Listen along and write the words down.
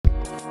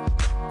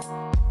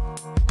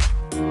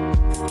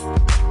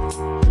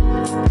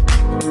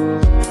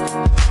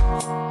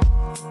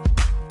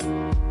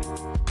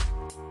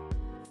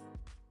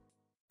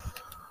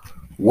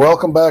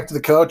Welcome back to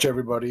the couch,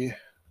 everybody.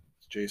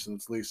 It's Jason,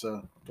 it's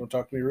Lisa. Don't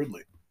talk to me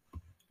rudely.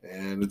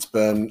 And it's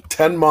been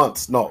 10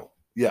 months. No.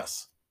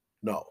 Yes.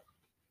 No.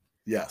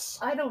 Yes.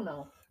 I don't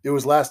know. It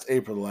was last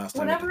April, the last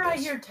time Whenever I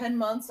did this. hear 10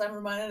 months, I'm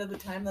reminded of the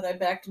time that I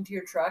backed into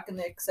your truck in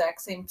the exact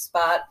same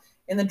spot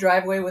in the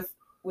driveway with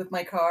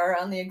my car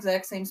on the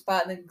exact same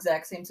spot in the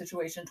exact same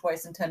situation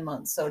twice in 10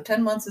 months. So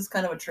 10 months is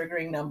kind of a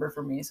triggering number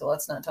for me, so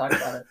let's not talk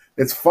about it.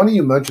 It's funny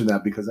you mentioned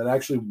that because it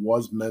actually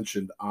was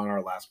mentioned on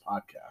our last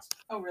podcast.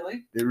 Oh,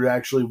 really? It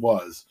actually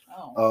was.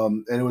 Oh.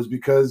 And it was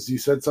because you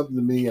said something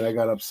to me and I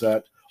got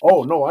upset.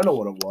 Oh, no, I know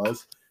what it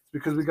was. It's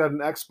because we got an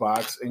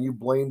Xbox and you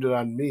blamed it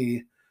on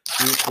me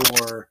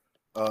for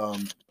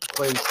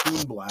playing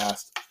Toon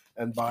Blast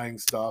and buying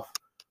stuff.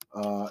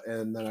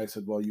 And then I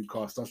said, well, you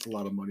cost us a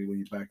lot of money when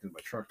you backed into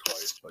my truck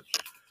twice. But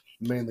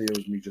mainly it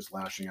was me just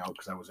lashing out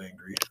because I was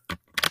angry.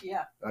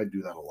 Yeah. I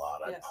do that a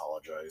lot. Yes. I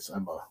apologize.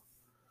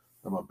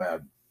 I'm a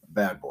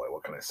bad boy.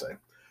 What can I say?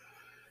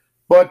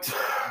 But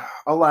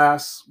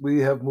alas, we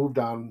have moved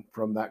on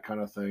from that kind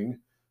of thing.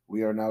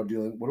 We are now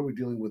what are we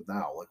dealing with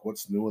now? Like,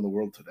 what's new in the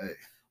world today?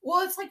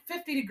 Well, it's like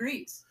 50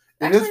 degrees.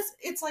 It Actually, is?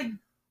 it's like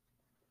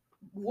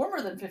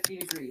warmer than 50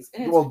 degrees.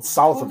 And it's Well,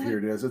 south totally... of here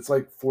it is. It's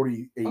like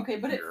 48. Okay,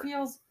 but here. It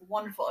feels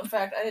wonderful. In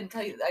fact, I didn't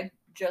tell you, I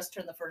just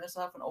turned the furnace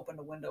off and opened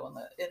a window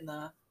in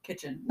the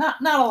kitchen. Not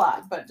a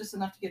lot, but just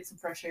enough to get some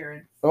fresh air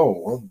in. Oh,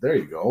 well, there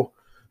you go.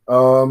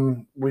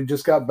 We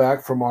just got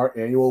back from our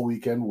annual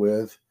weekend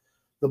with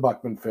the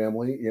Buckman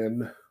family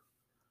in,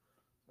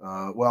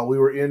 we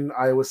were in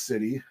Iowa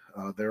City.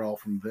 They're all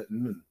from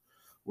Vinton, and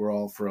we're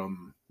all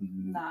from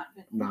not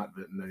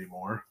Vinton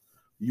anymore.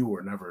 You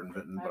were never in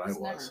Vinton, but I was.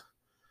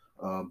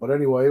 Never. But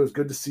anyway, it was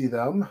good to see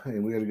them,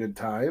 and we had a good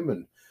time.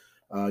 And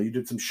you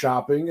did some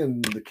shopping,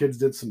 and the kids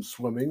did some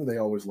swimming. They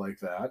always like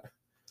that.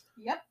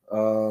 Yep.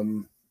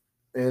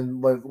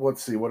 And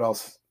let's see what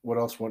else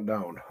went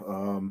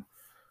down.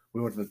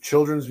 We went to the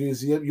Children's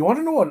Museum. You want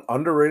to know an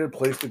underrated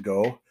place to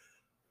go?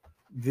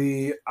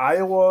 The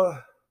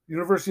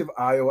University of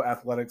Iowa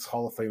Athletics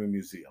Hall of Fame and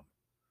Museum.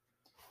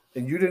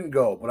 And you didn't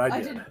go, but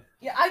I did.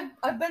 Yeah,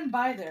 I've been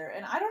by there,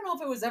 and I don't know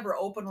if it was ever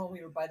open when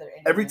we were by there.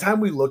 Anyway. Every time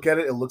we look at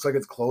it, it looks like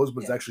it's closed,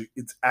 but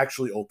it's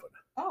actually open.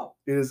 Oh.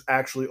 It is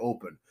actually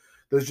open.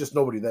 There's just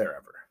nobody there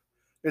ever.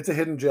 It's a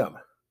hidden gem.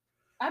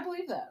 I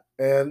believe that.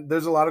 And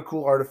there's a lot of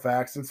cool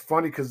artifacts. It's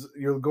funny because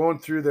you're going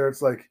through there.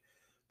 It's like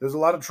there's a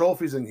lot of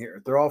trophies in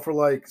here. They're all for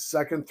like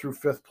 2nd through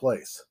 5th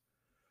place.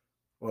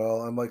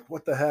 Well, I'm like,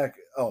 what the heck?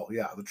 Oh,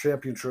 yeah. The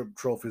championship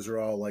trophies are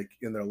all like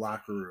in their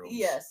locker rooms.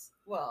 Yes.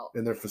 Well,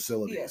 in their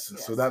facilities.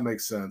 Yes. So that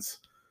makes sense.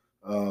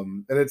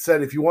 And it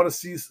said, if you want to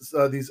see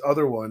these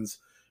other ones,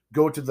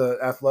 go to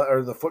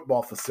the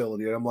football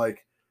facility. And I'm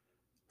like,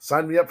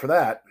 sign me up for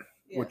that.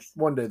 Yes. Which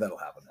one day that'll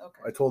happen.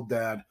 Okay. I told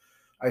Dad,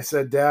 I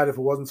said, Dad, if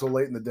it wasn't so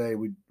late in the day,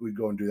 we'd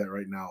go and do that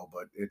right now.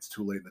 But it's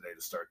too late in the day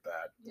to start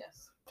that.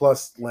 Yes.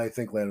 Plus, I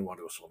think Landon wanted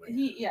to go swimming.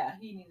 He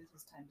needed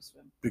his time to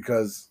swim.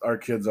 Because our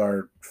kids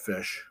are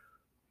fish.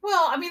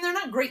 Well, I mean, they're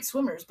not great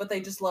swimmers, but they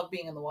just love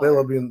being in the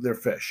water. They're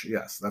fish.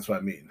 Yes, that's what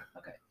I mean.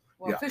 Okay.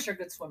 Well, fish are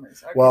good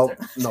swimmers.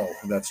 No,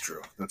 that's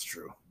true. That's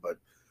true. But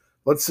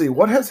let's see.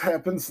 What has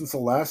happened in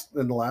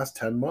the last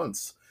 10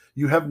 months?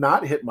 You have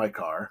not hit my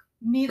car.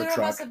 Neither of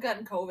us have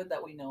gotten COVID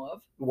that we know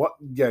of. What?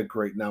 Yeah,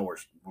 great. Now we're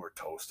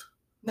toast.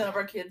 None of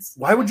our kids.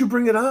 Why would you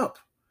bring it up?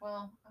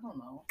 Well, I don't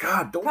know.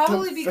 God, don't.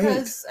 Probably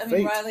because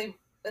Riley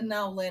and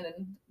now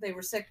Landon, they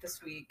were sick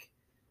this week,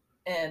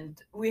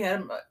 and we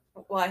had them.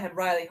 Well, I had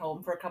Riley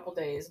home for a couple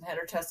days and had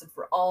her tested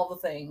for all the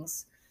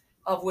things,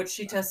 of which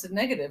she tested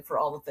negative for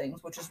all the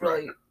things, which is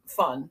really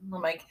fun.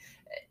 I'm like,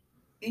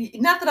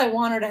 not that I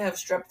want her to have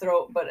strep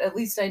throat, but at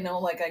least I know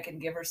like I can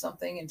give her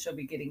something and she'll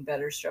be getting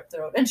better strep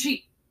throat. And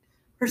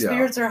her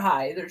spirits are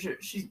high.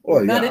 She's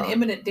not in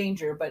imminent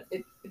danger, but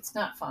it's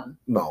not fun.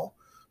 No,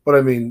 but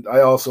I mean,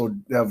 I also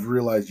have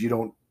realized you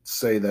don't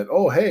say that,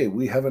 oh, hey,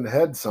 we haven't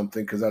had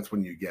something, because that's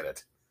when you get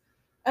it.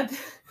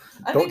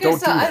 I think I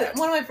saw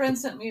one of my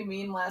friends sent me a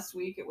meme last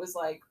week. It was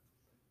like,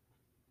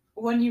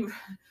 when you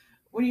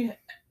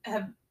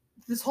have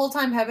this whole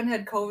time haven't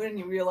had COVID and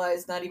you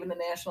realize not even the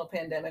national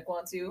pandemic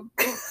wants you.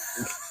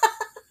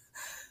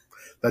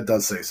 That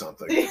does say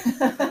something.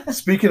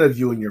 Speaking of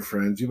you and your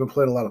friends, you've been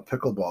playing a lot of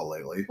pickleball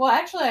lately. Well,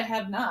 actually, I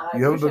have not.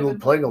 You haven't been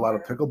playing a lot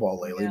of pickleball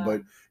lately,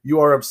 but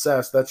you are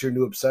obsessed. That's your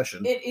new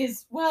obsession. It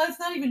is. Well, it's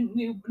not even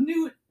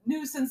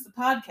new since the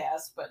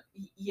podcast, but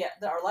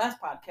our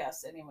last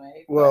podcast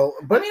anyway. Well,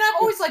 but I mean,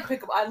 I've always liked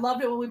pickleball. I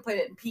loved it when we played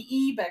it in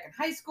PE back in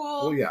high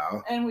school. Oh,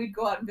 yeah. And we'd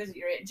go out and visit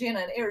your Aunt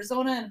Jana in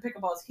Arizona, and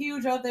pickleball is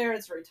huge out there.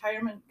 It's a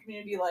retirement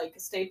community like a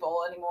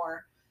staple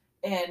anymore.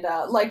 And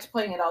liked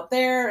playing it out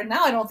there. And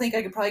now I don't think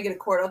I could probably get a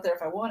court out there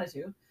if I wanted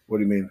to. What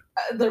do you mean?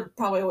 They're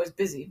probably always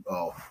busy.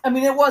 Oh. I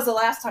mean, it was the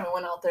last time I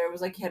went out there. It was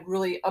like you had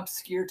really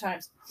obscure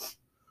times.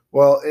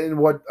 Well, and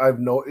what I've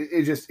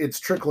noticed, it's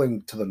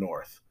trickling to the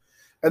north.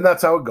 And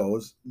that's how it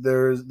goes.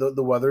 There's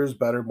the weather is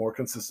better more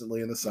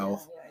consistently in the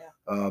south,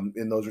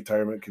 in those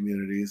retirement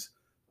communities.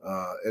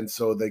 And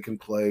so they can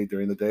play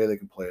during the day, they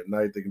can play at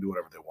night, they can do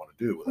whatever they want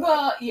to do with that.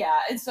 Well,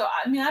 yeah, and so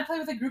I mean, I play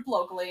with a group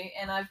locally,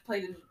 and I've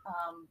played in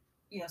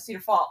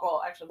Cedar Falls,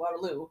 well, actually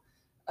Waterloo,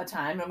 a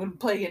time. I'm going to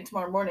play again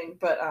tomorrow morning,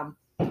 but a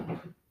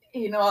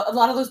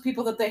lot of those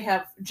people that they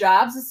have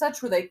jobs and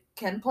such where they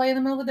can play in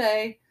the middle of the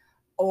day,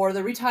 or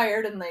they're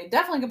retired and they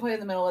definitely can play in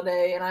the middle of the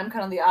day, and I'm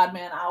kind of the odd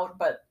man out.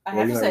 But I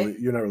have to say,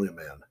 you're not really a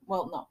man.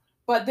 Well, no,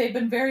 but they've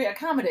been very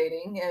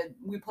accommodating, and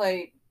we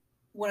play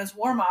when it's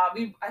warm out.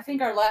 I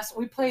think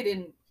we played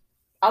in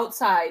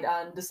outside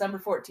on December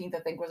 14th. I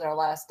think was our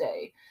last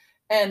day,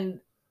 and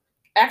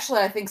actually,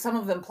 I think some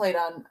of them played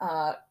on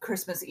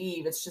Christmas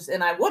Eve. It's just,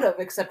 and I would have,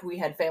 except we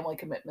had family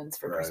commitments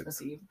for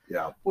Christmas Eve.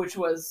 Yeah, which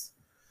was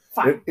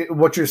fine.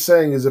 What you're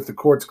saying is, if the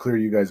court's clear,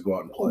 you guys go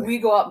out and play. We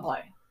go out and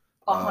play,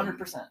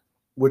 100%.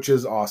 Which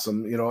is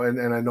awesome,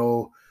 and I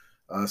know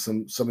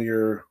some of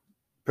your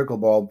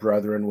pickleball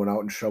brethren went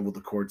out and shoveled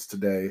the courts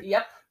today.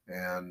 Yep.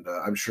 And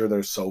I'm sure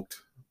they're soaked.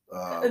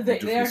 They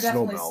are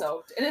definitely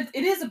soaked, and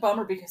it is a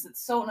bummer because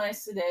it's so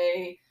nice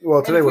today.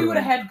 Well, today if we would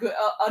have had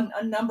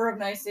a number of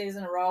nice days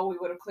in a row, we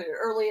would have cleared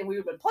early and we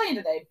would have been playing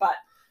today. But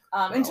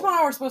and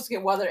tomorrow we're supposed to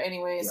get weather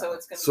anyway, so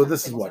it's going to. So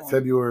this is what,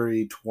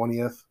 February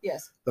 20th.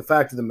 Yes. The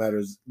fact of the matter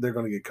is, they're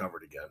going to get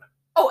covered again.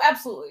 Oh,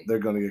 absolutely. They're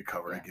going to get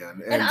covered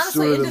again, and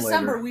honestly, in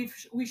December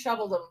we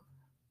shoveled them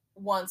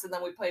once, and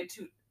then we played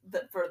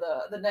for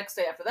the next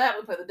day after that.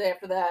 We played the day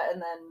after that,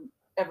 and then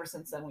ever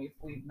since then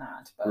we've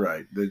not. But.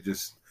 Right. They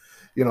just.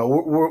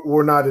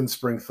 We're not in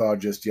spring thaw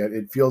just yet.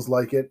 It feels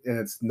like it, and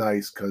it's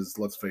nice because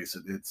let's face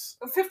it, it's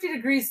 50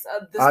 degrees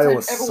this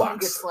Iowa time. Everyone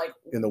gets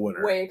in the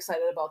winter. Way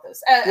excited about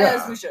this,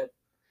 as we should.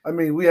 I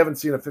mean, we haven't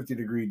seen a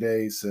 50-degree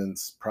day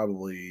since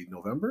probably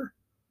November,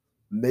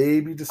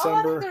 maybe December.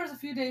 I think there was a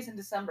few days in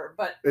December,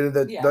 but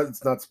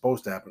that's not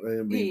supposed to happen.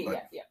 I mean,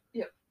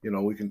 yeah.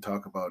 We can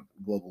talk about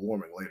global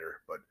warming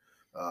later, but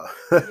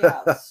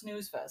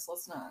snooze fest.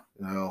 Let's not.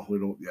 No, we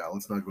don't. Yeah,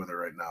 let's not go there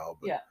right now.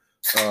 But,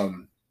 yeah.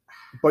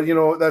 But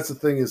that's the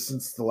thing is,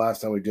 since the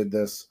last time we did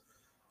this,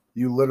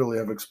 you literally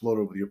have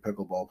exploded with your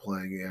pickleball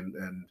playing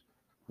and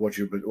what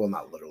you've been. Well,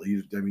 not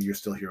literally. You're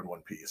still here in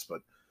one piece,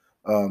 but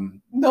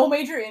no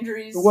major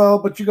injuries. Well,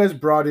 but you guys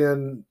brought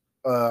in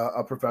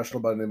a professional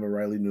by the name of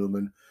Riley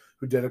Newman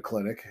who did a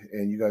clinic,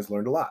 and you guys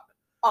learned a lot.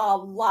 A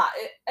lot,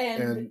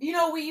 and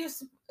we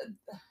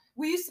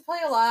used to play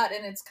a lot,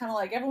 and it's kind of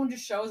like everyone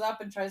just shows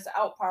up and tries to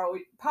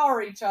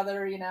power each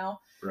other,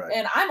 Right.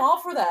 And I'm all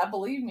for that,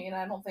 believe me, and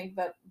I don't think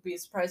that would be a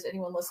surprise to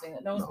anyone listening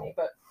that knows me.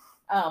 But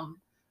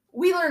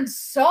we learned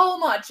so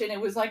much, and it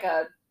was like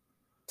a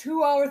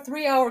 2-hour,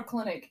 3-hour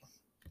clinic.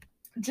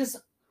 And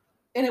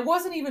he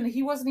wasn't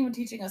even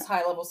teaching us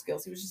high level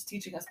skills. He was just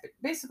teaching us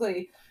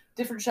basically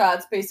different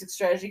shots, basic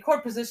strategy,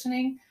 court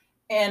positioning,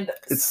 and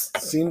it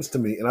seems to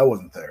me, and I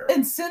wasn't there.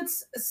 And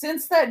since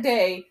that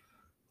day.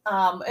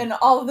 And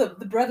all of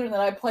the brethren that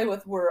I play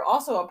with were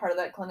also a part of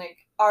that clinic.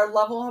 Our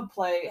level of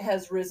play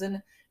has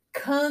risen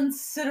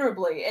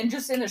considerably, and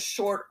just in a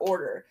short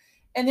order.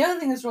 And the other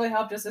thing that's really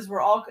helped us is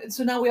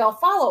so now we all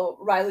follow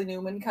Riley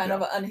Newman kind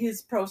of on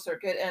his pro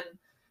circuit,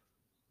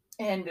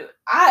 and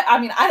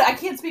I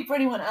can't speak for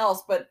anyone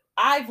else, but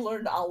I've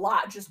learned a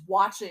lot just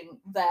watching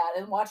that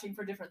and watching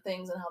for different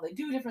things and how they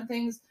do different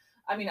things.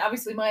 I mean,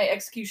 obviously, my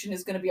execution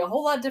is going to be a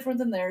whole lot different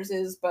than theirs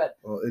is, but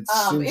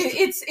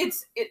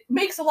it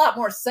makes a lot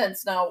more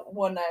sense now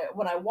when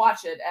I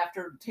watch it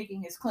after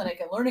taking his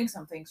clinic and learning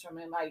some things from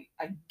him. I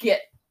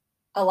get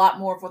a lot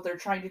more of what they're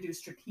trying to do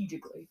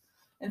strategically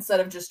instead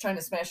of just trying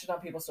to smash it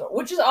on people's throat,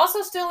 which is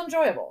also still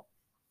enjoyable.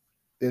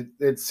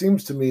 It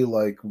seems to me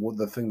like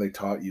the thing they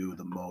taught you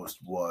the most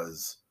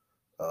was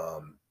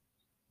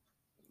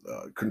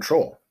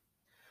control,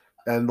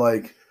 and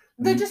like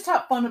they just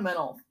taught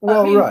fundamental.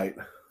 Right.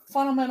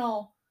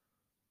 Fundamental,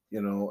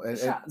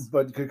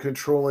 but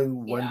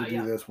controlling when to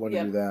do this, when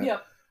to do that.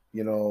 Yep.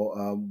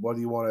 Whether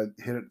you want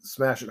to hit it,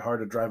 smash it hard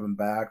to drive them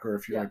back, or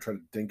if you're going to try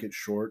to dink it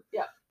short,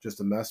 just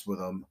to mess with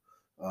them.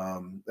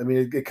 I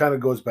mean, it kind of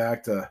goes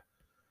back to.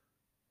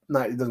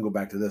 It doesn't go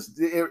back to this.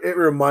 It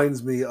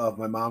reminds me of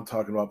my mom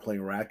talking about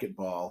playing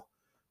racquetball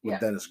with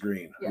Dennis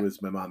Green, who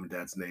is my mom and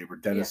dad's neighbor.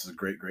 Dennis is a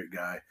great, great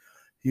guy.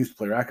 He used to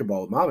play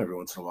racquetball with mom every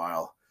once in a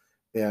while,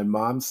 and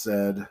mom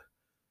said,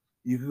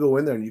 you could go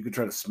in there and you could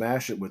try to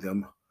smash it with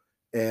him,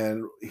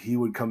 and he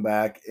would come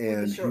back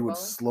and he would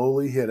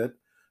slowly hit it.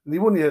 And he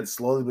wouldn't hit it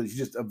slowly, but he's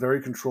just a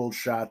very controlled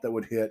shot that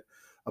would hit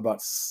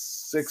about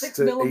 6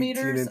 to 18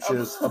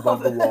 inches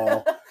above the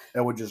wall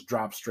and would just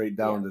drop straight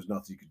down. And there's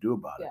nothing you could do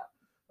about it.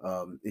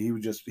 He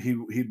would just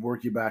he'd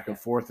work you back and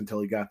forth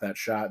until he got that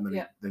shot,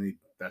 and then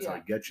that's how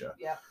he gets you.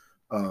 Yeah.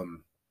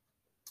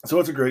 So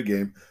it's a great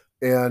game,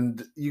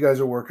 and you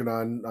guys are working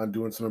on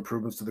doing some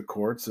improvements to the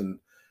courts, and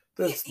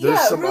there's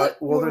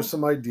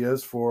some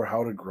ideas for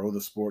how to grow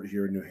the sport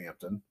here in New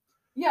Hampton.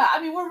 Yeah,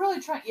 I mean, we're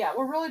really trying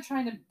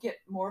to get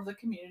more of the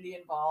community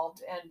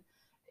involved,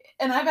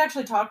 and I've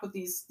actually talked with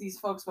these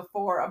folks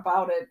before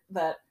about it,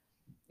 that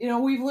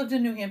we've lived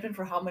in New Hampton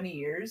for how many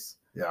years?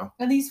 Yeah.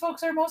 And these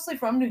folks are mostly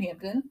from New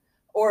Hampton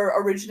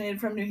or originated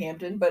from New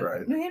Hampton,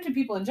 but New Hampton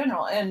people in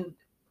general, and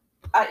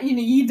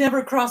you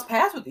never cross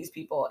paths with these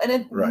people,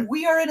 and Right.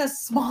 we are in a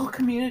small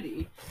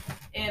community.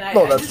 And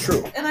that's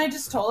true. And I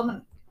just told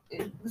him,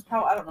 and it was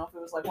probably, I don't know if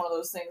it was like one of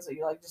those things that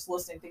you like just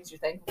listening to things you're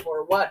thankful for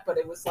or what, but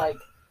it was like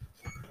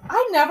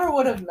I never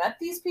would have met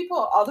these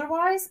people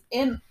otherwise,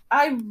 and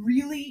I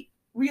really,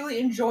 really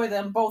enjoy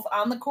them both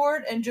on the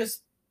court and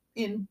just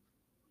in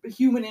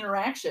human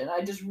interaction.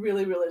 I just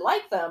really, really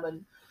like them,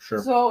 and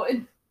Sure. so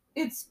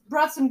it's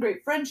brought some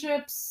great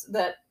friendships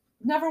that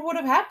never would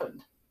have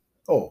happened.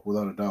 Oh,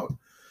 without a doubt.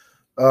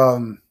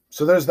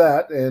 So there's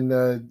that, and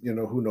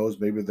who knows?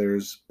 Maybe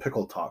there's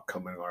pickle talk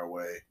coming our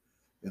way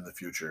in the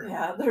future.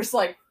 Yeah, there's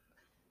like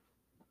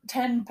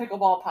 10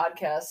 pickleball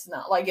podcasts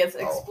now, like it's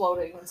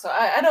exploding. So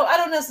I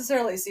don't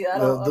necessarily see that.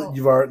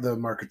 The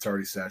market's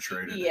already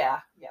saturated.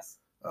 Yeah. Yes.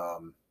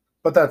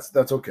 But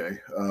that's okay.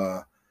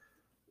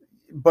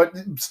 But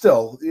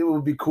still, it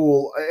would be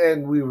cool.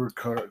 And we were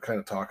kind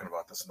of talking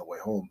about this on the way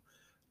home.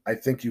 I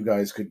think you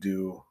guys could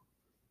do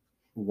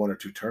 1 or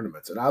 2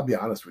 tournaments. And I'll be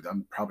honest with you,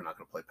 I'm probably not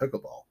going to play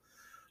pickleball.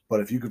 But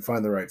if you could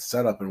find the right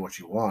setup and what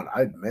you want,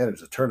 I'd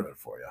manage the tournament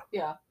for you.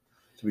 Yeah.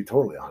 To be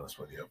totally honest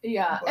with you.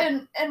 Yeah.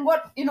 But, and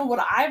what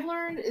I've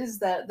learned is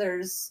that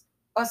there's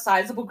a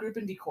sizable group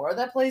in Decorah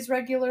that plays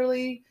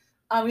regularly.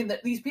 I mean,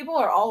 these people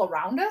are all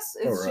around us.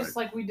 It's just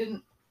like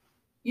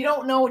you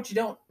don't know what you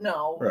don't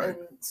know. Right. And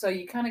so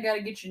you kind of got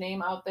to get your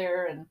name out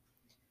there.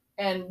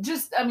 And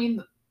just, I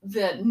mean,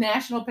 the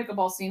national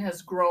pickleball scene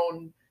has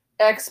grown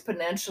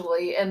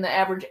exponentially, and the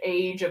average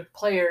age of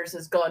players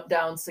has gone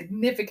down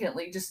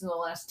significantly just in the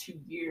last 2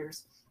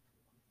 years.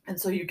 And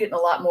so you're getting a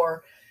lot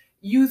more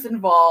youth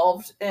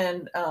involved,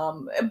 and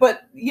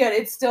but yet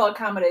it's still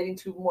accommodating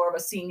to more of a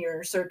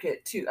senior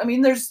circuit too. I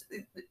mean, there's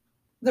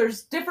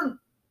different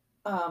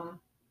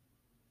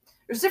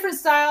there's different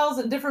styles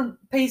and different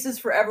paces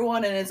for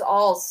everyone, and it's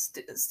all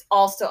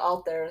still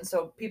out there, and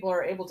so people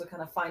are able to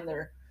kind of find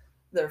their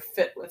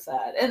fit with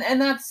that. And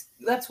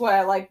that's why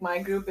I like my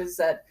group, is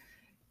that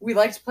we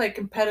like to play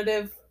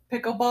competitive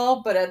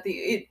pickleball, but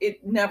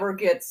it never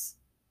gets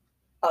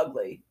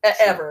ugly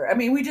ever. I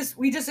mean, we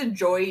just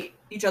enjoy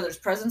each other's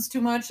presence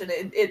too much, and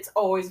it's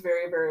always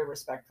very, very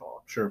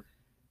respectful. Sure.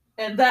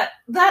 And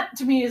that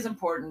to me is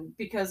important,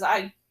 because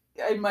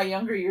in my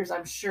younger years,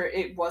 I'm sure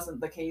it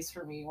wasn't the case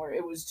for me, where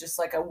it was just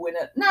like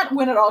not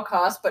win at all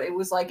costs, but it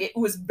was like it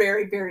was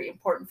very, very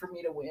important for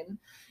me to win.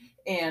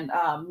 And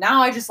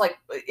now I just like,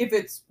 if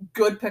it's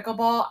good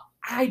pickleball,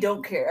 I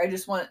don't care. I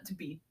just want it to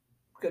be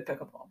good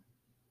pickleball.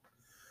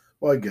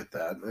 Well, I get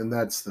that, and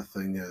that's the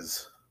thing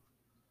is,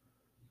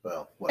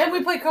 well, and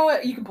we play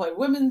co-ed. You can play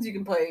women's, you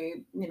can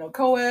play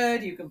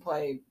co-ed, you can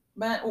play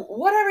men,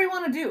 whatever you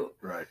want to do.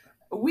 Right.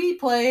 We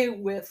play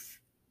with,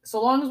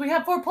 so long as we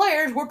have 4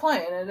 players, we're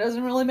playing. It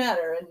doesn't really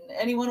matter, and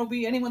anyone will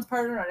be anyone's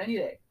partner on any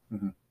day.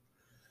 Mm-hmm.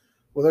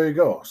 Well, there you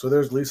go. So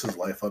there's Lisa's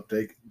life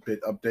update.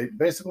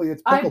 Basically,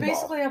 it's pickleball. I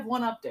basically have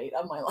one update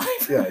on my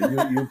life. Yeah,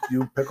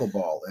 you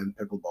pickleball and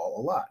pickleball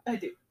a lot. I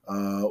do.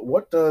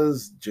 What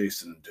does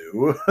Jason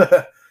do?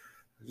 I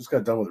just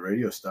got done with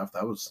radio stuff.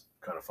 That was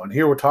kind of fun.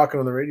 Here we're talking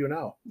on the radio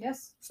now.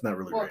 Yes. It's not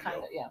really radio. Kind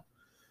of, yeah.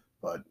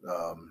 But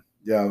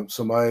yeah,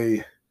 so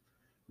my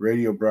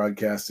radio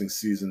broadcasting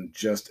season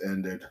just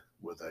ended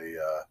with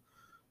a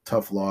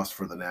tough loss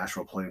for the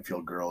Nashville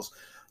Plainfield girls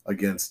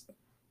against.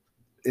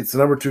 It's the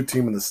number 2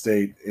 team in the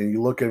state, and you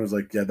look at it, it's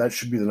like, yeah, that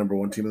should be the number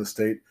 1 team in the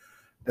state.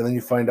 And then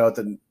you find out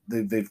that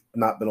they've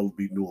not been able to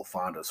beat Newell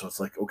Fonda. So it's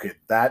like, okay,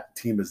 that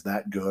team is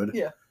that good.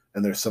 Yeah.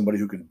 And there's somebody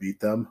who can beat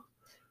them.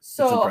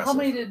 So how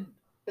many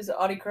is it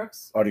Audie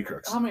Crooks? Audie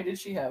Crooks. How many did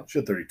she have? She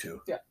had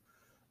 32. Yeah.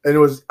 And it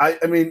was, I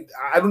mean,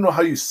 I don't know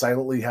how you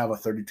silently have a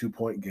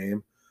 32-point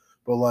game,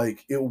 but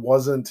like, it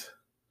wasn't.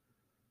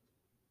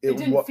 It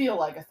didn't feel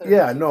like a 32.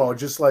 Yeah, no,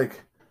 just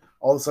like,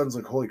 all of a sudden it's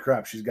like, holy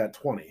crap, she's got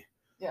 20.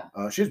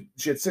 Yeah. She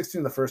had 16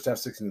 in the first half,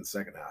 16 in the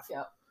second half.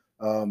 Yeah.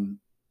 And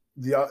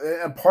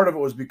part of it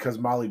was because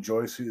Molly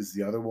Joyce, who is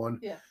the other one,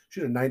 yeah,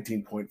 she had a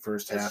 19-point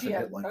first half. She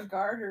had a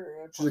guard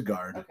or she's a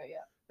guard. Okay,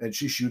 yeah. And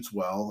she shoots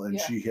well, and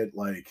she hit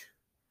like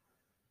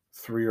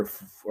 3 or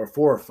 4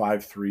 or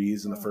 5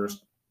 threes in the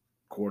first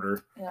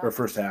quarter or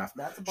first half.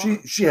 That's a bummer.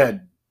 She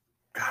had,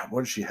 God,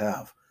 what did she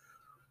have?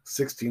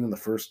 16 in the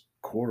first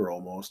quarter,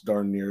 almost,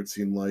 darn near. It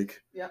seemed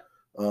like. Yeah.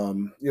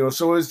 So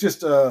it was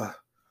just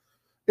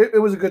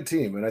it was a good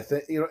team, and I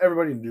think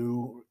everybody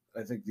knew.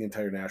 I think the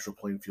entire Nashville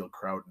Plainfield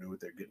crowd knew what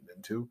they're getting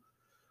into,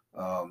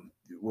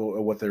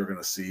 what they were going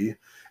to see,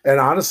 and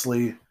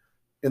honestly,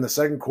 in the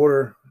second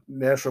quarter,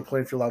 Nashville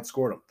Plainfield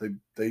outscored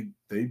them. They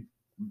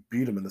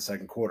beat them in the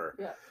second quarter,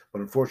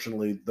 but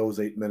unfortunately, those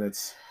 8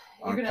 minutes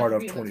are part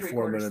of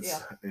 24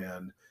 minutes,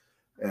 and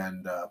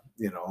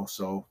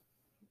so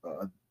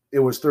it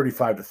was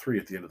 35-3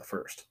 at the end of the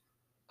first.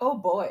 Oh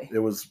boy, it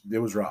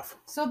was rough.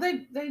 So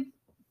they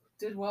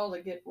did well to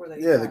get where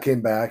they they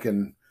came back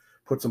and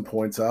put some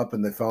points up,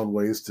 and they found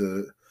ways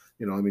to,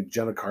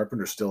 Jenna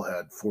Carpenter still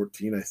had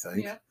 14, I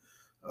think. Yeah.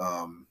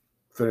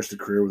 Finished the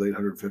career with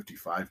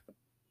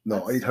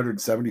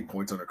 870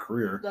 points on her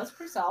career. That's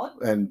pretty solid.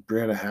 And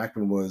Brianna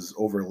Hackman was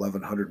over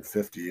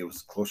 1,150. It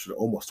was closer to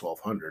almost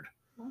 1,200.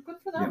 Well, good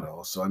for for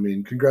them. So I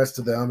mean, congrats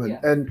to them, Yeah.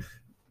 and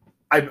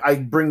I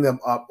bring them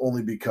up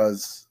only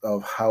because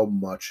of how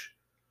much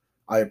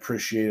I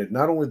appreciated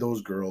not only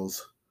those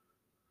girls,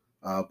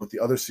 but the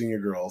other senior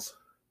girls,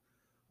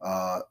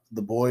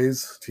 the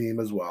boys team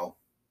as well,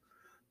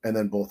 and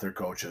then both their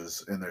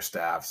coaches and their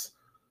staffs.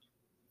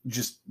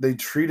 Just they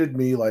treated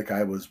me like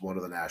I was one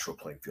of the Nashua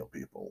playing field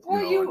people.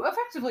 Well, you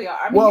effectively are.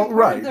 I mean, Well, you're part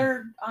right. of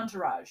their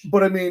entourage.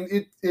 But I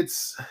mean,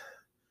 it's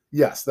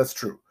yes, that's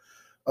true.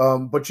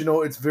 But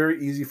it's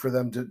very easy for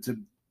them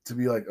to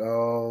be like,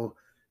 oh,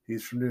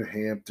 he's from New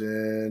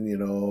Hampton,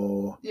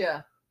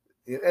 Yeah.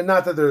 And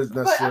not that there's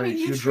necessarily But I mean,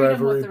 you huge treat them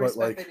rivalry, with the but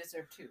respect like, they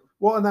deserve too.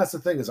 well, and that's the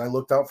thing is, I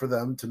looked out for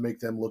them to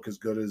make them look as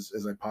good as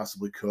I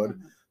possibly could.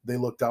 Mhm. They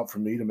looked out for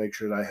me to make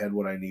sure that I had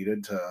what I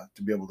needed to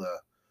be able to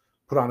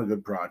put on a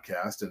good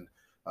broadcast. And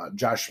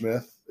Josh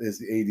Smith is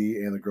the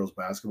AD and the girls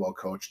basketball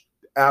coach.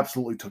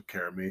 Absolutely took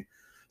care of me.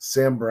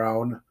 Sam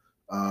Brown,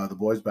 the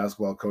boys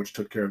basketball coach,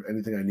 took care of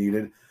anything I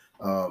needed.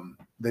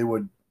 They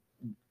would,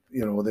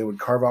 they would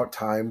carve out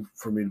time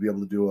for me to be able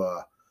to do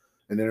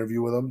an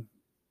interview with them,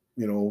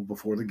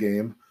 before the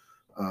game.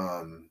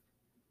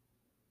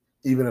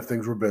 Even if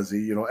things were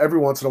busy, every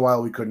once in a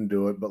while we couldn't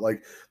do it, but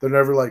like they're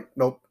never like,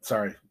 nope,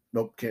 sorry,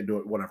 nope, can't do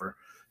it, whatever.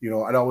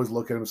 I'd always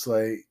look at them and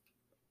say,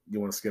 you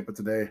want to skip it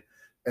today?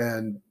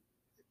 And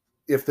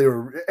if they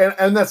were,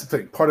 and that's the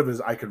thing, part of it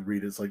is I could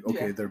read it. It's like,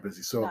 okay, they're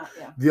busy. So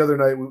the other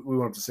night we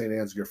went up to St.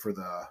 Ansgar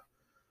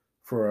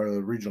for our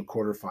regional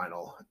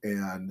quarterfinal,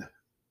 and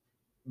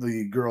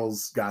the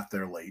girls got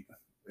there late,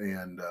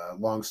 and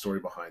long story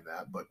behind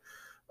that, but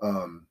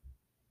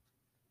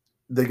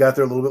they got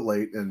there a little bit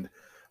late, and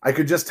I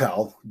could just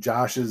tell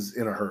Josh is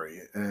in a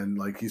hurry, and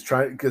like he's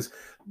trying, because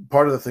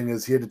part of the thing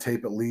is he had to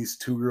tape at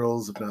least 2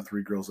 girls, if not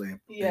 3 girls' ankles.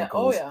 Yeah.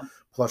 Oh yeah.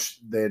 Plus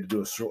they had to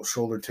do a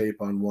shoulder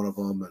tape on one of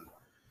them, and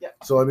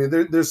so I mean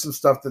there's some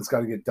stuff that's got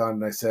to get done.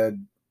 And I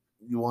said,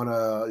 you want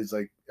to? He's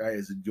like,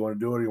 do you want to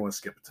do it or you want to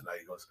skip it tonight?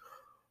 He goes,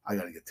 I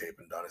got to get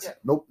taping done. I said,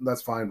 nope,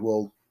 that's fine.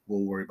 We'll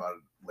worry about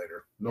it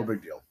later. No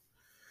big deal.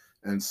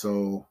 And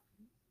so,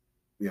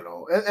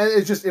 and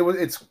it's just it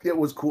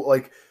was cool.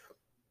 Like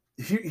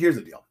here's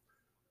the deal.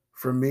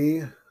 For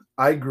me,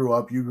 you grew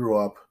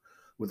up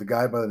with a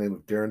guy by the name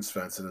of Darren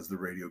Svensson as the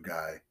radio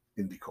guy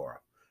in Decorah.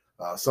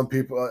 Some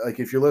people, like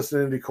if you're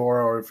listening to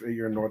Decorah or if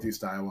you're in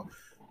Northeast Iowa,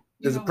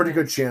 there's a pretty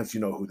good chance you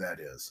know who that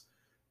is.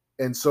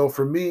 And so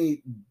for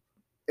me,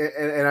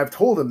 and I've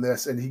told him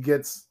this, and he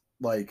gets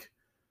like,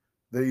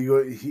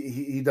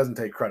 he doesn't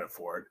take credit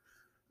for it.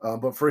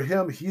 But for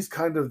him, he's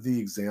kind of the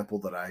example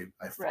that I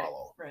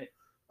follow. Right.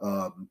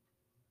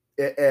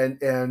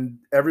 And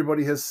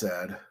everybody has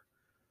said,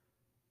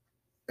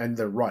 and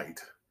they're right,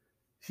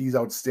 he's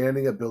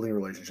outstanding at building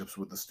relationships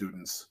with the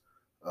students.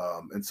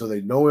 And so they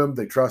know him,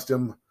 they trust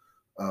him,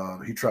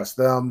 he trusts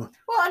them.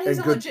 Well, and he's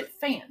a legit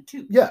fan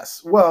too.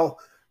 Yes. Well,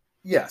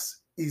 yes,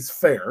 he's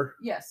fair.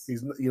 Yes.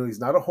 He's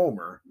not a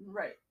homer.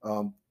 Right.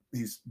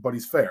 He's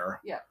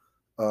fair. Yeah.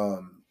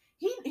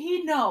 He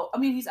I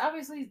mean, he's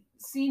obviously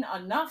seen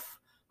enough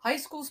high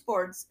school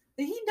sports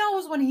that he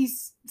knows when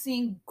he's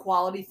seeing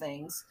quality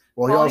things.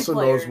 Well, he also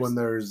knows when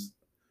there's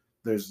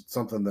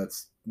something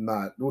that's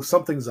not,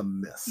 something's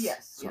amiss,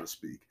 so to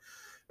speak.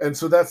 And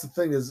so that's the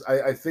thing is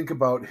I think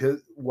about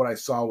what I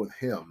saw with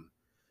him,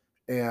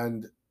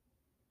 and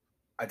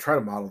I try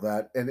to model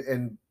that,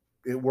 and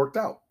it worked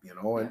out,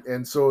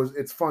 and so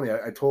it's funny.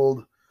 I've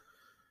told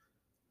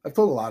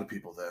a lot of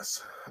people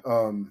this,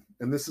 and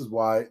this is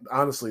why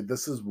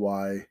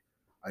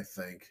I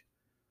think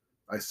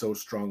I so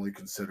strongly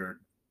considered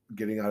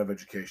getting out of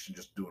education,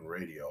 just doing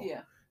radio.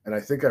 Yeah. And I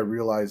think I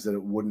realized that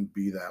it wouldn't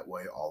be that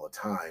way all the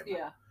time.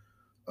 Yeah.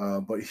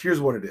 But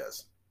here's what it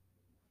is.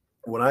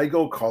 When I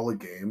go call a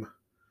game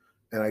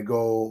and I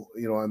go,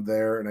 I'm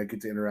there and I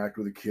get to interact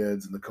with the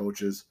kids and the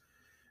coaches,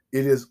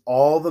 it is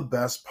all the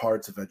best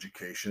parts of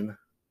education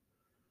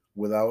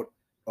without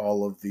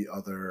all of the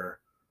other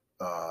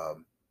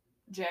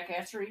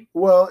jackassery.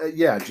 Well,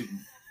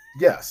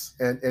 yes.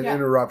 And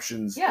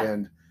interruptions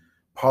and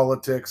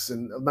politics,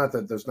 and not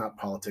that there's not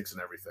politics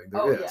and everything.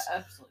 There is. Yeah,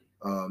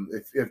 absolutely.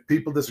 If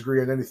people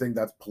disagree on anything,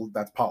 that's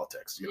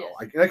politics.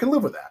 I can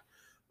live with that.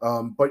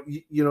 But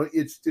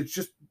it's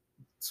just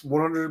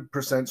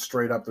 100%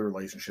 straight up the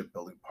relationship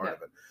building part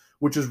of it,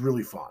 which is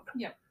really fun.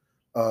 Yeah.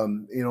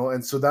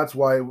 And so that's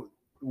why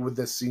with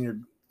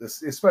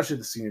especially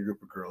the senior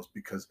group of girls,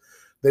 because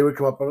they would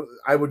come up,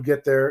 I would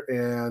get there,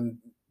 and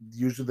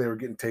usually they were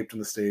getting taped on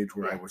the stage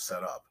where I was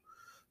set up.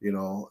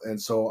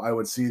 And so I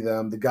would see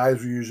them. The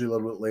guys were usually a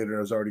little bit later. I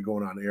was already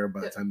going on air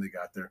by the time they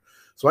got there.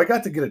 So I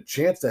got to get a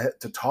chance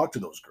to talk to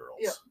those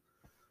girls,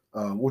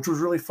 which was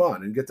really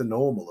fun, and get to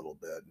know them a little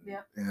bit.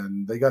 Yeah.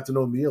 And they got to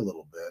know me a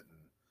little bit.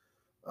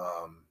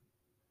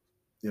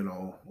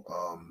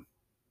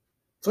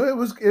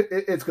 So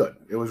it's good.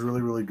 It was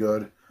really, really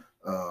good.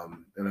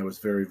 And I was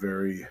very,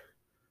 very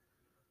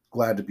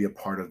glad to be a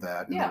part of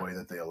that in the way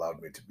that they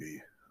allowed me to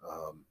be.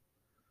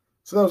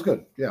 So that was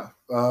good. Yeah.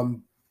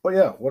 But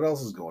yeah, what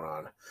else is going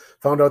on?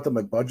 Found out that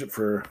my budget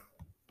for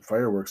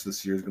fireworks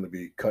this year is going to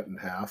be cut in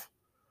half.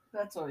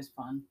 That's always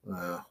fun.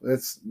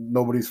 It's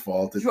nobody's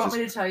fault. Do you want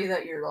me to tell you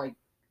that your like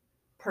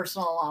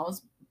personal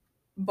allowance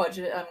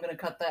budget, I'm going to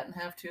cut that in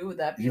half too? Would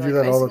that be? You like do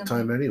that all the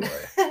time anyway.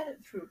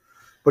 True.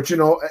 But you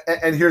know,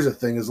 and here's the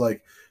thing: is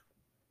like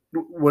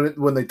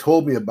when they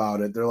told me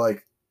about it, they're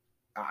like,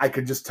 I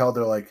could just tell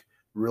they're like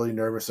really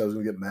nervous. I was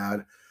going to get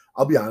mad.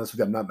 I'll be honest with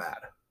you, I'm not mad.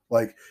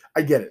 Like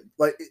I get it.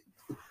 Like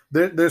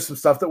there's some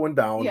stuff that went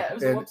down. Yeah, it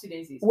was a whoopsie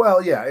daisy.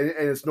 Well, yeah, and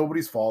it's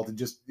nobody's fault.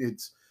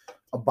 It's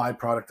a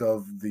byproduct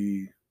of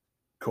the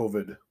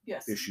COVID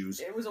issues.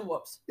 It was a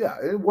whoops. Yeah,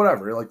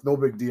 whatever. Like no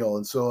big deal.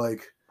 And so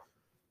like,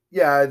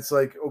 yeah, it's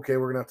like okay,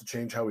 we're gonna have to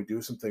change how we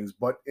do some things,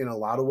 but in a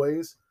lot of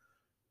ways,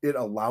 it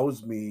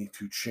allows me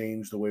to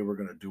change the way we're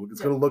gonna do it.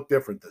 It's gonna look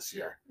different this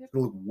year. Yeah. It's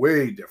gonna look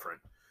way different.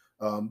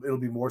 It'll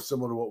be more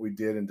similar to what we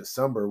did in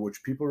December,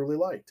 which people really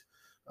liked.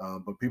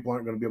 But people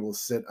aren't going to be able to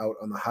sit out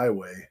on the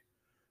highway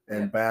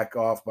and back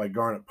off by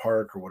Garnet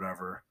Park or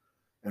whatever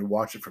and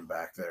watch it from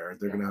back there.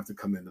 They're going to have to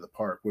come into the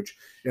park, which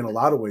in a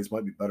lot of ways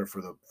might be better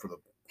for the.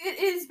 It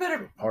is better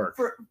for the park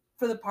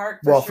for the park.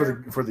 Well,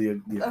 sure. for the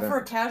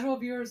for casual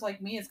viewers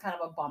like me, it's kind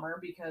of a bummer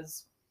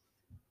because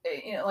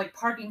like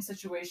parking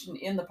situation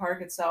in the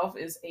park itself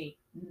is a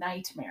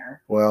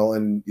nightmare. Well,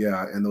 and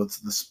it's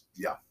this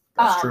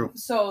That's true.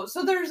 So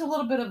there's a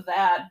little bit of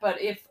that, but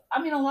a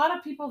lot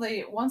of people,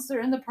 once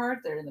they're in the park,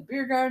 they're in the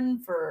beer garden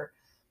for,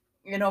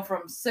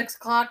 from 6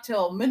 o'clock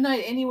till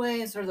midnight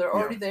anyways, or they're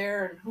already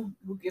there, and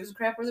who gives a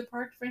crap where they're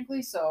parked,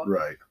 frankly. So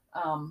right.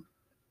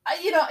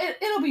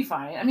 It'll be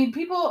fine. I mean,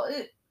 people,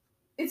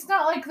 it's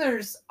not like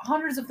there's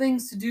hundreds of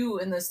things to do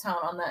in this town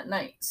on that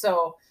night.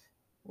 So,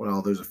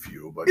 well, there's a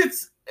few, but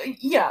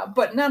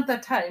but not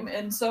that time,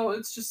 and so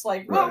it's just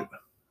like, well,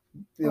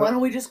 why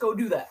don't we just go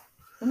do that,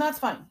 and that's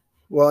fine.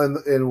 Well,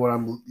 and what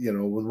I'm,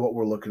 with what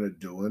we're looking at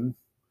doing,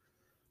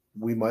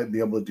 we might be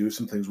able to do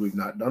some things we've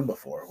not done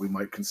before. We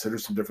might consider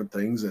some different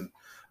things, and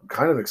I'm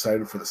kind of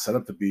excited for the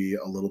setup to be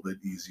a little bit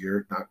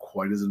easier, not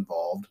quite as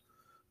involved.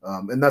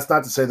 And that's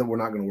not to say that we're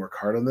not going to work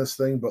hard on this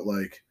thing, but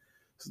like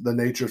the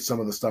nature of some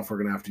of the stuff we're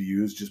going to have to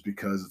use just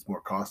because it's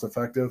more cost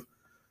effective,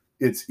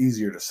 it's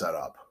easier to set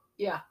up.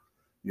 Yeah.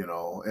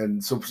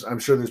 And so I'm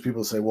sure there's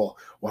people who say, well,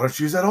 why don't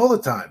you use that all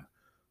the time?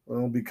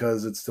 Well,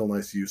 because it's still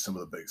nice to use some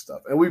of the big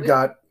stuff. And we've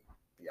got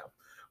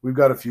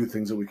a few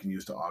things that we can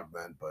use to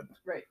augment, but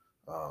right.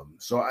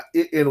 So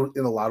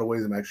in a lot of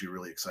ways, I'm actually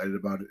really excited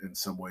about it. In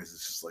some ways,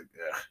 it's just like,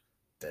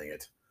 dang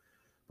it.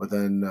 But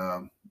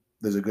then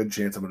there's a good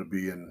chance I'm going to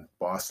be in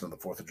Boston on the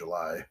 4th of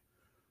July.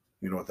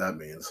 You know what that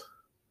means?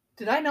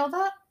 Did I know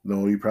that?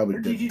 No, you probably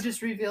didn't. Did you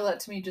just reveal that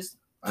to me?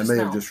 I may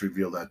have just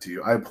revealed that to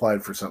you. I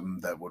applied for something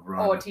that would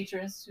run. Oh, a teacher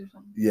institute?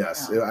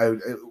 Yes,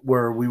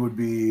 where we would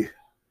be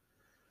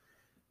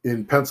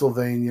in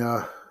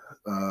Pennsylvania,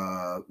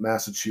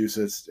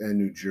 Massachusetts, and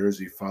New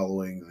Jersey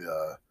following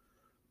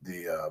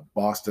the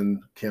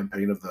Boston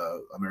campaign of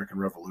the American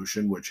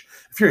Revolution, which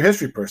if you're a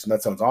history person,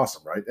 that sounds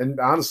awesome, right? And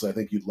honestly, I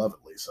think you'd love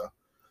it, Lisa.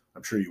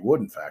 I'm sure you would,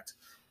 in fact.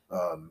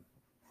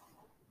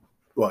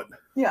 But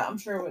yeah, I'm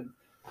sure it would.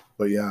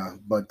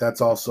 But that's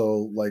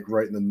also like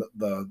right in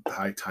the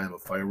high time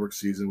of fireworks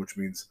season, which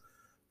means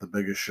the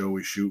biggest show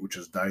we shoot, which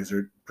is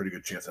Dysart, pretty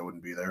good chance I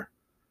wouldn't be there.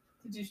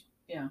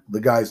 Yeah.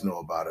 The guys know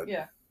about it.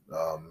 Yeah.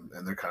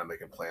 And they're kind of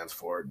making plans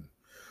for it.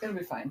 It'll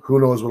be fine. Who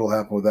knows what'll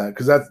happen with that?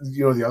 Because that's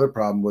the other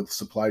problem with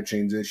supply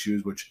chains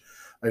issues, which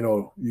I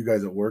know you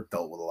guys at work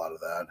dealt with a lot of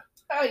that.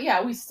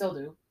 Yeah, we still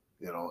do.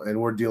 And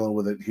we're dealing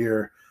with it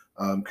here.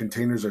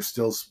 Containers are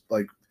still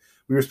like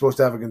we were supposed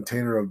to have a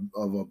container of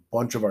a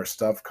bunch of our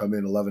stuff come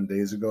in 12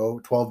 days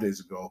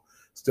ago.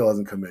 Still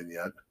hasn't come in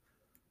yet.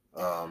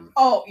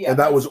 And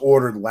that was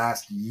ordered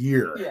last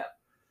year. Yeah.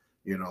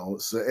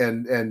 So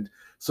and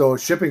so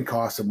shipping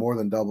costs have more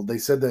than doubled. They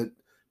said that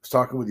I was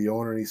talking with the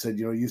owner, and he said, it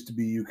used to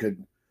be you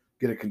could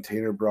get a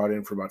container brought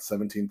in for about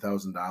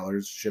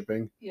 $17,000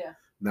 shipping. Yeah.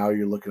 Now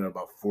you're looking at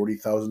about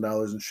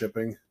 $40,000 in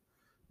shipping.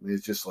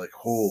 It's just like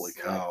holy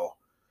cow,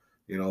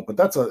 But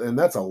that's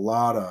a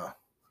lot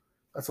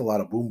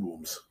of boom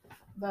booms.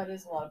 That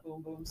is a lot of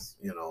boom booms.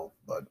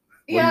 But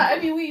yeah,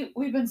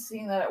 we've been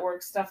seeing that at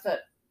work stuff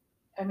that,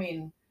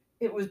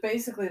 it was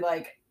basically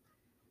like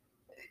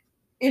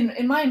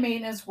in my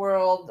maintenance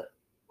world,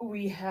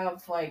 we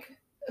have like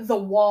the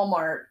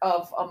Walmart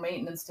of a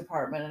maintenance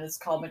department, and it's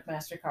called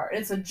McMaster-Carr.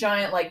 It's a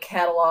giant like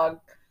catalog.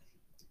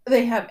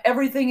 They have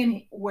everything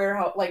in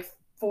warehouse, like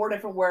 4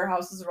 different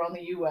warehouses around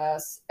the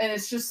U.S., and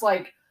it's just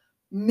like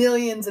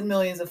millions and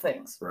millions of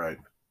things. Right.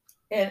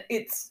 And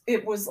it's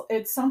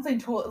something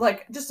totally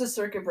like just a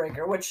circuit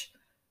breaker, which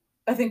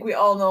I think we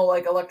all know,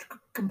 like electrical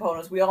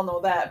components, we all know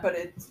that, but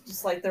it's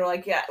just like they're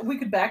like, yeah, we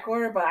could back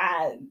order, but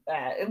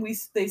and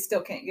they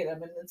still can't get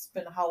them, and it's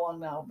been how long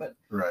now? But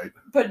right.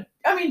 But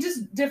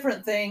just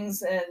different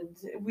things, and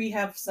we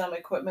have some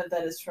equipment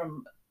that is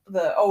from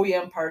the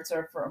OEM parts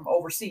are from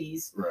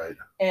overseas, right?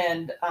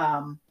 And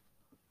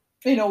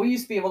we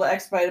used to be able to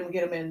expedite them and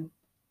get them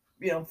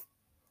in,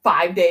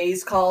 5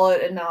 days, call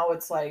it, and now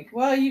it's like,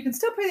 well, you can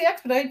still pay the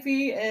expedite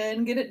fee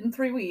and get it in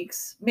 3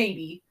 weeks,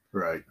 maybe.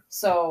 Right.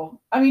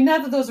 So,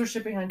 not that those are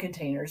shipping on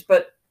containers,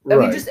 but I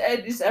mean,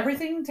 just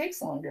everything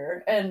takes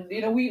longer. And,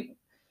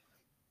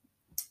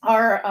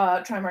 our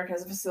Trimark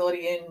has a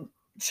facility in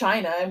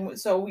China, and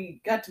so we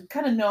got to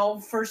kind of know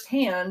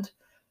firsthand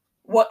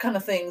what kind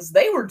of things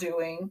they were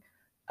doing.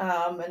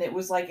 And it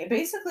was like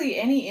basically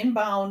any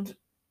inbound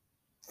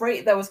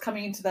freight that was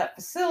coming into that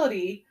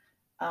facility,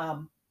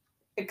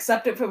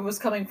 except if it was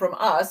coming from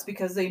us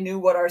because they knew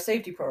what our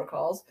safety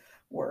protocols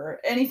were.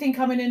 Anything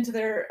coming into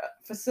their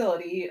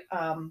facility,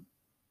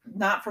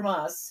 not from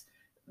us,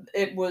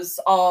 it was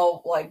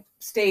all like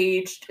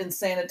staged and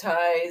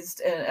sanitized,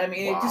 and I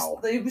mean,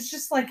 it was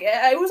just like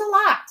it was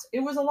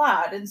a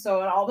lot, and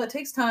so all that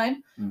takes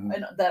time,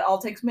 and that all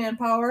takes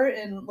manpower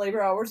and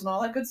labor hours and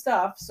all that good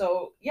stuff.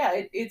 So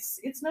yeah, it's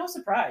no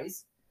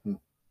surprise.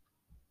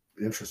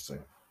 Interesting.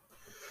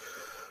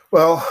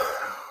 Well,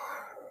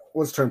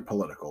 let's turn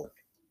political.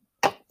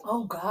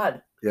 Oh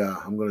God. Yeah,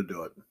 I'm gonna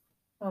do it.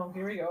 Oh,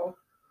 here we go.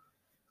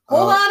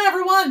 Hold on,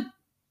 everyone.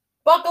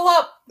 Buckle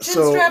up. Chin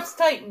straps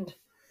tightened.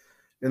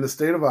 In the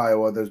state of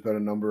Iowa, there's been a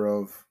number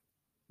of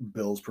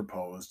bills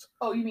proposed.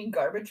 Oh, you mean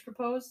garbage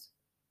proposed?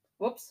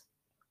 Whoops.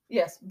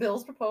 Yes,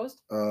 bills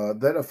proposed.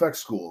 That affect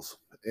schools.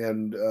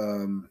 And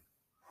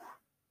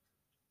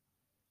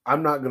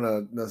I'm not going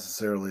to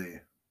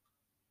necessarily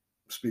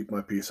speak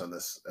my piece on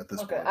this at this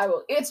point. Okay, I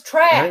will. It's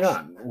trash. Hang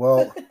on.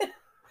 Well,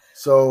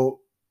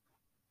 so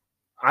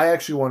I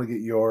actually want to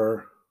get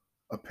your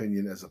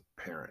opinion as a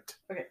parent.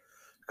 Okay.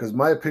 Because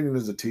my opinion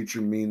as a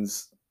teacher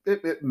means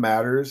it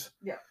matters.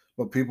 Yeah.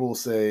 But people will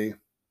say,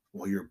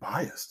 well, you're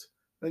biased.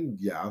 And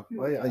yeah,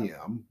 I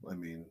am. I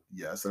mean,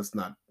 yes, that's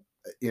not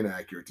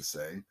inaccurate to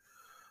say.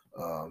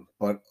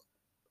 But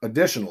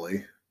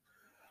additionally,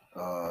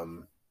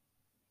 the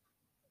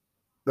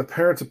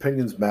parents'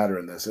 opinions matter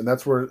in this. And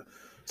that's where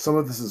some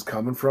of this is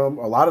coming from.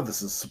 A lot of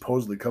this is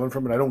supposedly coming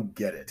from, and I don't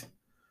get it.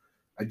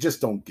 I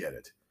just don't get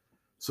it.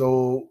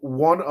 So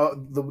one,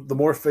 the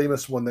more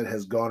famous one that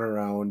has gone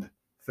around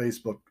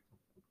Facebook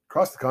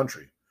across the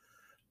country,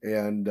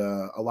 and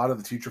a lot of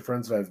the teacher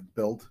friends that I've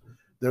built,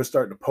 they're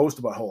starting to post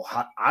about how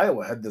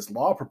Iowa had this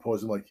law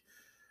proposed. I'm like,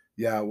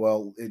 yeah,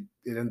 well, it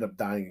ended up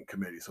dying in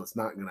committee, so it's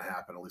not going to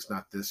happen, at least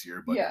not this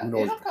year. But who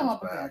knows? It'll come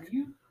up back.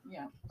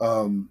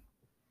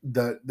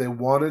 That they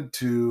wanted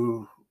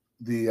to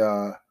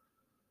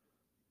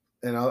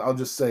and I'll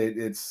just say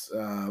it's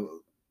I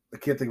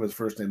can't think of his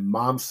first name,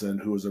 Momsen,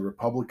 who was a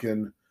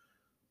Republican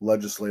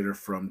legislator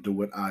from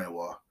DeWitt,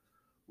 Iowa,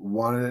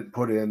 wanted it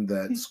put in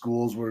that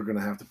schools were going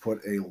to have to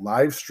put a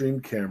live stream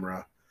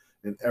camera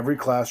in every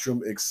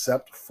classroom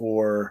except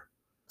for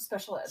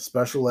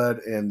special ed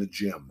and the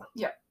gym.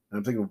 Yeah. And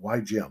I'm thinking,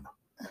 why gym?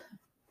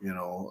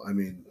 I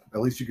mean,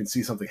 at least you can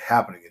see something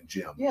happening in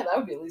gym. Yeah, that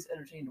would be at least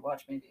entertaining to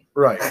watch, maybe.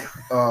 Right.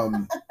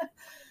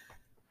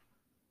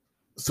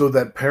 So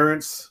that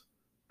parents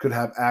could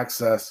have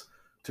access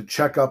to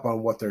check up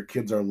on what their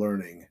kids are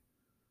learning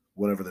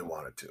whenever they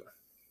wanted to.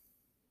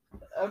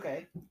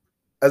 Okay.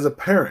 As a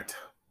parent,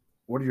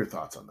 what are your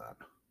thoughts on that?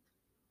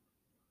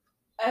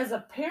 As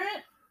a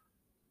parent,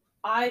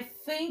 I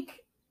think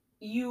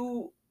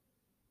if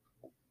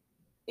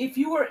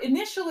you were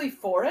initially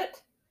for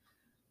it,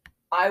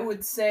 I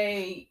would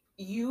say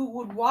you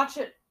would watch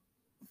it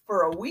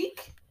for a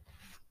week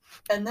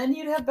and then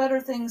you'd have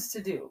better things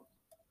to do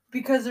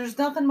because there's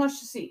nothing much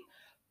to see.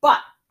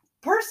 But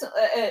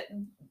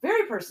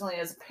very personally,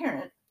 as a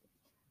parent,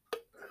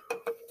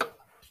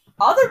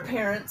 other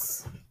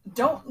parents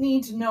don't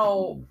need to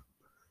know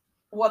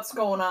what's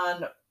going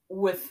on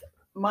with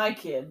my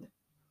kid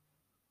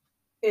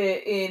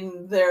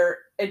in their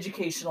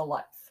educational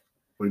life.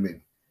 What do you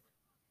mean?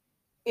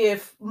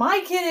 If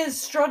my kid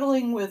is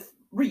struggling with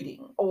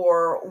reading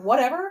or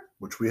whatever,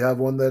 which we have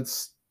one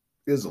is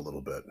a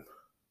little bit.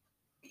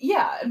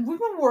 Yeah, and we've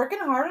been working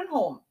hard at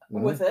home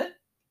with it,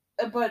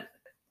 but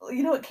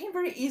it came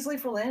very easily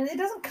for Lynn. It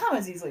doesn't come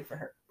as easily for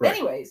her. Right.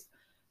 Anyways,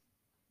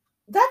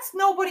 that's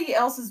nobody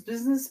else's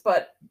business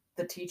but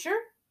the teacher,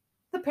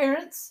 the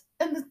parents,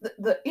 and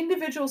the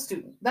individual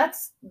student.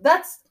 That's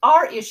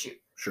our issue.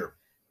 Sure.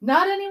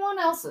 Not anyone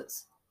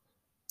else's.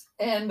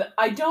 And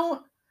I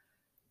just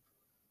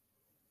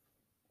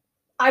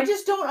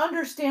don't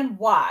understand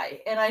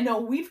why. And I know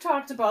we've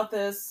talked about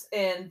this,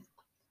 and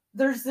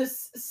there's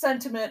this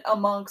sentiment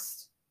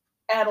amongst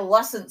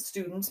adolescent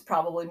students,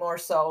 probably more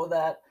so,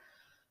 that,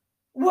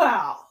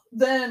 wow,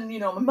 then,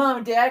 my mom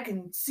and dad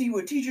can see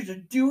what teachers are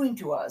doing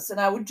to us. And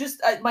I would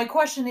my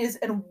question is,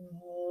 and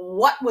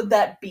what would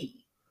that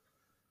be?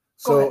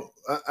 So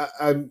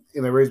I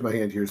raised my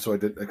hand here, so I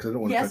did, because I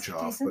don't want to cut you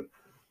off. But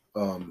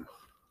do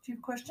you have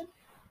a question?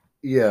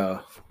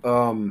 Yeah.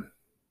 Are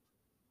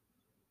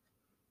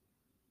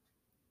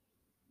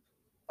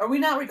we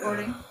not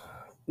recording?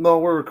 No,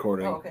 we're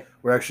recording. Oh, okay.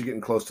 We're actually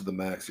getting close to the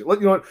max. You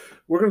know what?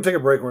 We're going to take a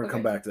break. We're going to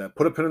come back to that.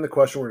 Put a pin in the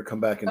question. We're going to come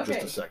back in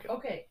just a second.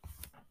 Okay.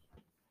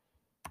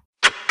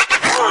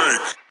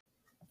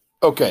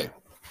 Okay.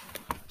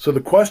 So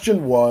the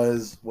question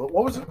was, what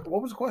was it?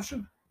 What was the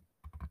question?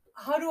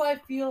 How do I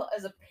feel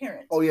as a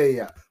parent? Oh,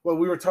 yeah. Well,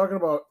 we were talking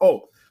about,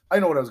 I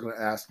know what I was going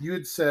to ask. You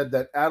had said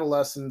that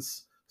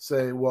adolescents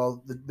say,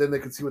 well, then they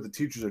can see what the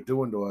teachers are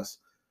doing to us.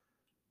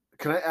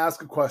 Can I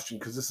ask a question?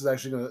 Because this is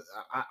actually going to,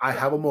 I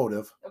have a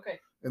motive. Okay.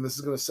 And this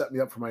is going to set me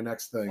up for my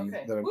next thing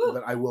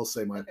that I will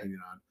say my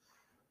opinion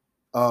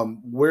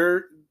on.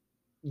 Where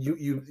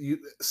you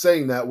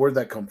saying that, where'd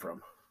that come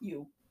from?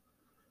 You.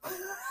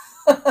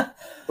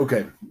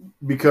 Okay.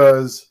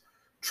 Because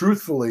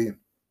truthfully,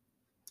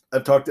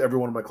 I've talked to every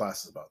one of my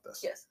classes about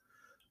this. Yes.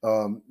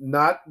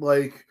 Not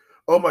like,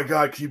 oh my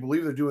God, can you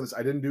believe they're doing this?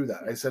 I didn't do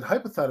that. I said,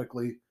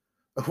 hypothetically,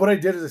 what I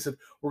did is I said,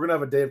 we're going to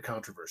have a day of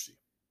controversy.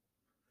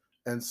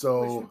 And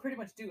so. Which we pretty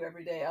much do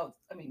every day out.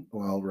 I mean.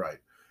 Well, right.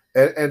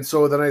 And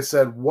so then I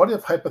said, what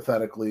if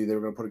hypothetically they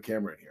were going to put a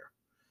camera in here?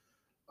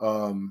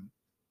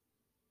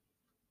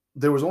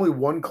 There was only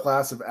one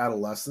class of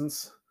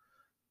adolescents,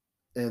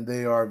 and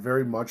they are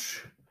very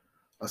much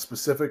a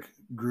specific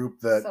group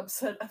that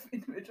subset of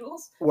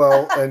individuals.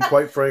 Well, and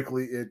quite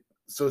frankly,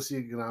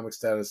 socioeconomic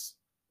status,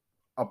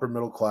 upper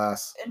middle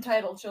class,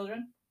 entitled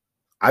children.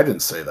 I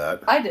didn't say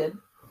that. I did.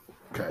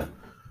 Okay.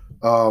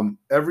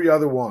 Every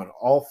other one,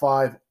 all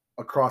 5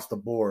 across the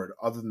board,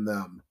 other than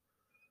them,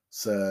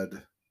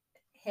 said.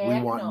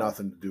 We want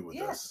nothing to do with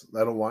this.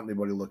 I don't want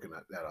anybody looking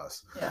at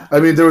us. Yeah. I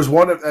mean, there was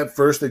one at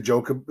first they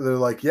joke. They're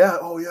like, "Yeah,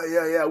 oh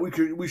yeah,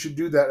 we should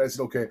do that." I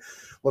said, "Okay,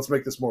 let's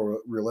make this more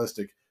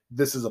realistic.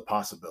 This is a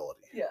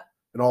possibility." Yeah.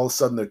 And all of a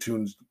sudden, their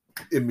tunes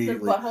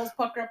immediately. Their buttholes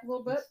pucker up a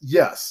little bit.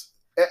 Yes,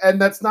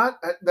 and that's not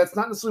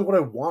necessarily what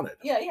I wanted.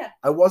 Yeah.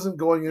 I wasn't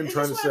going in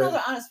trying to say.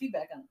 Another honest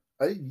feedback on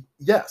it.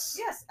 Yes.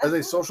 Absolutely.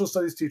 As a social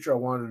studies teacher, I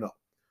wanted to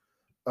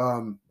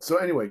know. So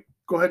anyway,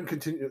 go ahead and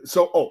continue.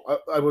 So,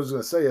 I was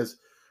going to say is.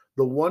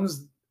 The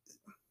ones.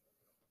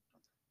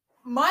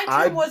 My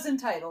term was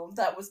entitled.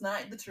 That was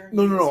not the term.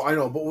 No. I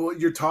know, but what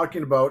you're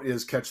talking about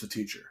is catch the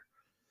teacher,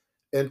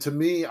 and to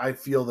me, I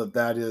feel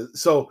that is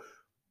so.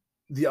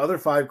 The other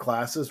 5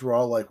 classes were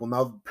all like, "Well,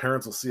 now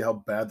parents will see how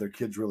bad their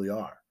kids really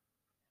are,"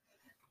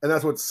 and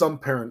that's what some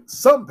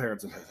parents have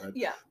said.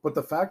 Yeah. But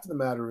the fact of the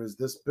matter is,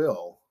 this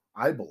bill,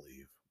 I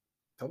believe,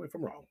 tell me if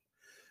I'm wrong,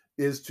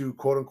 is to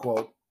quote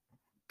unquote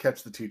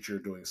catch the teacher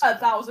doing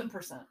something.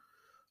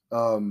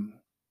 1,000%.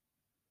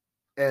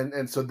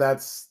 And so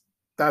that's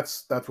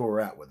where we're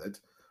at with it.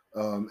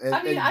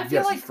 I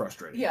feel like it's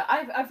frustrating. Yeah,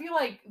 I feel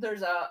like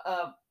there's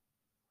a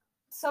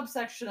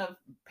subsection of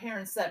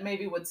parents that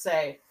maybe would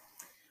say,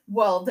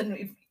 well,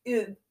 then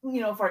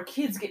if our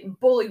kids getting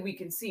bullied, we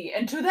can see.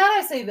 And to that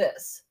I say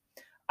this.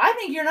 I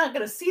think you're not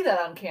going to see that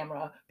on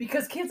camera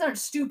because kids aren't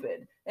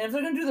stupid. And if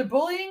they're going to do their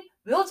bullying,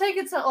 they'll take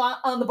it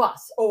on the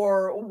bus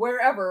or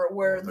wherever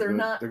where they're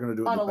going to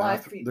do it on a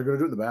live feed. They're going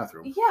to do it in the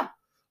bathroom. Yeah.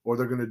 Or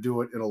they're going to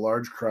do it in a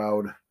large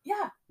crowd.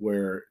 Yeah.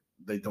 Where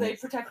they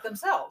protect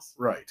themselves.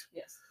 Right.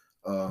 Yes.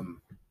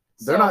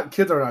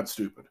 Kids are not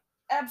stupid.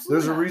 Absolutely.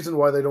 There's a reason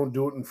why they don't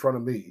do it in front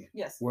of me.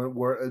 Yes.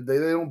 Where they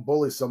don't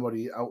bully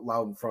somebody out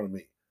loud in front of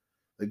me.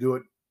 They do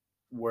it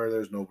where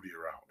there's nobody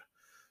around.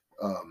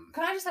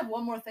 Can I just have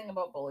one more thing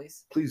about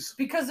bullies? Please.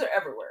 Because they're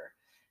everywhere.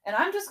 And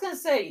I'm just going to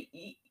say,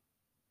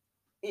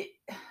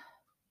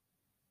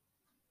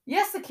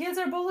 yes, the kids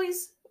are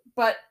bullies,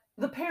 but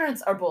the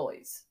parents are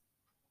bullies.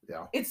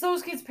 Yeah. It's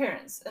those kids'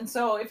 parents. And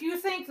so if you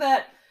think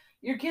that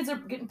your kids are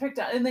getting picked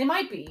on, and they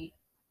might be,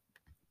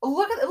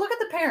 look at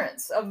the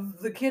parents of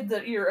the kid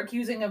that you're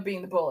accusing of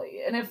being the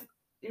bully. And if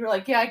you're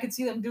like, yeah, I could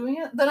see them doing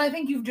it, then I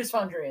think you've just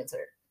found your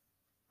answer.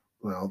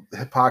 Well,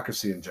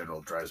 hypocrisy in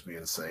general drives me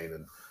insane.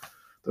 And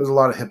there's a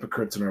lot of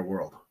hypocrites in our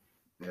world.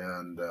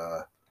 And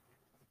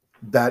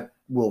that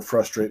will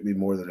frustrate me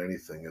more than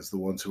anything is the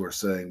ones who are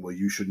saying, well,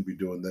 you shouldn't be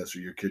doing this or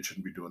your kid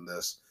shouldn't be doing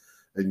this.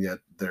 And yet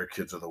their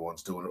kids are the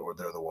ones doing it or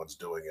they're the ones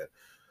doing it.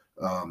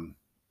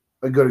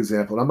 A good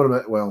example.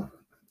 And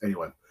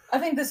anyway. I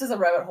think this is a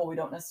rabbit hole we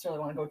don't necessarily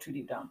want to go too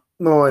deep down.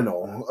 No, I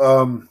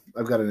know.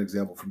 I've got an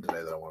example from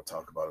today that I want to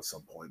talk about at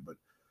some point. But,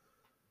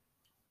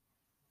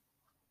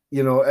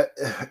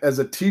 as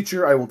a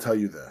teacher, I will tell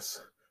you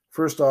this.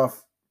 First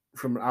off,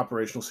 from an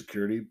operational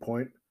security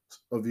point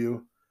of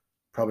view,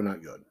 probably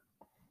not good.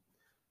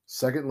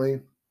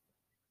 Secondly,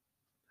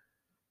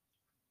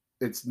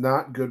 it's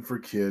not good for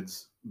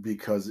kids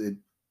because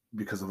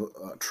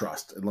of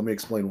trust. And let me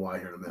explain why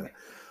here in a minute.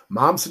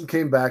 Momsen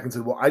came back and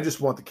said, well, I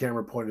just want the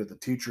camera pointed at the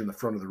teacher in the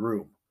front of the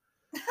room.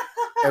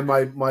 And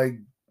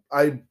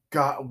I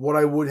got what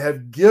I would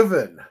have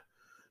given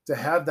to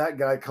have that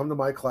guy come to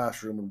my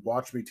classroom and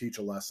watch me teach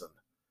a lesson.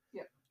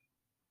 Yeah.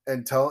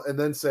 And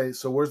then say,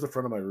 so where's the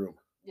front of my room?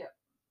 Yeah.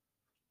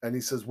 And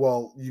he says,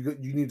 well, you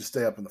need to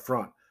stay up in the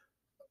front.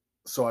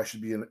 So I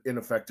should be an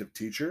ineffective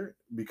teacher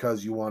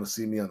because you want to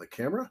see me on the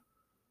camera?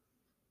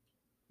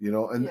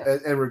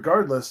 And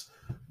regardless,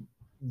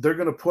 they're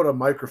going to put a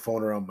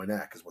microphone around my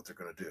neck is what they're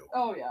going to do.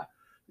 Oh,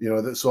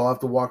 yeah. So I'll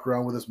have to walk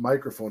around with this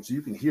microphone so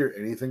you can hear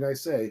anything I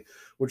say,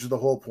 which is the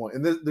whole point.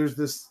 And there's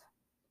this,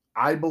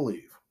 I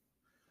believe,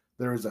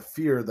 there is a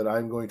fear that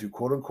I'm going to,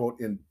 quote unquote,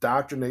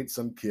 indoctrinate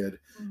some kid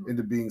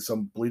into being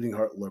some bleeding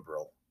heart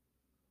liberal.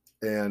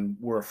 And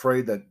we're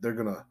afraid that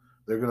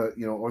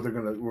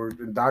we're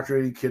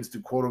indoctrinating kids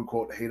to, quote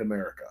unquote, hate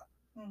America.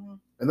 Mm-hmm.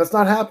 And that's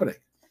not happening.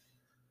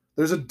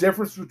 There's a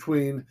difference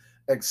between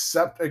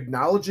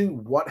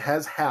acknowledging what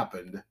has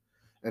happened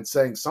and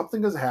saying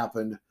something has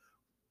happened.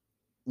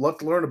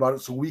 Let's learn about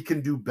it so we can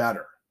do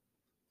better.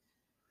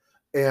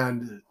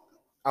 And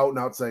out and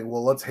out saying,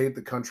 well, let's hate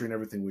the country and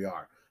everything we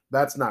are.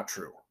 That's not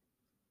true.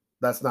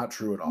 That's not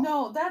true at all.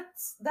 No,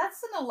 that's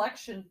an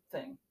election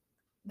thing.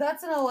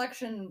 That's an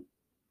election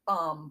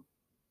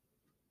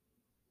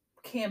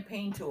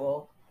campaign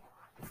tool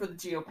for the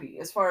GOP,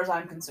 as far as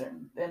I'm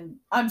concerned. And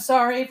I'm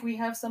sorry if we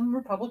have some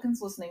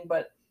Republicans listening,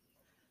 but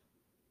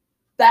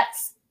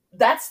that's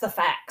the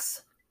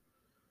facts.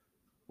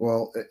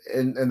 Well,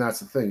 and that's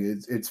the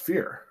thing. It's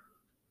fear.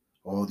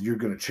 Oh, you're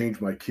going to change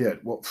my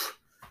kid. Well,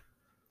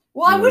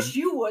 I wish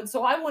you would,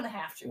 so I wouldn't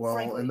have to. Well,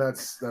 frankly. and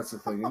that's the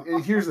thing.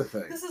 And here's the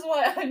thing. This is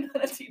why I'm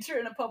not a teacher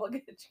in a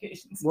public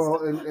education system.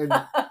 Well, and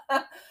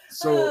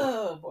so.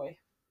 Oh boy.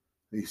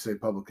 You say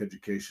public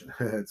education.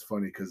 It's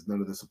funny because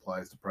none of this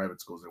applies to private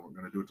schools. They weren't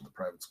going to do it to the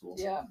private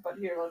schools. Yeah, but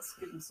here, let's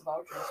give them some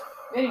vouchers.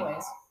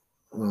 Anyways.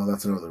 Well,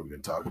 that's another we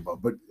can talk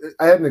about. But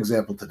I had an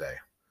example today.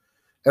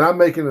 And I'm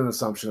making an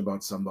assumption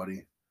about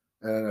somebody.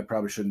 And I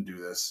probably shouldn't do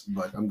this,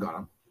 but I'm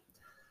gonna.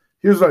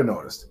 Here's what I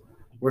noticed.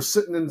 We're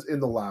sitting in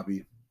the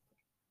lobby.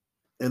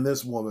 And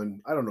this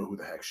woman, I don't know who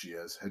the heck she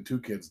is, had 2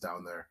 kids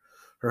down there.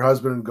 Her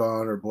husband had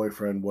gone, her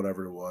boyfriend,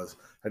 whatever it was,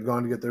 had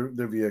gone to get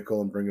their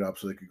vehicle and bring it up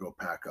so they could go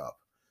pack up.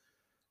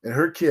 And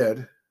her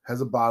kid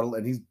has a bottle,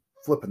 and he's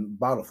flipping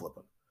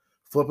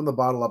the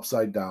bottle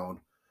upside down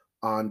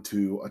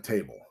onto a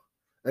table.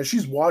 And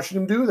she's watching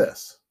him do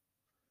this.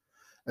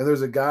 And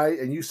there's a guy,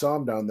 and you saw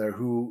him down there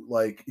who,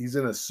 like, he's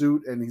in a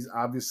suit, and he's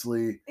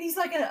obviously... He's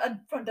like a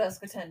front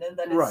desk attendant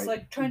that is,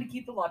 like, trying to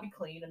keep the lobby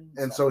clean.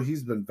 And so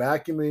he's been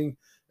vacuuming,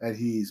 and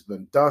he's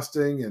been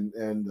dusting,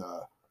 and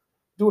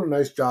doing a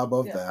nice job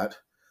of that.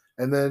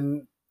 And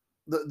then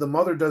the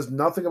mother does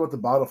nothing about the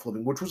bottle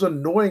flipping, which was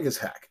annoying as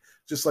heck.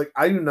 Just like,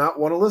 I do not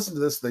want to listen to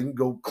this thing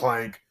go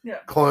clank,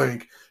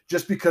 clank,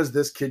 just because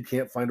this kid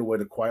can't find a way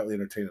to quietly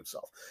entertain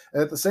himself.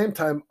 And at the same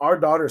time, our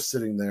daughter's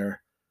sitting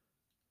there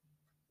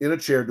in a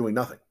chair doing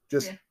nothing,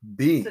 just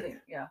being. Sitting,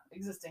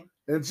 existing.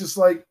 And it's just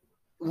like,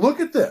 look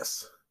at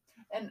this.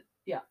 And,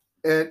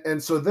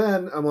 And so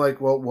then I'm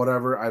like, well,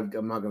 whatever.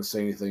 I'm not going to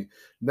say anything.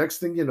 Next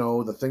thing you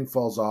know, the thing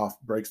falls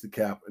off, breaks the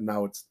cap, and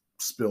now it's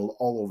spilled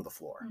all over the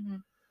floor. Mm-hmm.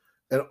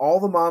 And all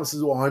the mom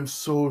says, well, I'm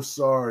so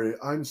sorry.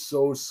 I'm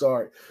so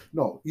sorry.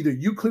 No, either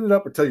you clean it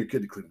up or tell your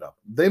kid to clean it up.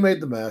 They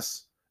made the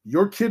mess.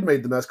 Your kid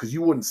made the mess because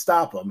you wouldn't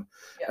stop them.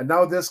 Yeah. And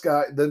now this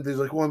guy, then they're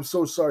like, well, I'm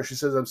so sorry. She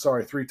says, I'm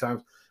sorry 3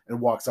 times and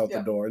walks out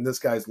the door. And this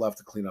guy's left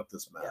to clean up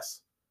this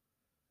mess.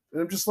 Yeah.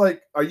 And I'm just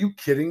like, are you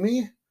kidding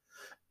me?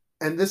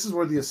 And this is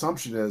where the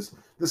assumption is.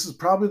 This is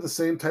probably the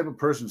same type of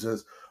person who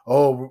says,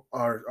 oh,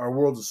 our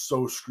world is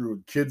so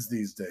screwed. Kids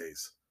these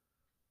days.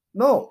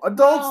 No,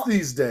 adults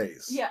these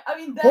days. Yeah, I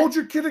mean, hold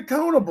your kid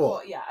accountable.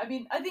 Well, yeah, I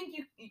mean, I think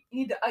you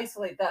need to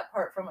isolate that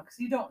part from it because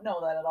you don't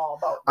know that at all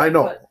about. I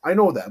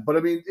know that, but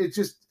I mean, it's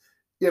just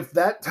if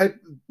that type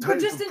of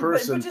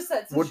person, but just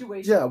that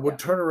situation, would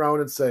turn around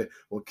and say,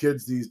 "Well,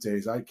 kids these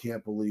days, I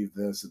can't believe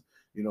this,"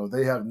 and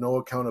they have no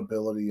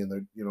accountability, and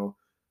they're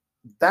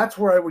that's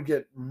where I would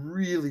get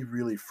really,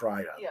 really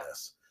fried on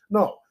this.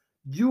 No,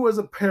 you as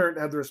a parent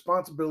have the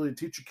responsibility to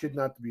teach your kid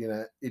not to be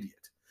an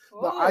idiot.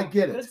 Now, I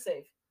get it.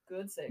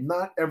 Good save.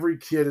 Not every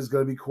kid is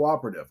going to be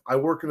cooperative. I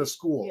work in a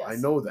school. Yes. I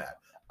know that.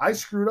 I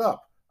screwed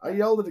up. I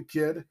yelled at a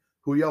kid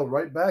who yelled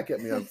right back at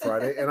me on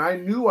Friday, and I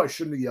knew I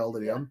shouldn't have yelled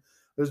at him.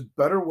 There's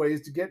better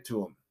ways to get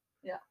to him.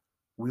 Yeah.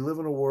 We live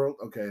in a world,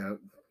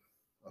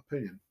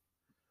 opinion.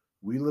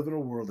 We live in a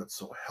world that's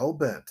so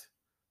hell-bent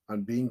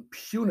on being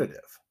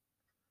punitive.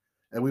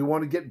 And we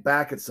want to get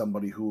back at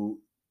somebody who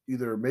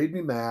either made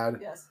me mad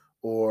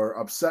or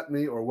upset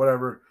me or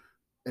whatever.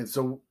 And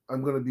so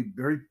I'm going to be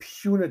very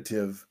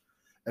punitive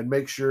and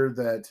make sure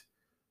that,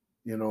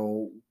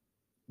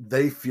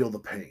 they feel the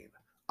pain.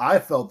 I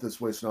felt this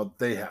way, so now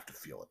they have to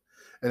feel it.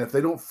 And if they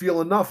don't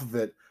feel enough of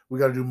it, we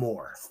got to do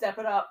more. Step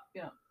it up.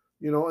 Yeah.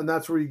 And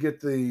that's where you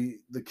get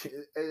the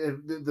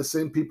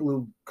same people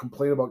who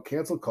complain about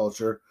cancel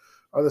culture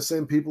are the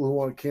same people who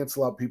want to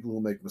cancel out people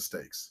who make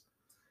mistakes.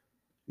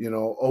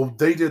 Oh,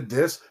 they did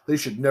this. They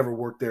should never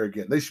work there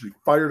again. They should be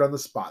fired on the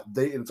spot. And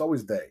it's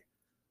always they.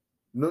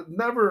 No,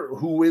 never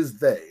who is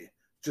they,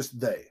 just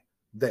they.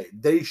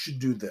 They should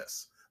do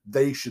this.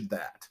 They should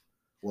that.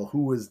 Well,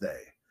 who is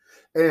they?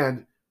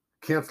 And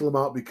cancel them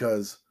out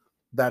because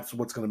that's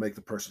what's going to make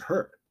the person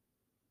hurt.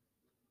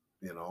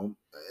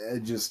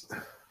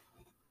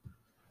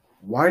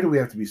 Why do we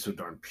have to be so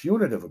darn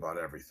punitive about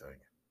everything?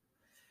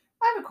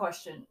 I have a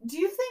question. Do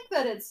you think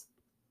that it's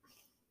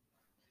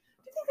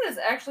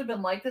actually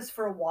been like this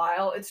for a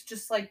while? It's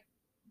just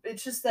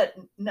that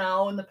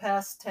now in the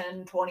past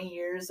 10, 20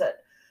 years that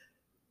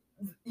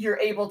you're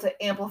able to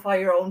amplify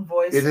your own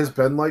voice. It has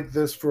been like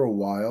this for a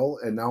while,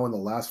 and now in the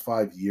last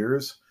 5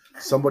 years,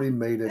 somebody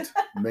made it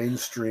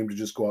mainstream to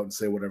just go out and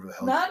say whatever the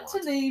hell you want. Not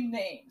to name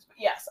names, but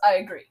yes, I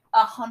agree.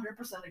 100%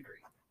 agree.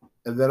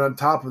 And then on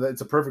top of that,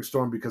 it's a perfect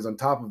storm because on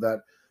top of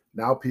that,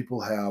 now people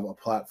have a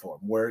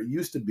platform where it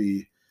used to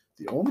be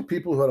The only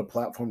people who had a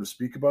platform to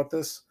speak about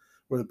this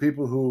were the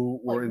people who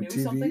were in Like,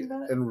 knew TV something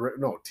about it? and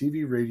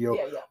TV, radio,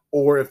 Yeah, yeah.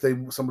 or if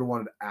somebody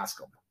wanted to ask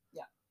them.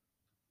 Yeah.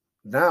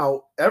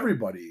 Now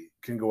everybody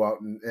can go out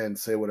and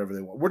say whatever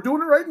they want. We're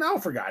doing it right now,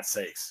 for God's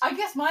sakes. I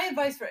guess my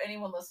advice for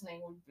anyone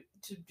listening would be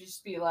to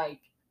just be like,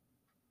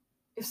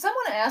 if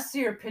someone asks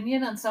your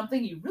opinion on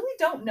something you really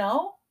don't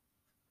know,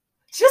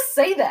 just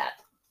say that.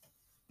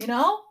 You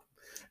know?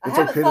 I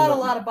haven't thought a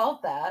lot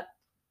about that.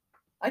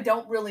 I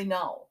don't really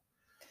know.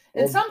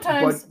 And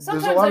sometimes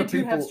I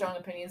do have strong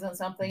opinions on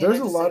something. There's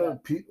a lot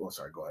of people. Oh,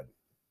 sorry. Go ahead.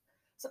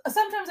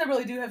 Sometimes I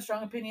really do have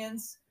strong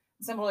opinions.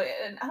 And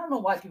I don't know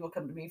why people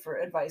come to me for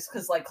advice,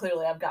 because like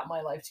clearly I've got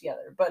my life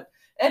together. But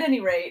at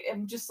any rate,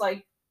 I'm just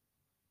like,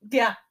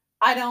 yeah,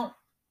 I don't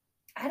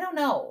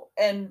know.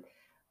 And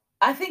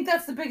I think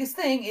that's the biggest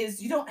thing,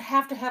 is you don't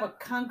have to have a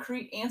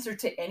concrete answer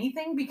to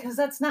anything, because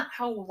that's not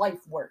how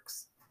life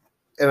works.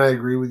 And I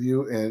agree with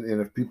you. And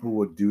if people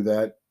would do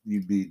that,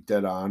 you'd be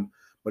dead on.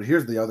 But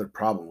here's the other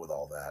problem with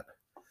all that.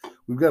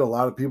 We've got a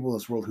lot of people in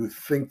this world who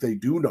think they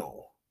do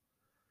know.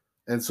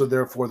 And so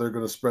therefore they're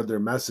going to spread their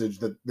message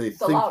that they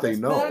think they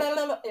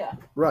know. Yeah.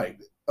 Right.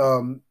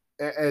 And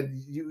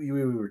we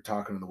were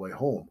talking on the way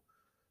home.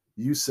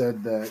 You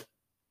said that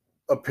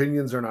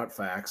opinions are not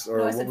facts. Or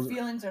no, I said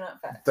feelings are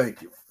not facts.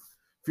 Thank you.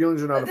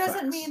 Feelings are not facts. It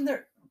doesn't mean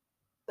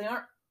they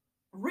aren't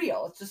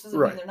real. It just doesn't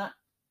mean they're not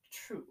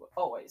true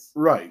always.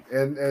 Right.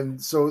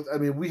 And so, I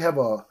mean, we have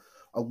a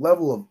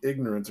level of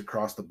ignorance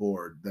across the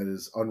board that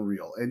is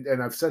unreal.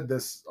 And I've said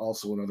this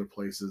also in other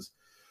places.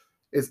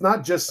 It's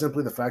not just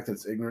simply the fact that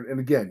it's ignorant.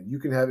 And again, you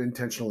can have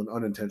intentional and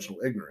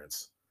unintentional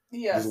ignorance.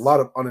 Yes. There's a lot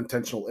of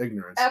unintentional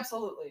ignorance.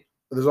 Absolutely.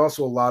 There's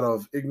also a lot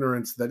of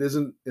ignorance that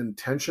isn't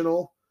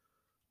intentional,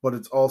 but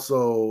it's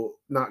also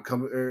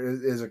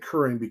is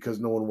occurring because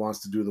no one wants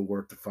to do the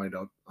work to find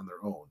out on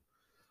their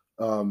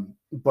own.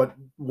 But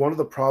one of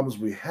the problems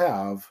we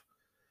have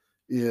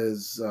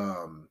is,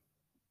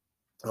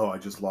 I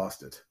just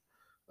lost it.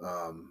 I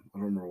don't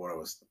remember what I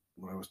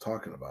was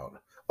talking about.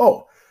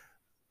 Oh,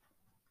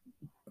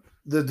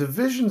 the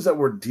divisions that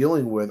we're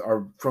dealing with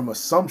are from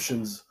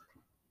assumptions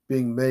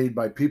being made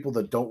by people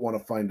that don't want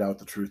to find out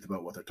the truth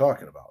about what they're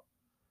talking about.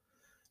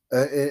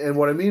 And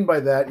what I mean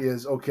by that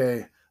is,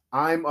 okay,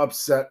 I'm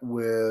upset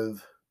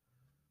with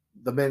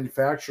the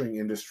manufacturing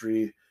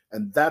industry,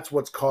 and that's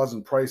what's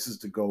causing prices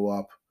to go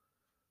up.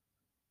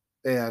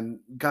 And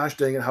gosh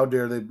dang it, how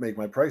dare they make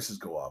my prices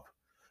go up?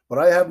 But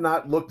I have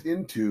not looked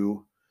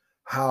into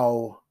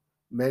how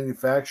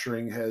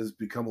manufacturing has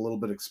become a little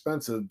bit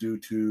expensive due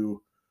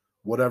to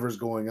whatever's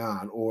going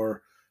on,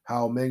 or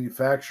how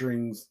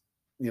manufacturing's,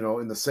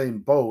 in the same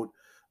boat,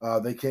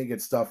 they can't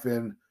get stuff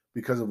in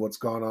because of what's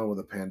gone on with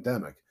the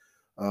pandemic.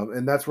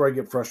 And that's where I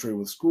get frustrated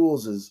with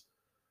schools is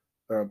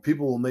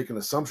people will make an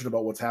assumption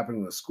about what's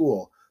happening in a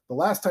school. The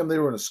last time they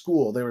were in a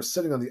school, they were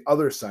sitting on the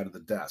other side of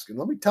the desk. And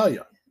let me tell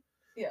you,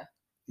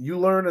 you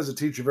learn as a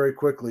teacher very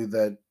quickly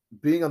that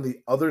being on the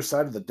other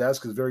side of the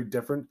desk is very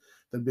different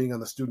than being on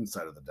the student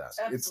side of the desk.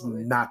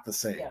 Absolutely. It's not the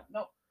same. Yeah,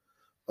 no.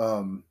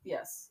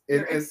 Yes.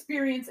 Your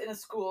experience in a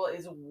school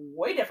is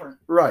way different.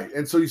 Right.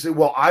 And so you say,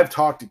 well, I've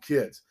talked to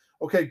kids.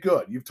 Okay,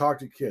 good. You've talked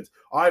to kids.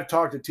 I've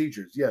talked to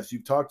teachers. Yes,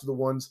 you've talked to the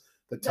ones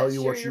that tell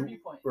you what you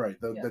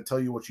that tell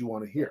you what you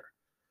want to hear.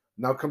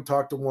 Now come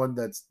talk to one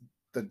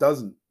that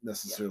doesn't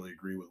necessarily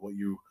agree with what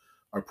you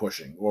are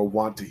pushing or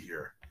want to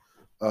hear.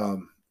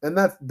 And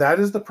that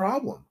is the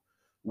problem.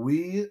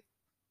 We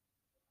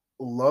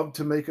love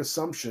to make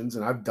assumptions,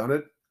 and I've done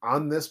it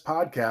on this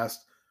podcast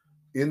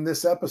in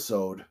this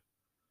episode,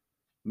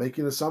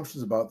 making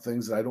assumptions about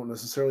things that I don't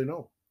necessarily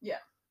know. Yeah.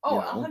 Oh,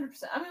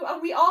 100%. I mean,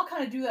 we all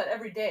kind of do that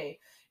every day.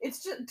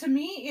 It's just, to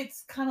me,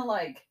 it's kind of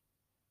like,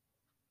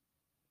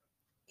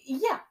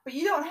 yeah, but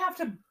you don't have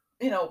to,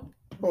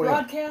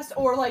 broadcast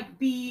or like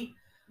be,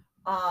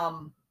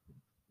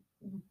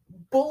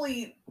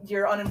 bully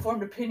your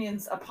uninformed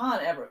opinions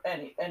upon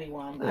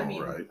anyone. I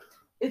mean,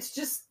 it's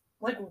just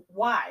like,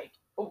 why?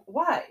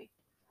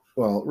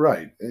 Well,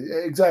 right.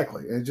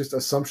 Exactly. And just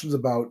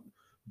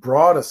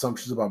broad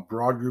assumptions about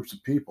broad groups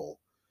of people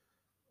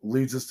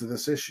leads us to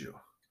this issue.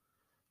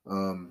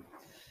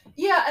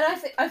 Yeah, and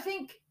I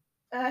think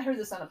I heard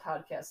this on a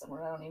podcast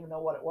somewhere. I don't even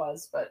know what it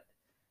was, but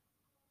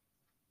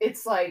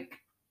it's like,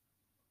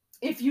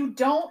 if you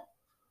don't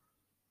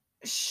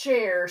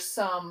share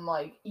some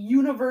like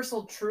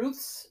universal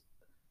truths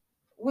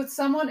with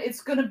someone,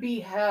 it's gonna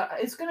be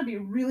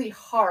really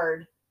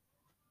hard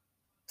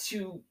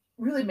to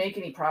really make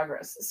any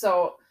progress.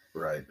 So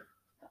right.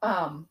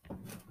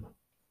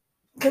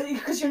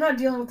 Because you're not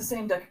dealing with the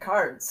same deck of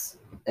cards,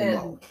 and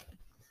no.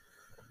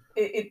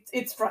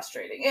 It's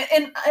frustrating,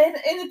 and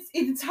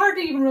it's hard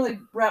to even really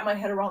wrap my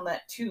head around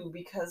that too,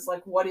 because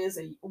like what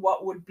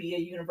would be a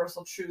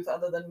universal truth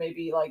other than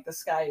maybe like the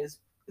sky is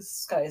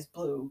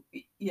blue,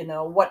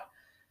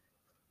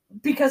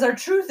 because our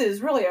truth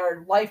is really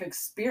our life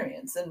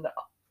experience, and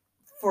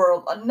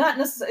for not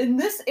necessarily in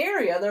this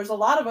area, there's a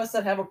lot of us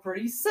that have a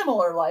pretty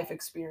similar life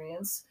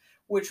experience,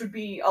 which would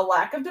be a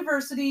lack of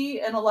diversity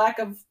and a lack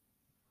of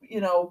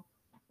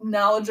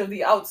knowledge of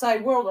the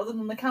outside world other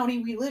than the county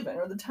we live in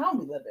or the town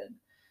we live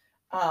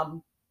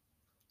in.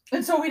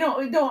 And so we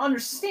don't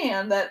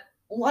understand that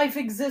life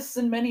exists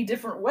in many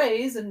different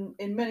ways and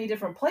in many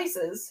different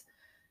places.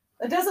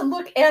 That doesn't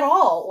look at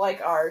all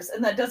like ours,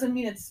 and that doesn't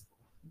mean it's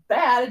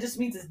bad. It just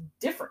means it's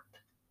different.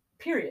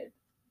 Period.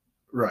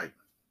 Right.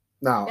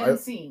 Now, and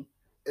seen.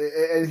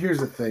 And here's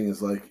the thing: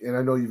 is like, and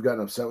I know you've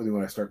gotten upset with me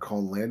when I start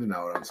calling Landon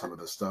out on some of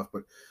this stuff,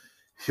 but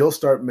he'll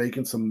start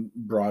making some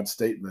broad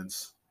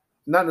statements,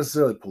 not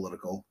necessarily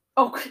political.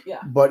 Oh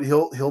yeah. But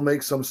he'll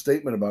make some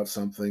statement about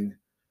something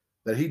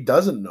that he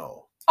doesn't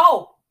know.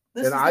 Oh,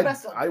 this is the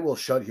best one. I will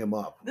shut him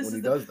up when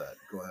he does that.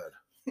 Go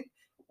ahead.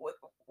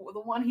 The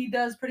one he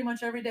does pretty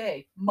much every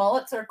day.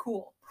 Mullets are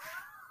cool.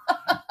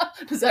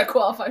 Does that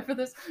qualify for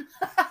this?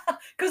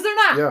 Because they're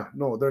not. Yeah,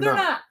 no, they're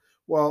not.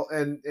 Well,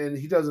 and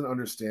he doesn't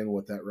understand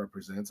what that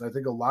represents. I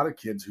think a lot of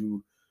kids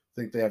who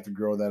think they have to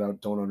grow that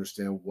out don't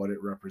understand what it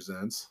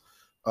represents.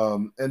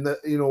 And that,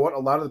 you know what, a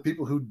lot of the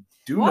people who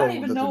do I don't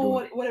even know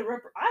what it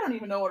I don't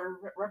even know what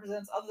it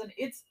represents other than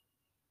it's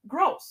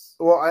gross.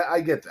 Well,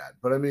 I get that,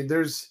 but I mean,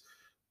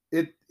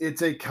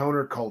 it's a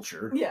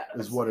counterculture. Yeah,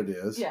 is what it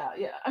is. Yeah.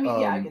 I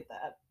mean, I get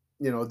that.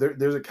 You know,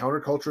 there's a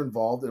counterculture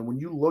involved, and when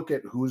you look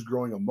at who's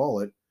growing a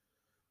mullet,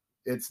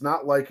 it's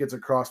not like it's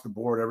across the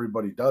board.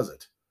 Everybody does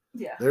it.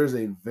 Yeah. There's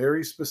a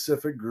very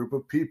specific group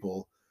of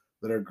people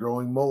that are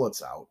growing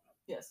mullets out.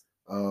 Yes.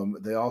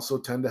 They also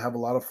tend to have a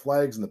lot of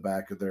flags in the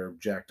back of their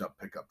jacked up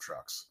pickup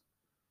trucks.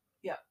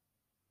 Yeah.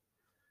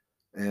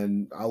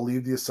 And I'll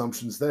leave the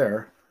assumptions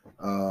there,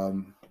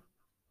 and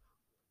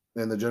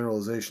the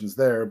generalizations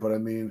there. But I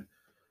mean,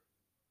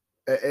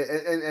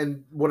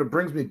 and what it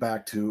brings me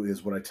back to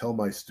is what I tell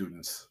my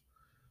students.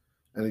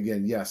 And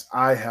again, yes,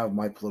 I have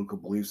my political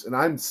beliefs, and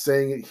I'm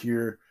saying it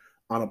here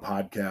on a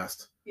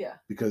podcast. Yeah.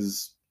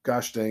 Because,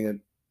 gosh dang it,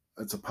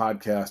 it's a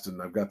podcast,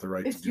 and I've got the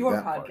right to do that. It's your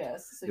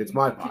podcast. So it's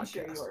my podcast. You can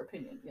share your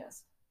opinion,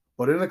 yes.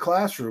 But in a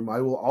classroom,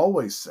 I will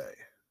always say,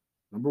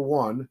 number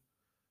one,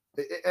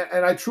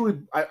 and I truly,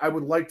 I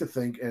would like to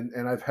think,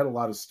 and I've had a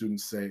lot of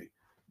students say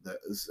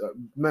this,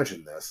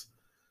 mention this.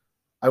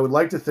 I would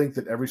like to think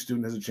that every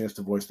student has a chance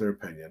to voice their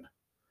opinion.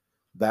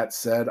 That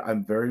said,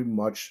 I'm very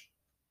much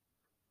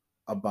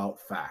about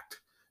fact.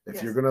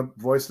 If you're going to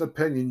voice an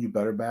opinion, you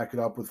better back it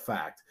up with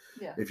fact.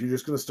 Yeah. If you're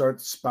just going to start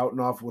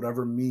spouting off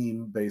whatever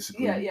meme,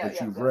 basically,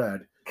 that you've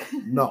read,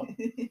 no.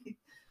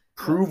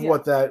 Prove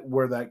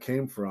where that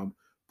came from.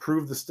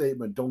 Prove the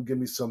statement. Don't give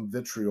me some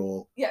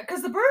vitriol. Yeah,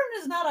 because the burden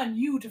is not on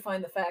you to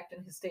find the fact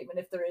in his statement,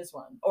 if there is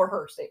one, or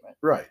her statement.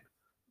 Right.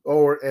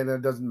 And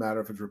it doesn't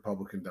matter if it's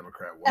Republican,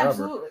 Democrat, whatever.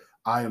 Absolutely.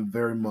 I am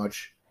very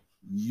much,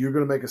 you're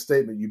going to make a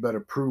statement, you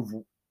better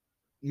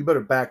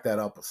back that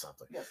up with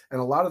something. Yes.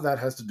 And a lot of that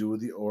has to do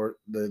with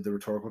the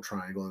rhetorical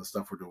triangle and the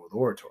stuff we're doing with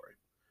oratory.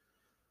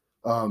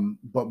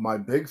 But my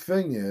big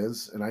thing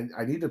is, and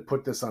I need to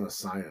put this on a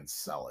sign and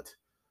sell it.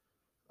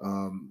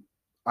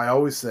 I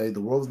always say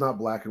the world is not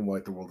black and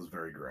white, the world is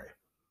very gray.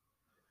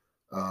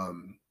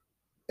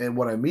 And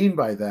what I mean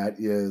by that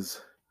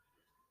is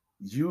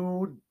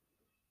you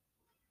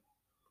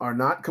are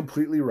not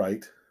completely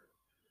right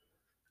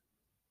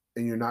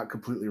and you're not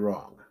completely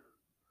wrong.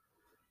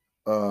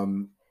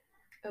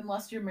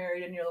 Unless you're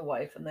married and you're the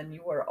wife, and then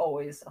you are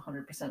always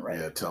 100% right.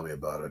 Yeah, tell me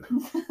about it.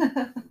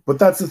 But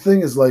that's the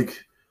thing is,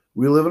 like,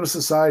 we live in a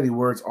society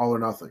where it's all or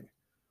nothing.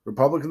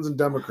 Republicans and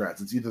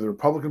Democrats, it's either the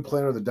Republican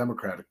plan or the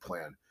Democratic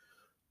plan.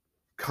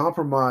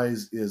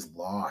 Compromise is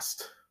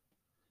lost.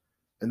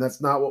 And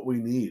that's not what we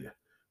need.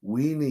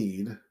 We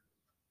need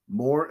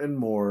more and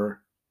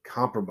more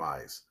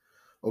compromise.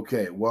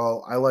 Okay,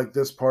 well, I like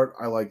this part,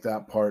 I like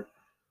that part.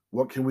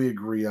 What can we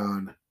agree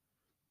on?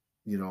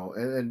 You know,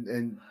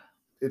 and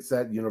it's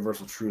that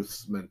universal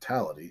truths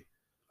mentality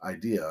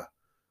idea.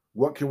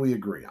 What can we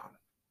agree on?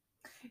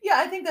 Yeah,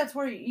 I think that's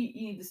where you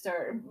need to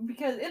start,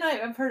 because, and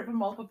I've heard it from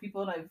multiple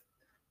people, and I've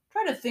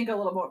tried to think a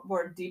little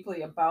more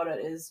deeply about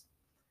it, is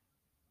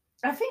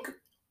I think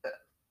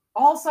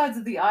all sides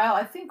of the aisle,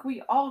 I think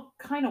we all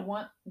kind of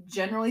want,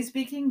 generally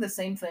speaking, the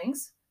same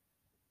things.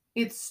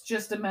 It's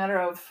just a matter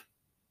of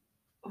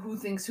who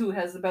thinks who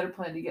has the better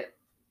plan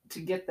to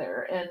get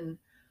there. And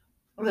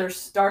they're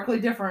starkly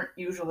different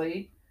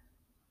usually,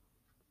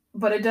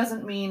 but it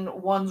doesn't mean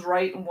one's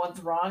right and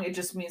one's wrong. It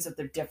just means that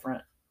they're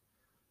different.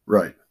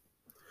 Right.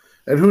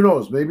 And who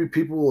knows, maybe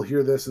people will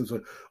hear this and say,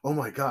 oh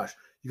my gosh,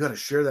 you got to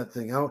share that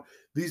thing out.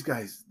 These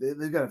guys,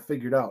 they've got it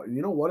figured out. And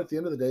you know what? At the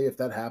end of the day, if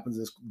that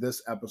happens,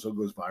 this episode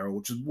goes viral,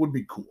 which would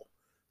be cool.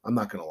 I'm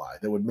not going to lie.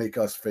 That would make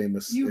us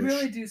famous. You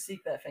really do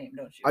seek that fame,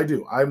 don't you? I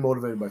do. I'm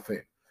motivated by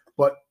fame.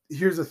 But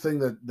here's the thing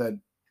that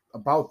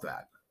about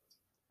that.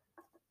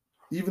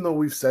 Even though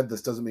we've said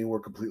this doesn't mean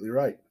we're completely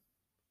right.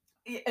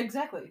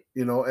 Exactly.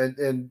 You know,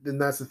 and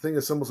that's the thing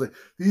is someone will say,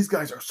 these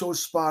guys are so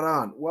spot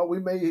on. Well, we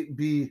may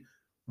be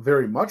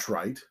very much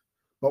right,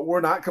 but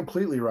we're not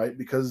completely right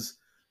because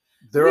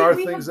there are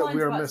things that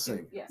we are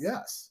missing.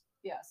 Yes.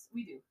 Yes,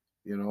 we do.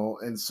 You know,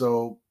 and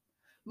so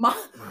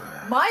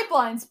my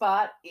blind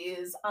spot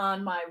is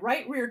on my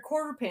right rear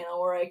quarter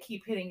panel where I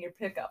keep hitting your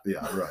pickup.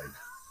 Yeah, right.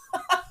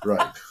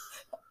 Right.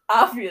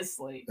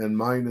 Obviously. And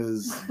mine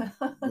is,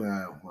 well,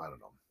 I don't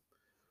know.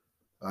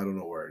 I don't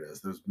know where it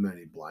is. There's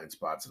many blind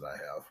spots that I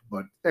have.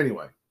 But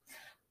anyway.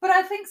 But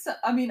I think so.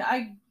 I mean,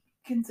 I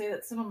can say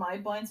that some of my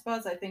blind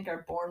spots, I think,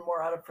 are born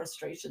more out of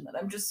frustration, that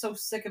I'm just so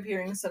sick of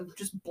hearing some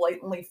just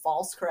blatantly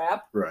false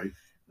crap. Right.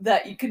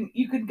 That you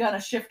can kind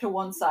of shift to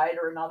one side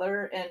or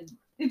another, and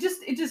it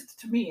just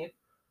to me,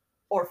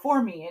 or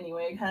for me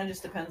anyway, it kind of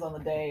just depends on the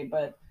day.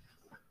 But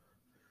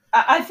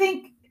I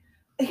think,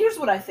 here's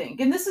what I think,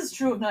 and this is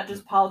true of not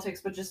just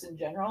politics but just in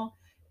general.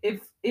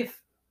 If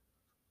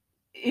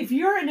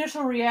your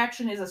initial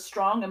reaction is a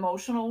strong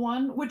emotional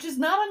one, which is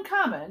not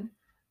uncommon,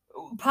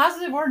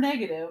 positive or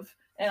negative,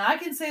 and I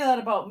can say that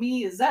about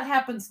me, is that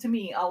happens to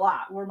me a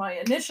lot, where my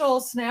initial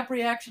snap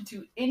reaction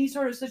to any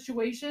sort of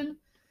situation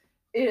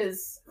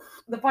is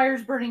the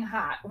fire's burning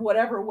hot,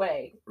 whatever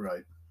way.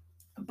 Right.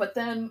 But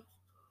then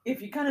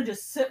if you kind of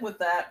just sit with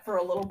that for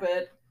a little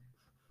bit,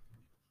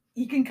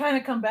 you can kind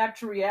of come back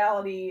to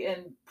reality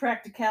and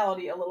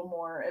practicality a little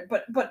more.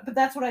 But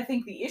that's what I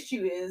think the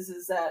issue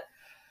is that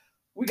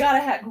we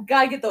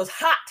gotta get those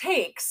hot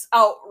takes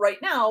out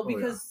right now,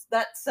 because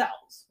that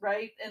sells,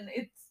 right? And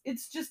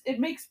it's just, it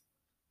makes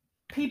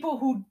people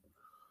who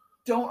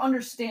don't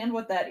understand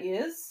what that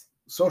is.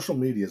 Social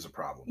media is a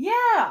problem.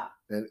 Yeah.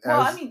 And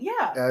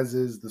as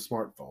is the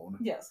smartphone.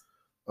 Yes.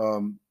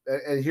 And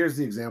here's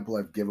the example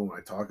I've given when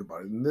I talk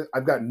about it. And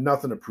I've got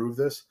nothing to prove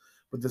this,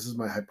 but this is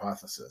my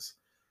hypothesis.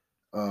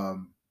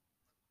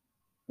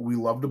 We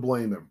love to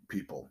blame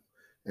people.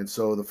 And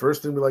so the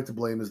first thing we like to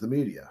blame is the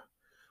media.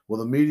 Well,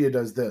 the media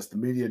does this, the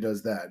media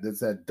does that. It's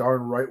that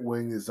darn right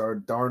wing, it's our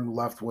darn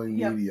left wing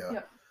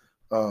media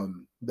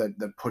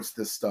that puts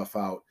this stuff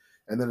out.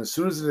 And then as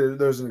soon as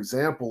there's an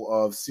example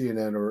of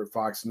CNN or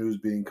Fox News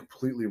being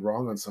completely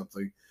wrong on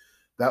something,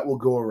 that will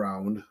go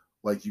around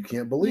like you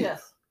can't believe.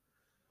 Yes.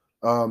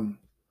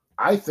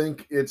 I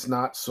think it's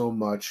not so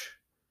much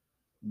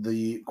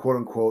the quote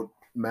unquote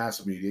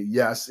mass media.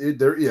 Yes,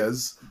 there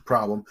is a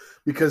problem,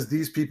 because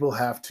these people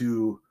have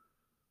to,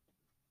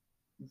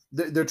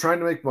 they're trying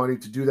to make money.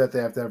 To do that, they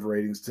have to have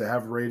ratings. To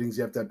have ratings,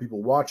 you have to have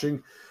people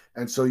watching.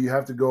 And so you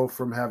have to go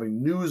from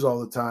having news all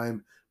the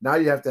time. Now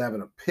you have to have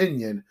an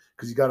opinion,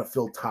 because you got to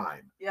fill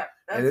time. Yeah,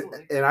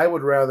 absolutely. And I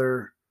would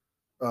rather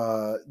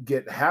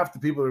get half the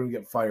people that are going to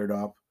get fired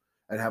up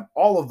and have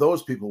all of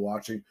those people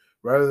watching,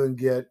 rather than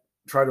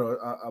try to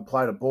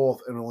apply to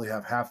both and only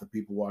have half the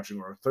people watching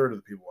or a third of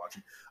the people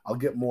watching. I'll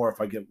get more if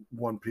I get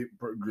one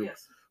group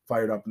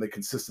fired up and they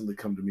consistently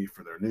come to me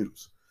for their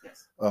news.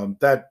 Yes.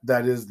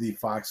 That is the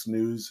Fox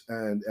News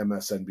and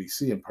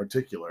MSNBC in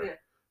particular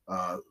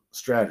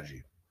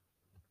strategy.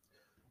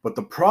 But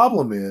the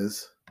problem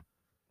is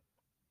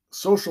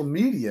social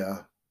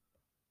media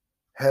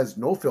has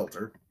no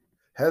filter,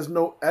 has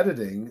no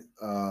editing.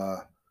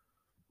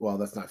 Well,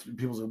 that's not,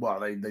 people say, well,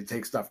 they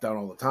take stuff down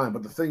all the time.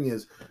 But the thing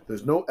is,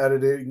 there's no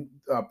editing,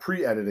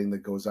 pre-editing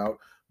that goes out.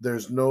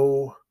 There's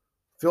no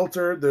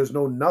filter. There's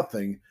no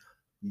nothing.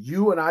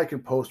 You and I can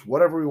post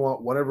whatever we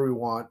want, whatever we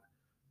want,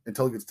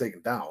 until it gets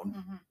taken down.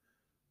 Mm-hmm.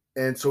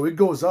 And so it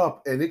goes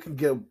up and it can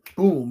get,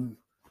 boom,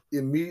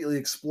 immediately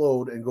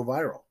explode and go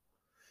viral.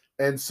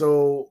 And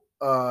so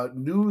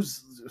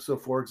news, so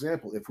for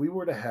example, if we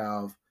were to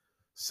have,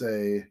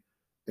 say,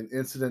 an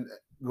incident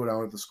go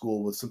down at the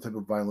school with some type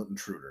of violent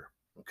intruder,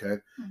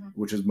 okay,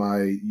 which is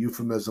my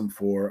euphemism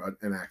for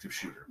an active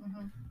shooter.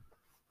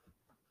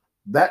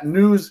 That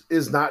news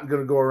is not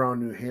going to go around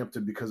New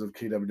Hampton because of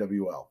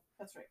KWWL.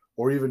 That's right.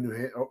 Or even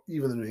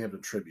the New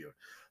Hampton Tribune.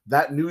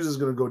 That news is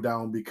going to go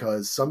down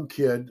because some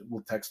kid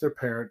will text their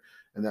parent,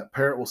 and that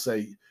parent will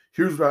say,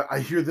 here's what I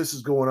hear this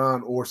is going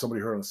on, or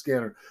somebody heard on the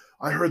scanner,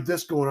 I heard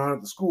this going on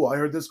at the school. I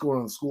heard this going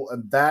on at the school.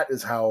 And that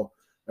is how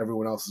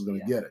everyone else is going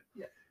to get it.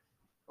 Yeah.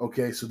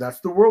 Okay, so that's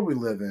the world we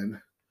live in.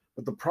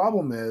 But the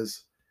problem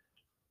is,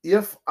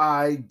 if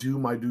I do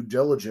my due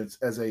diligence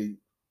as a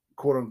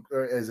quote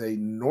unquote, as a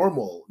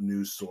normal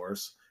news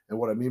source, and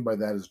what I mean by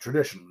that is a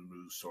traditional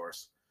news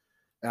source,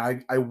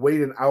 and I wait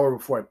an hour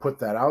before I put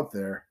that out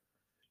there,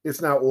 it's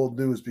now old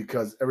news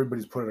because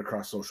everybody's put it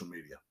across social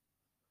media.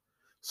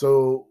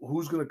 So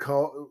who's going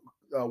to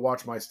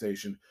watch my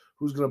station?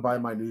 Who's going to buy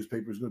my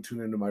newspaper? Who's going to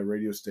tune into my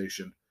radio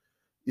station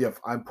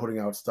if I'm putting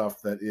out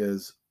stuff that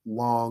is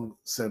long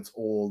since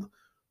old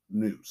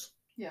news?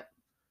 Yeah.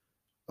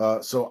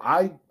 So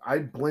I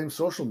blame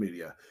social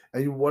media,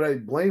 and when I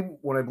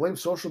blame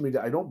social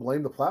media, I don't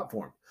blame the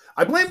platform.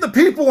 I blame the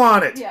people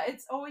on it. Yeah,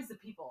 it's always the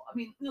people. I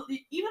mean, even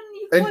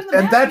you blame the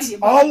and that's media,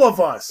 all of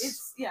us.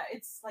 It's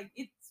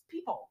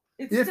people.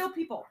 It's still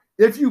people.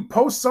 If you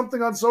post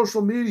something on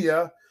social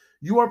media,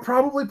 you are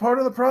probably part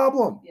of the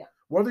problem. Yeah.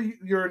 Whether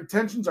your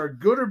intentions are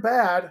good or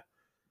bad,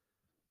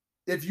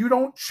 if you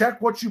don't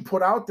check what you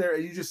put out there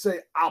and you just say,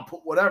 I'll put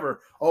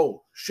whatever,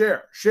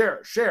 share,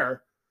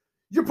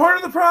 you're part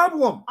of the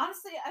problem.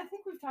 Honestly, I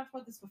think we've talked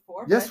about this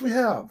before. Yes, we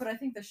have. But I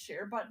think the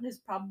share button is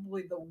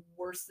probably the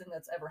worst thing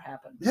that's ever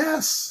happened.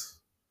 Yes.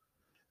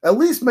 At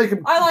least make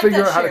them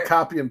figure out how to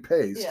copy and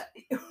paste.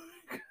 Yeah.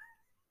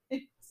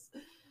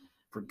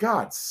 For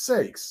God's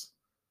sakes.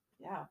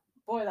 Yeah.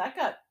 Boy,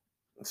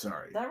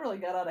 that really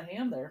got out of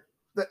hand there.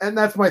 And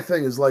that's my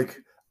thing is like,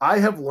 I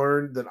have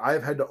learned that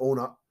I've had to own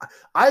up.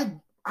 I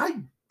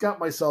got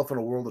myself in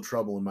a world of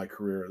trouble in my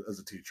career as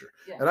a teacher.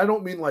 Yeah. And I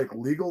don't mean like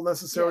legal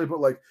necessarily, but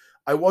like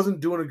I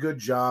wasn't doing a good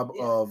job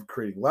of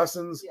creating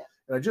lessons. Yeah.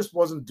 And I just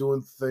wasn't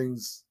doing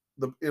things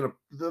in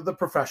the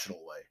professional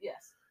way.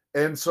 Yes.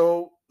 And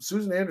so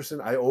Susan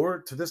Anderson, I owe her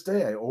to this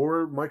day. I owe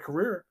her my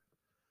career.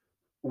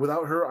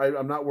 Without her,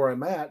 I'm not where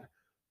I'm at.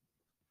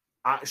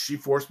 She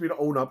forced me to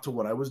own up to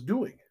what I was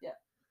doing. Yeah.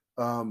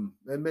 And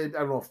maybe, I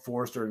don't know if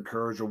forced or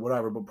encouraged or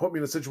whatever, but put me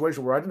in a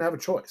situation where I didn't have a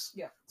choice.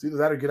 Yeah. It's either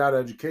that or get out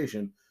of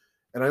education.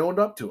 And I owned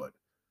up to it.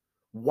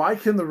 Why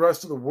can the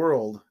rest of the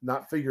world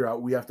not figure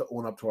out we have to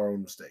own up to our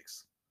own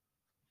mistakes?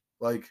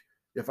 Like,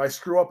 if I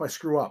screw up, I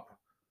screw up.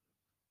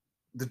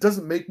 That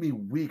doesn't make me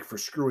weak for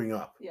screwing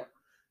up. Yeah.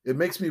 It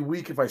makes me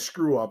weak if I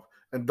screw up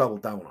and double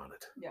down on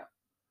it. Yeah.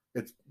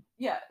 It's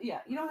yeah. You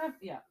don't have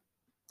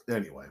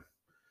Anyway.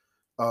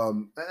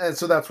 And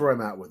so that's where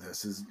I'm at with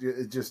this. Is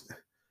it just,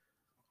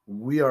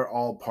 we are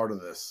all part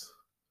of this,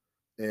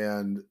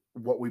 and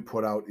what we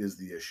put out is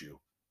the issue,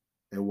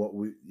 and what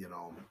we,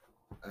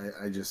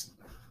 I just,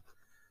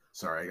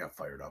 sorry, I got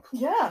fired up.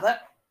 Yeah,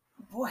 that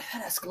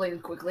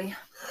escalated quickly.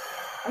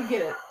 I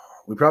get it.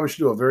 We probably should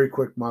do a very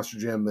quick Monster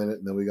Jam minute,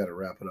 and then we got to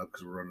wrap it up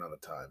because we're running out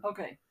of time.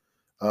 Okay.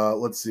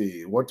 Let's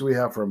see. What do we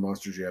have for a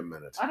Monster Jam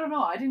minute? I don't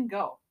know. I didn't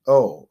go.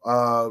 Oh,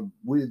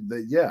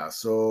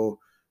 so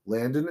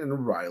Landon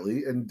and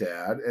Riley and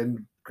Dad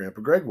and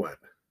Grandpa Greg went.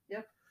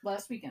 Yep,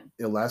 last weekend.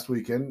 Last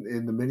weekend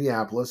in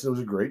Minneapolis. It was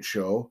a great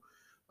show.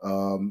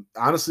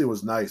 Honestly, it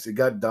was nice. It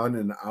got done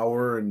in an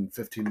hour and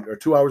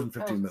 2 hours and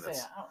 15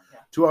 minutes.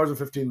 2 hours and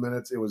 15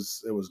 minutes. It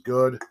was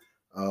good.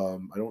 I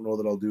don't know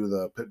that I'll do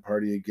the pit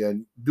party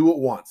again. Do it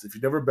once. If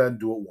you've never been,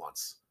 do it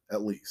once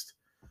at least.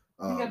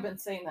 I think I've been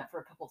saying that for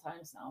a couple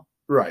times now.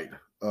 Right.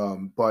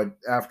 But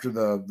after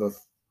the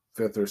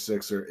 5th or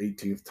 6th or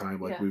 18th time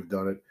we've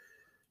done it,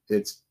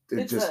 it's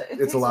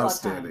a lot of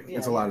standing.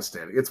 It's a lot of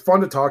standing. It's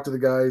fun to talk to the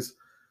guys,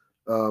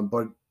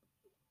 but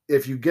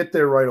if you get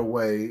there right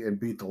away and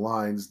beat the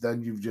lines,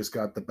 then you've just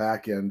got the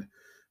back end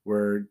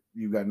where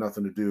you've got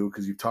nothing to do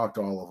because you've talked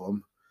to all of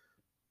them.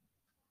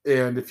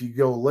 And if you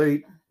go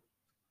late,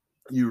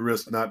 you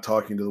risk not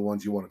talking to the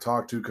ones you want to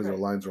talk to because their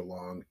lines are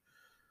long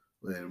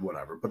and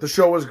whatever. But the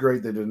show was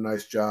great. They did a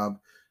nice job.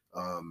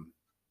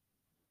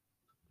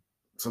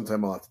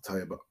 Sometime I'll have to tell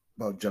you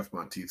about Jeff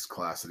Monteith's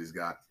class that he's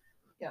got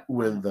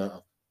with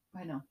the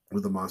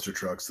monster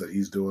trucks that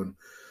he's doing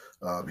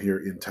here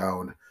in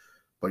town.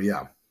 But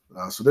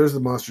so there's the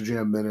Monster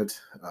Jam minute.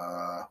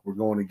 You're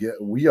going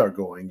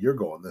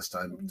this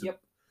time to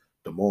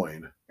Des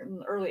Moines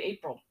in early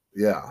April.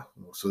 Yeah,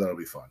 so that'll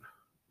be fun.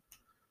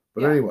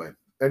 But anyway,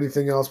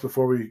 anything else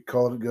before we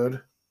call it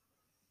good?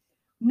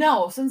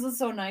 No, since it's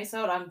so nice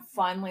out, I'm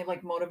finally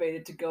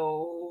motivated to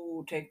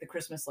go take the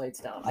Christmas lights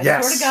down. I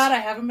swear to God, I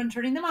haven't been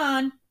turning them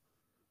on,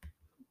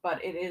 but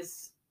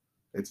it's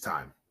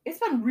time. It's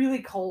been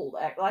really cold.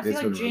 I feel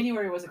like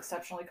January was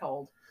exceptionally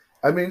cold.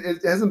 I mean,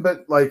 it hasn't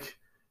been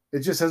it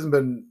just hasn't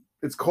been.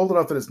 It's cold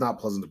enough that it's not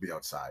pleasant to be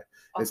outside.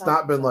 It's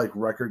not been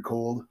record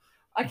cold.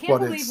 I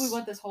can't believe we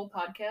went this whole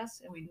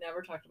podcast and we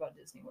never talked about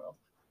Disney World.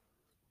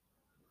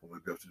 Well,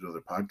 maybe we have to do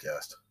another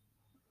podcast.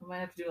 We might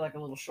have to do a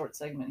little short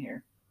segment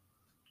here.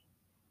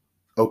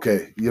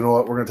 Okay, you know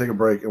what? We're going to take a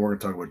break and we're going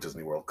to talk about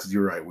Disney World because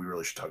you're right. We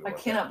really should talk about it.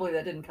 I cannot believe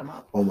that didn't come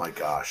up. Oh my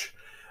gosh.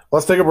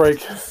 Let's take a break.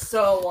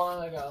 So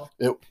long ago.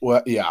 It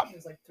was 3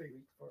 weeks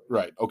before.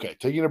 Right. Okay.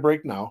 Taking a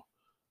break now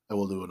and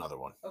we'll do another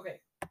one.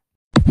 Okay.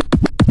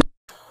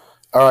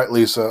 All right,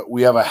 Lisa.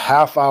 We have a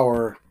half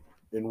hour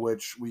in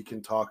which we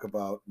can talk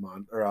about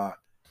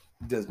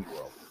Disney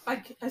World.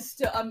 I'm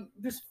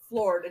just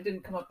floored. It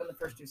didn't come up in the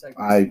first 2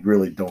 segments. I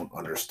really don't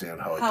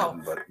understand how it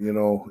didn't, but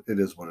it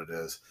is what it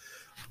is.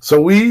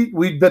 So we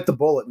bit the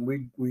bullet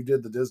and we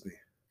did the Disney.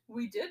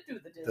 We did do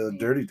the Disney. The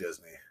dirty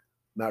Disney.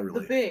 Not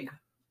really.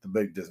 The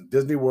big Disney.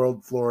 Disney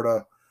World,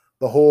 Florida,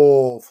 the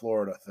whole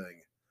Florida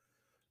thing.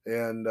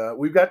 And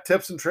we've got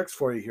tips and tricks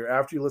for you here.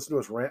 After you listen to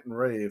us rant and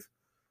rave,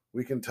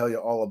 we can tell you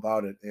all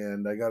about it.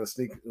 And I got a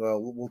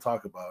we'll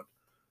talk about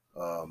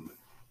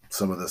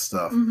some of this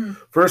stuff. Mm-hmm.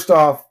 First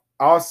off,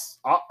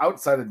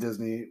 outside of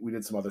Disney, we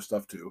did some other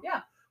stuff too.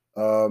 Yeah.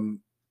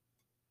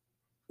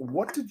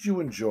 What did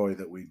you enjoy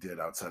that we did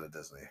outside of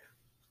Disney?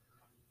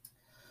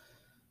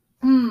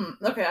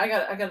 Okay, I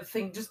got to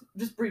think just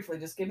briefly.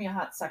 Just give me a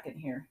hot second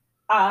here.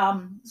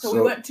 So we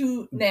went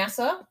to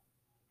NASA.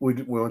 We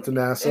went to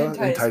NASA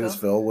in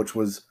Titusville, which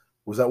was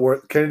that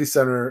where Kennedy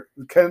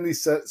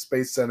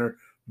Space Center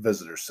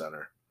Visitor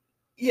Center.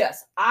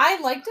 Yes, I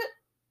liked it.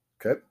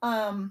 Okay.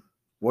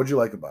 What'd you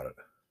like about it?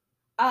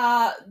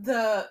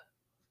 The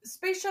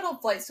Space Shuttle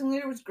Flight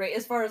Simulator was great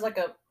as far as a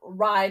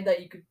ride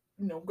that you could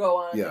go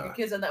on with your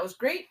kids, and that was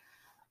great.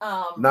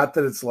 Not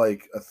that it's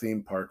like a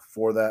theme park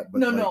for that, but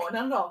no, not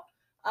at all.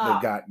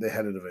 They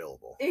had it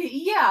available.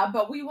 Yeah,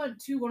 but we went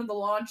to one of the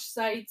launch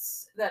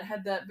sites that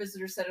had that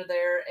visitor center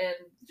there, and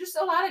just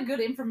a lot of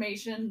good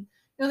information.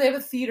 they have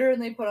a theater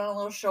and they put on a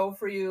little show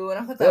for you, and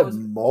I thought They that had was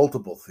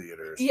multiple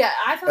theaters. Yeah,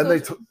 I thought. And those,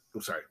 they took. Oh,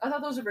 sorry. I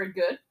thought those are very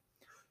good.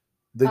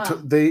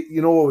 They.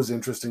 You know what was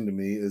interesting to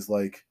me is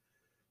like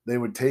they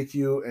would take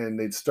you and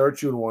they'd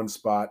start you in one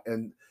spot,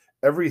 and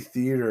every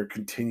theater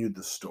continued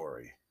the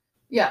story.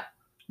 Yeah.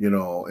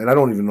 And I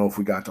don't even know if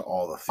we got to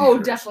all the theaters.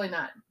 Oh, definitely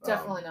not.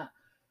 Definitely not.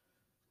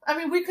 I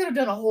mean, we could have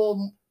done a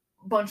whole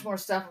bunch more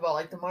stuff about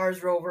like the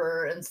Mars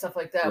rover and stuff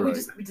like that. Right.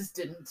 We just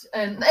didn't,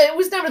 and it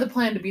was never the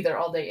plan to be there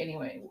all day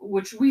anyway.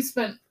 Which we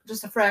spent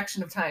just a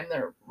fraction of time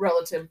there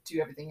relative to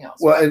everything else.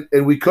 Well,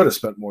 and we could have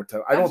spent more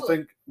time. I Absolutely. don't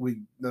think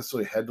we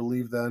necessarily had to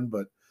leave then,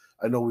 but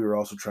I know we were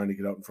also trying to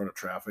get out in front of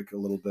traffic a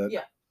little bit.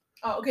 Yeah.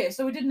 Okay,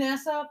 so we did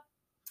NASA.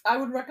 I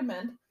would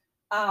recommend.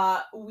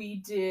 We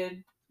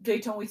did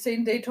Daytona. We stayed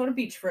in Daytona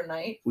Beach for a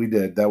night. We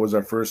did. That was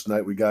our first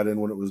night. We got in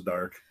when it was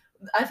dark.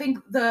 I think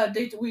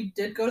we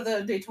did go to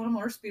the Daytona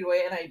Motor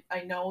Speedway, and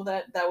I know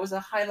that was a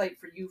highlight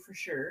for you for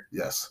sure.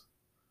 Yes.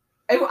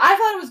 I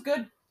thought it was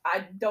good.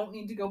 I don't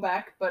need to go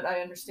back, but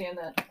I understand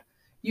that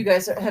you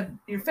guys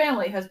your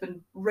family has been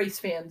race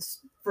fans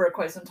for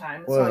quite some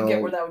time, so I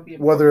get where that would be.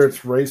 Whether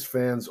it's race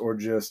fans or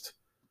just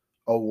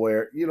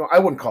aware, I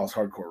wouldn't call us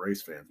hardcore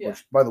race fans. Yeah.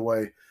 Which, by the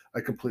way, I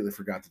completely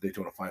forgot the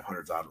Daytona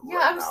 500's out of the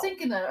I was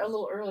thinking that a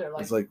little earlier.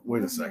 It's like,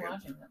 wait a second.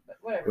 That, but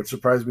whatever. Which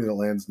surprised me that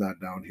Land's not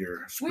down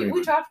here.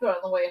 We talked about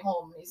it on the way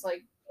home, and he's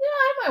like, "Yeah,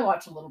 I might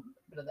watch a little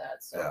bit of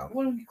that." So yeah.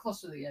 We'll get close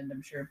to the end,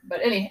 I'm sure.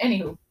 But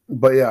anywho.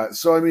 But yeah,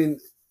 so I mean,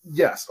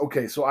 yes,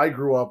 okay. So I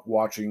grew up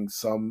watching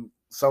some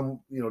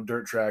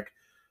dirt track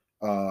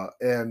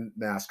and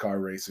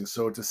NASCAR racing.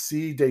 So to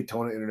see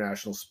Daytona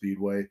International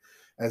Speedway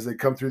as they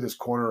come through this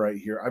corner right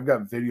here, I've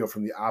got video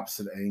from the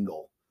opposite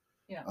angle.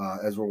 Yeah.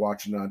 As we're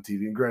watching on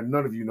TV, and granted,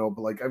 none of you know,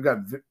 but like I've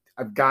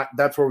got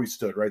that's where we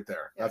stood right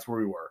there. Yeah. That's where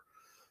we were,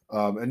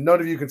 and none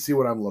of you can see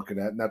what I'm looking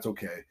at, and that's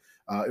okay.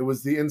 It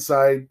was the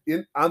inside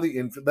on the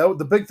infield.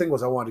 The big thing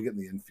was I wanted to get in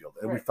the infield,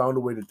 and we found a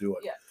way to do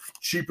it. Yeah.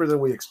 Cheaper than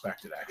we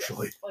expected,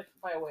 actually. Yes, like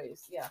by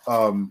ways, yeah.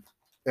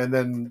 And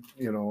then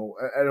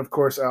and of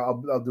course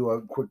I'll do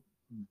a quick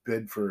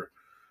bid for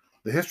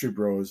the History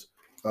Bros.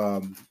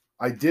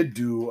 I did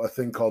do a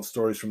thing called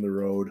Stories from the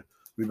Road.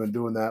 We've been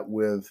doing that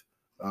with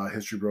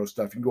History Bros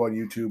stuff. You can go on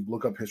YouTube,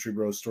 look up History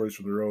Bros Stories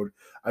from the Road.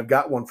 I've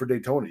got one for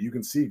Daytona. You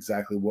can see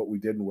exactly what we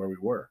did and where we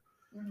were.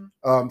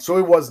 Mm-hmm. So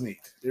it was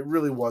neat. It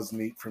really was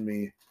neat for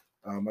me.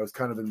 I was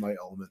kind of in my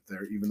element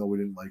there, even though we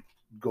didn't like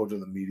go to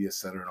the media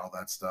center and all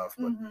that stuff.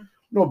 But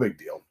no big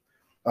deal.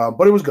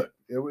 But it was good.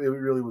 It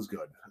really was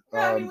good.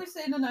 Yeah, I mean, we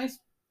stayed in a nice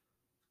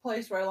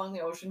place right along the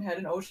ocean, had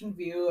an ocean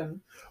view,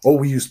 and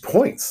we used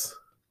points.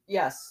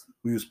 Yes,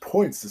 we used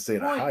points to stay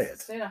at a Hyatt.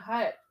 Stay at a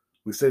Hyatt.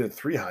 We stayed at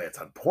 3 Hyatts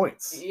on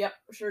points. Yep,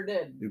 sure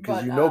did.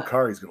 Because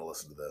Kari's going to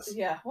listen to this.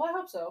 Yeah, well, I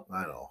hope so.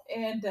 I know.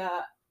 And,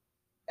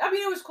 I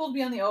mean, it was cool to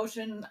be on the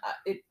ocean.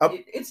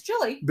 It's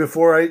chilly.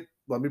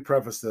 Let me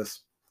preface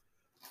this.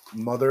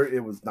 Mother,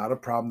 it was not a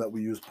problem that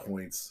we use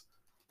points,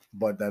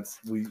 but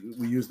we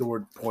use the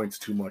word points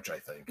too much, I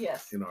think.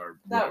 Yes. In our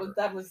that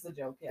was the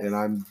joke, yes. And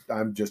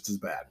I'm just as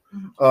bad.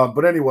 Mm-hmm.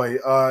 But anyway,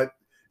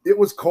 it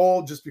was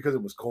cold just because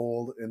it was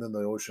cold, and then the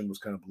ocean was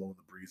kind of blowing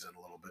the breeze in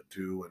a little bit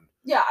too, and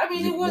yeah, I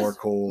mean, it was more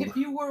cold. If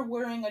you were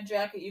wearing a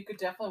jacket, you could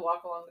definitely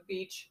walk along the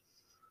beach.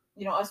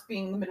 Us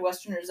being the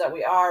Midwesterners that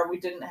we are, we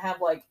didn't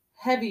have like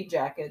heavy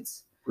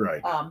jackets,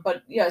 right?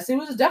 But yes, it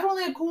was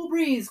definitely a cool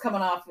breeze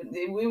coming off.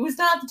 It was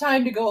not the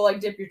time to go like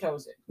dip your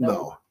toes in.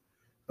 No.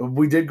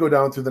 We did go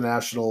down through the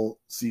National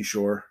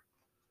Seashore,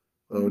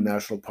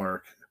 National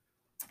Park.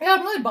 Yeah,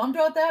 I'm really bummed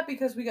about that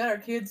because we got our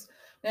kids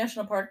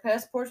national park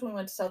passports when we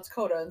went to South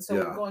Dakota, and so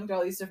we're going to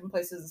all these different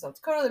places in South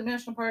Dakota, the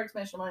national parks,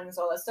 national monuments,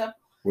 all that stuff.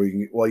 Where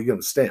you get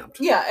them stamped.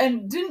 Yeah,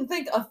 and didn't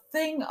think a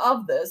thing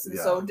of this, and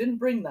so didn't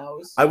bring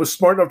those. I was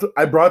smart enough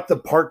I brought the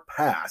park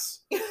pass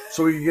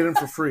so we could get in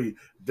for free.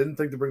 Didn't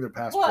think to bring their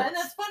passports. Well, and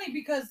that's funny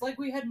because like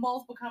we had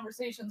multiple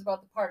conversations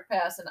about the park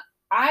pass, and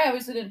I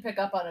obviously didn't pick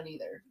up on it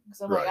either.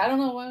 So I'm like, I don't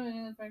know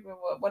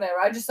whatever.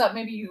 I just thought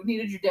maybe you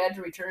needed your dad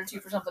to return it to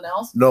you for something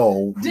else.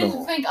 No,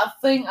 didn't think a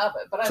thing of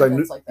it, but I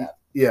knew like that.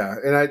 Yeah,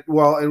 and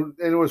and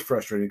it was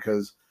frustrating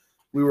because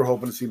we were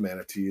hoping to see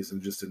manatees and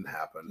it just didn't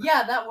happen.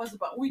 Yeah, that was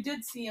we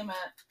did see them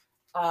at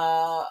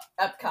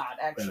Epcot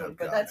actually,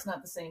 but that's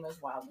not the same as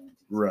wild manatees.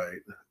 Right.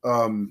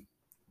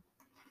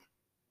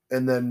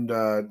 And then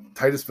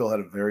Titusville had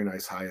a very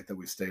nice Hyatt that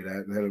we stayed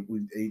at, and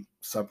we ate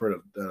supper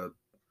at a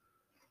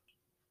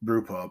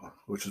brew pub,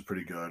 which is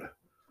pretty good.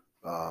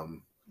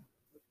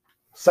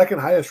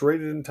 Second highest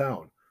rated in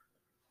town.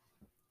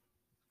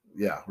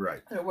 Yeah,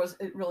 right.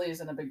 It really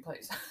isn't a big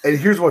place. And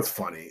here's what's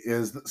funny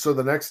is so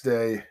the next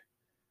day,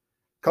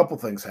 a couple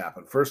things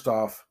happened. First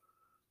off,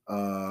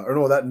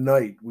 that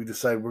night we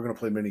decided we're going to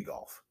play mini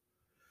golf,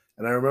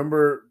 and I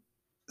remember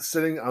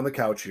sitting on the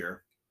couch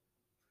here,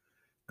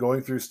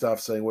 going through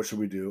stuff, saying what should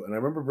we do, and I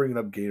remember bringing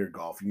up gator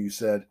golf, and you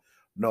said,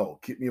 "No,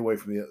 keep me away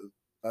from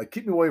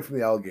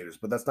the alligators,"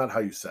 but that's not how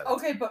you said it.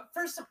 Okay, but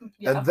first,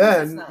 and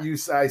then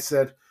I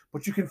said,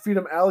 "But you can feed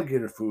them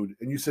alligator food,"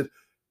 and you said,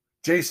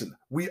 "Jason,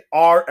 we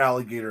are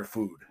alligator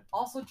food."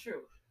 Also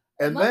true.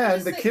 And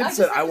then the kid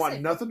said, I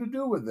want nothing to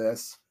do with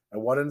this.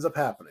 And what ends up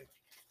happening?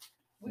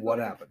 What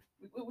happened?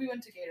 We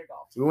went to Gator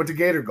Golf. We went to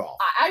Gator Golf.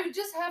 I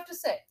just have to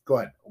say. Go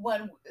ahead.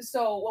 When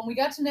we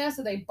got to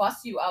NASA, they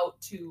bus you out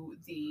to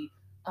the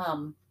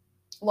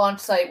launch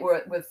site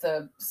with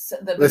the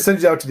they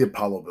send you out to the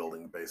Apollo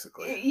building,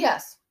 basically.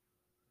 Yes.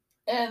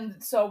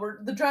 And so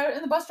the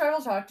bus driver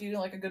will talk to you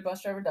like a good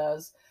bus driver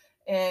does.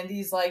 And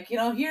he's like,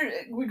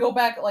 here we go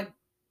back like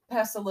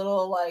past a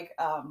little like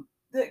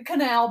the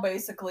canal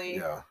basically.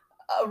 Yeah.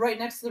 Right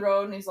next to the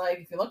road, and he's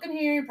like, if you're looking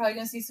here, you're probably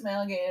gonna see some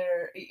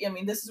alligator. I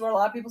mean, this is where a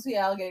lot of people see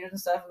alligators and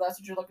stuff. If that's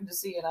what you're looking to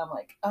see, and I'm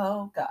like,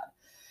 oh god.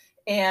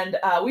 And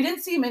we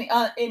didn't see any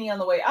on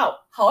the way out.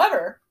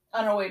 However,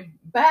 on our way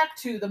back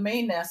to the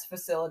main nest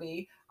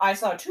facility, I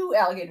saw 2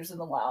 alligators in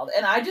the wild,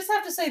 and I just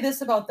have to say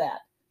this about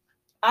that: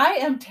 I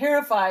am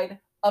terrified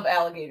of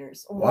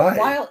alligators. Why?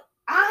 While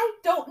I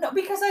don't know,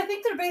 because I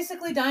think they're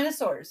basically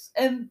dinosaurs,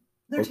 and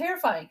they're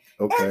terrifying,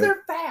 and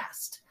they're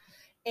fast,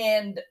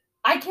 and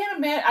I can't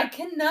imagine. I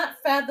cannot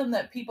fathom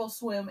that people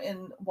swim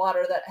in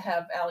water that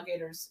have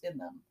alligators in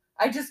them.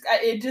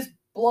 It just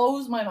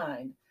blows my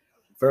mind.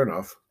 Fair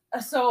enough.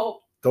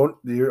 So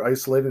you're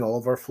isolating all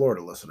of our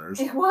Florida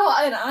listeners. Well,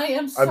 and I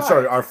am sorry. I'm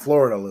sorry, our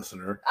Florida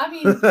listener. I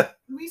mean,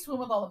 we swim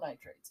with all the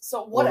nitrates,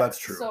 so whatever. Well, that's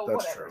true. So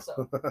that's whatever.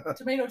 True. So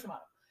tomato.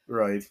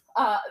 Right.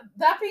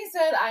 That being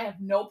said, I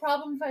have no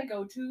problem if I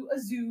go to a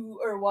zoo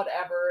or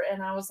whatever.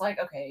 And I was like,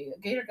 okay,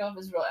 Gator Golf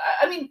is really.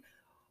 I mean.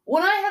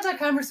 When I had that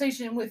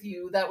conversation with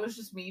you, that was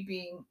just me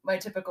being my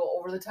typical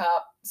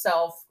over-the-top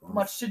self,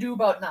 much to do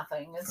about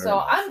nothing. And so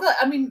I'm glad.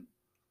 I mean,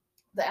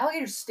 the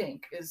alligators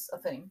stink is a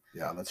thing.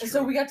 Yeah, that's true. And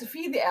so we got to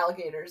feed the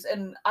alligators,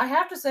 and I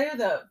have to say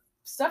the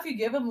stuff you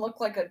give them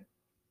looked like a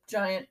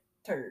giant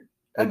turd.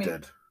 They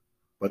did,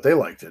 but they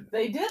liked it.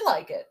 They did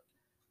like it.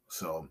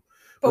 So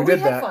but we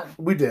had fun.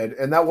 We did,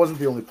 and that wasn't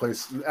the only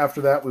place. After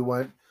that, we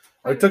went.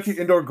 I took you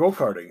indoor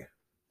go-karting.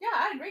 Yeah,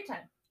 I had a great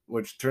time.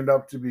 Which turned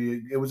out to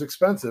be, it was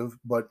expensive,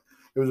 but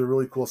it was a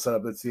really cool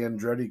setup. It's the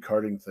Andretti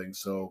karting thing,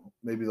 so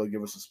maybe they'll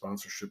give us a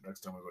sponsorship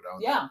next time we go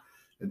down there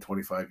in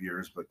 25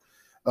 years. But,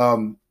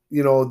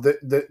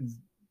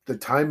 the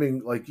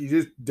timing, like you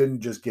just didn't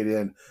just get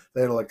in.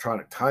 They had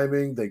electronic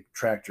timing. They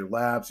tracked your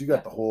laps. You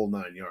got the whole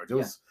 9 yards.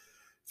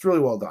 It's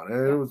really well done.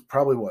 And it was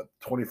probably,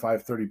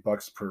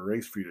 $25-$30 per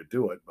race for you to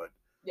do it, but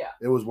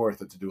it was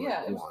worth it to do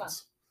it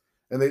once.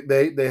 Fun. And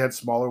they had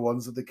smaller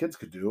ones that the kids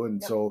could do,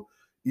 and so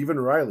even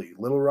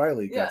little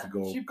Riley got to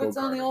go. She puts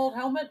on the old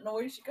helmet and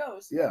away she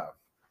goes. Yeah.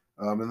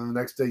 And then the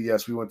next day,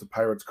 yes, we went to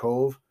Pirates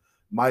Cove.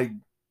 My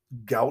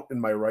gout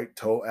in my right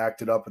toe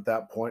acted up at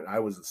that point. I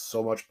was in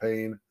so much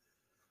pain.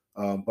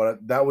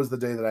 But that was the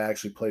day that I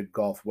actually played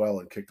golf well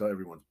and kicked out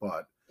everyone's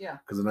butt. Yeah.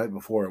 Because the night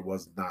before it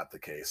was not the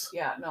case.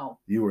 Yeah, no.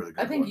 You were the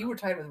good I think one. you were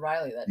tied with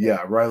Riley that day.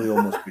 Yeah, Riley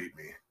almost beat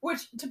me.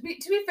 Which to be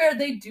fair,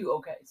 they do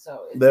okay.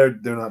 So they're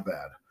not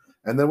bad.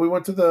 And then we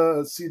went to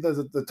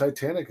the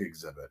Titanic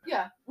exhibit.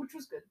 Yeah, which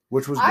was good.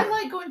 I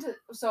like going to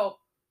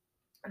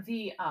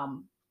the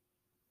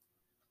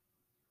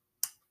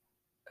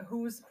who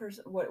was the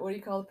person? What do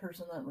you call the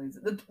person that leads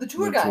it? The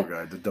tour guide. The tour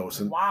guide, the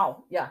docent.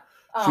 Wow, yeah.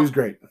 She's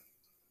great.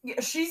 Yeah,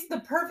 she's the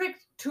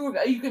perfect tour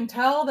guide. You can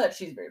tell that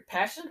she's very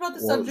passionate about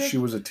the subject. She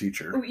was a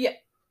teacher. Oh, yeah.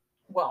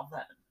 Well,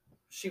 then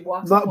she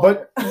walks.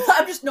 But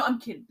I'm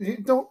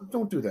kidding.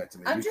 Don't do that to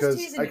me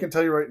because I can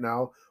tell you right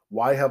now.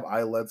 Why have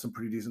I led some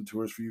pretty decent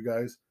tours for you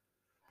guys?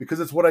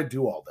 Because it's what I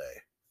do all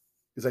day.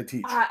 Is I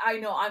teach. I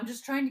know. I'm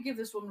just trying to give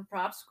this woman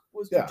props.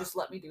 To just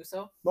let me do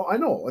so. No, I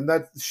know, and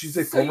that she's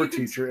a former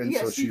teacher, and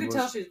so she you could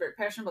tell she was very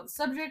passionate about the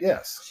subject.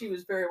 Yes, she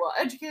was very well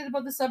educated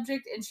about the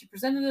subject, and she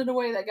presented it in a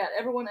way that got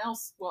everyone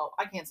else. Well,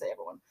 I can't say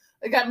everyone.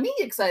 It got me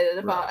excited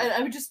about, and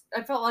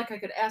I felt like I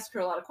could ask her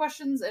a lot of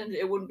questions, and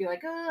it wouldn't be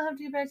like, oh, I have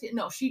to get back to you.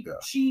 No,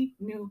 she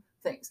knew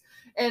things,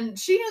 and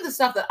she knew the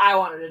stuff that I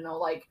wanted to know,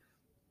 like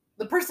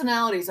the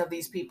personalities of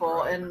these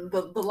people and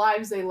the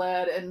lives they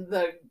led and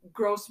the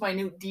gross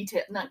minute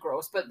detail, not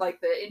gross, but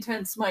like the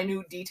intense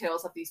minute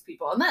details of these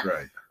people. And that,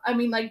 I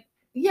mean, like,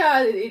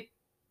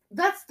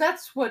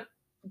 that's what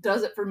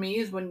does it for me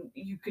is when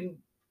you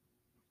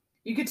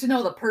get to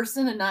know the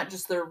person and not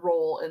just their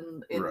role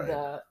in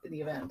the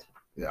event.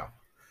 Yeah.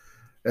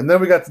 And then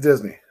we got to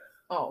Disney.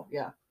 Oh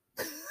yeah.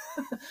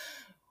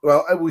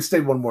 Well, we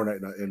stayed one more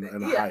night in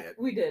a Hyatt.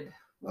 We did.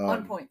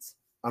 On points.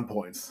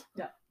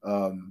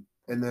 Yeah.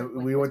 And then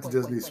we went to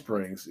Disney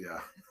Springs,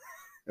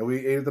 and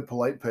we ate at the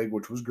Polite Pig,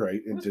 which was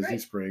great in Disney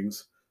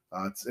Springs.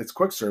 It's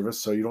quick service,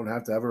 so you don't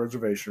have to have a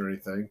reservation or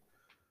anything.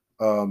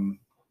 Some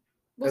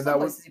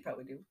places you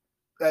probably do.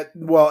 At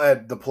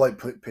the Polite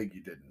Pig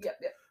you didn't. Yeah.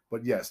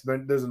 But yes,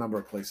 there's a number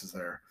of places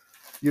there,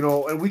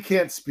 and we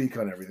can't speak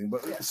on everything.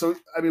 But so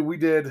I mean, we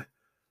did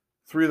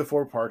 3 of the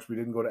 4 parks. We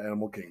didn't go to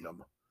Animal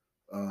Kingdom.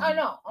 I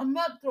know. I'm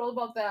not thrilled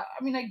about that.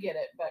 I mean, I get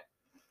it, but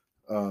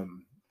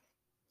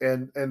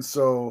and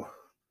so.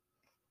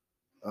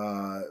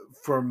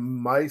 For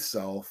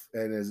myself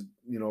and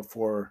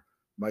for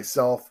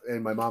myself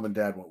and my mom and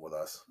dad went with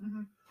us.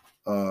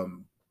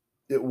 Mm-hmm.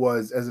 It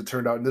was, as it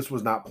turned out, and this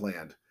was not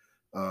planned.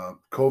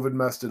 COVID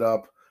messed it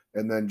up.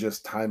 and then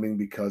just timing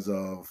because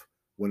of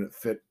when it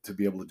fit to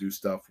be able to do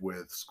stuff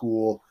with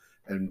school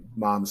and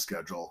mom's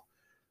schedule.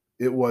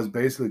 It was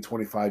basically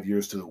 25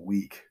 years to the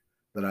week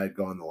that I had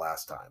gone the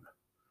last time.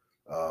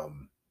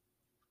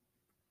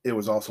 It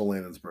was also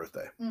Landon's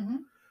birthday. Mm-hmm.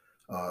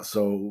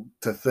 So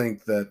to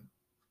think that,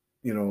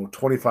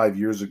 25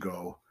 years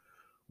ago,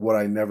 what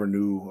I never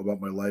knew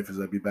about my life is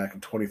I'd be back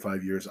in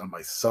 25 years on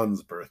my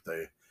son's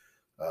birthday.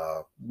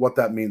 What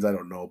that means, I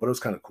don't know, but it was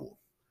kind of cool.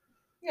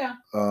 Yeah.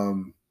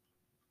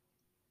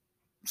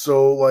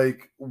 So,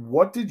 like,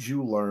 what did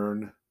you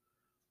learn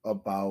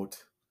about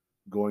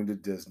going to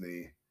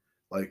Disney?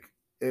 Like,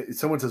 if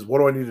someone says, "What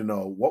do I need to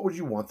know?" What would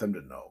you want them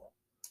to know?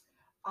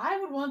 I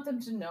would want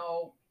them to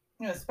know,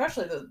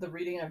 especially the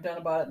reading I've done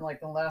about it in like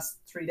the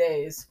last 3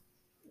 days.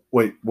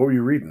 Wait, what were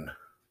you reading?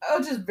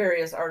 Oh, just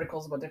various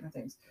articles about different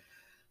things.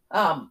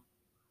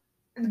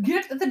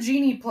 Get the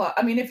Genie Plus.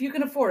 I mean, if you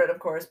can afford it, of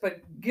course, but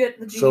get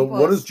the Genie So,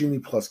 Plus. what does Genie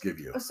Plus give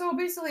you? So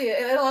basically,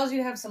 it allows you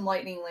to have some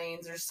lightning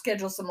lanes or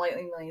schedule some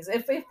lightning lanes,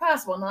 if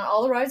possible. Not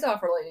all the rides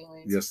offer lightning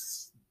lanes.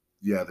 Yes,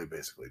 yeah, they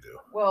basically do.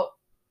 Well,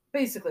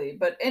 basically,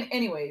 but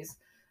anyways,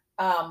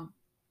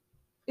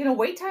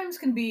 wait times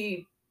can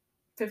be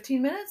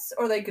 15 minutes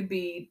or they could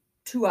be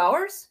 2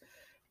 hours.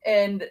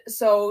 And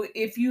so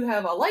if you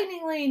have a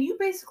lightning lane, you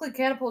basically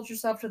catapult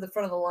yourself to the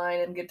front of the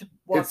line and get to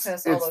walk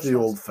past all those It's the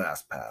old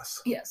Fast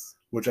Pass. Yes.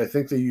 Which I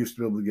think they used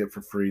to be able to get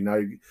for free. Now,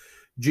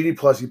 Genie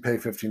Plus, you pay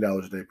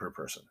 $15 a day per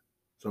person.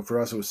 So for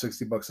us, it was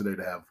 $60 a day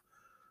to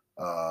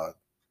have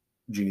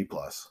Genie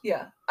Plus.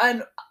 Yeah.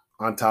 And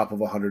on top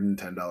of a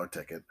 $110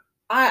 ticket.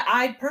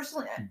 I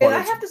personally, but and I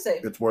have to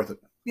say, it's worth it.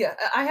 Yeah,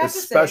 I have to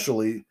say.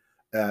 Especially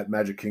at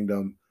Magic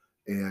Kingdom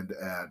and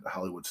at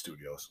Hollywood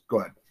Studios.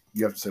 Go ahead.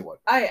 You have to say what?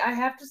 I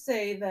have to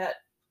say that,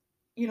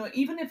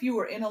 even if you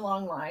were in a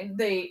long line,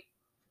 they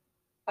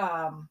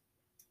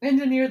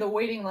engineer the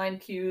waiting line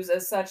queues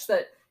as such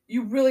that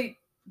you really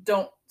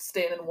don't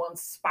stand in one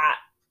spot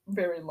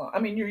very long. I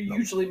mean, you're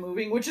usually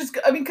moving, which is,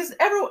 because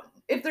everyone,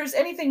 if there's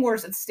anything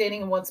worse, it's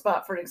standing in one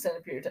spot for an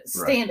extended period of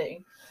time.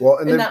 Standing. Well,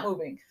 and not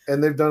moving.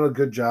 And they've done a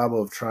good job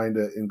of trying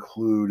to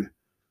include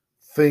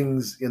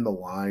things in the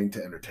line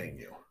to entertain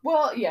you.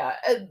 Well, yeah.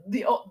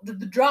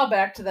 The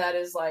drawback to that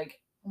is like,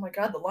 oh my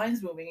God, the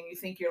line's moving, and you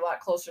think you're a lot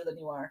closer than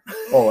you are.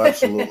 Oh,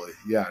 absolutely.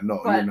 Yeah,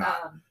 no, you're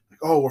not.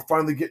 We're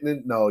finally getting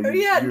in. No,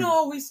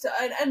 we still.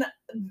 And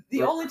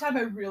the only time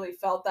I really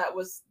felt that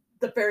was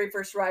the very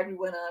first ride we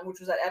went on,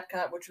 which was at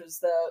Epcot, which was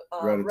the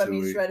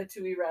Remy's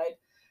Ratatouille ride,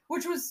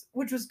 which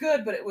was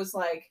good, but it was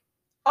like,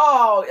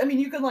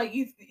 you can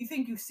you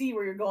think you see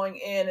where you're going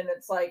in, and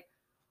it's like,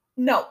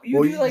 no,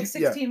 you do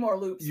 16 more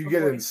loops. You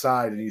get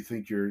inside and you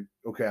think you're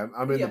okay.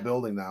 I'm in the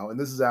building now, and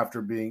this is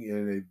after being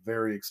in a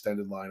very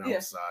extended line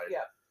outside. Yeah.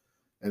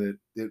 And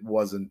it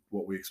wasn't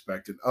what we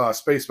expected.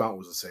 Space Mountain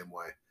was the same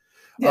way.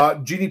 Yeah.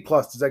 Genie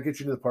Plus, does that get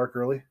you into the park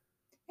early?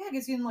 Yeah, it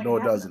gets you in No,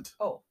 it doesn't.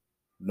 Oh.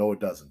 No, it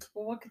doesn't.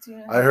 Well, what gets you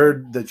in? I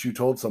heard that you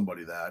told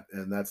somebody that,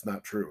 and that's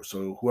not true.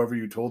 So whoever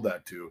you told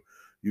that to,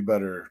 you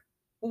better.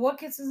 Well, what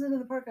gets us into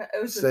the park?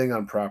 It was staying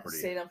on property.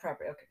 Staying on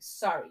property. Okay,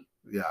 sorry.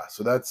 Yeah,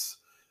 so that's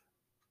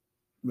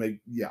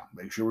make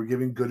sure we're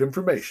giving good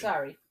information.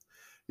 Sorry.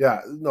 Yeah,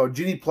 no,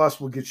 Genie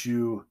Plus will get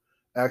you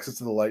access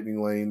to the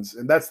lightning lanes,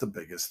 and that's the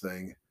biggest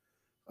thing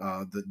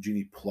that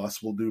Genie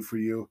Plus will do for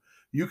you.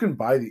 You can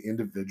buy the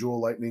individual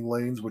lightning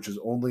lanes, which is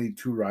only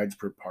 2 rides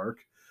per park,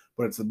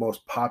 but it's the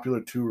most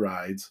popular 2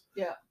 rides.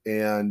 Yeah.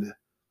 And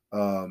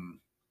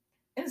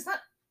it's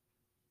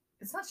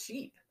not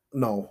cheap.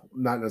 No,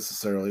 not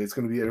necessarily. It's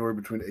going to be anywhere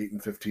between $8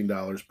 and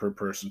 $15 per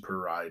person per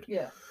ride.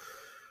 Yeah.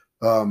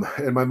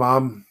 And my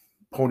mom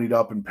ponied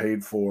up and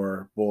paid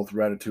for both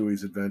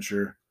Ratatouille's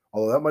Adventure,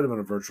 although that might have been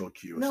a virtual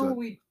queue.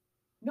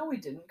 No, we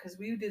didn't, because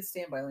we did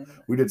standby lane.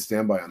 We did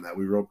standby on that.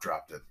 We rope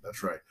dropped it.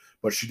 That's right.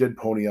 But she did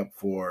pony up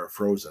for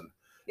Frozen.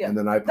 Yeah. And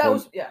then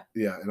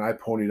and I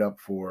ponied up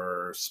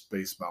for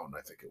Space Mountain,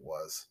 I think it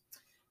was.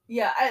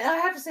 Yeah, I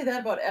have to say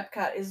that about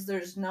Epcot is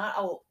there's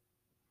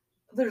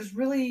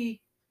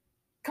really,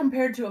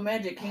 compared to a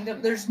Magic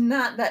Kingdom, there's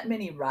not that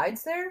many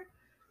rides there.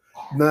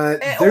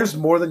 There's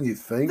more than you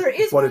think,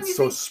 but it's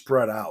so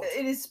spread out.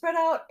 It is spread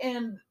out,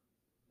 and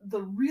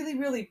the really,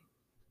 really,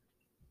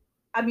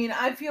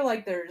 I feel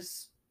like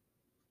there's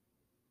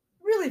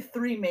really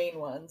 3 main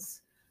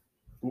ones.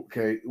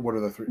 Okay, what are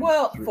the 3?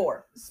 Well,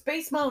 4.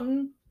 Space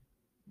Mountain.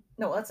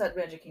 No, that's at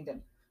Magic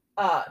Kingdom.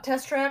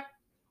 Test Track.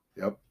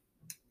 Yep.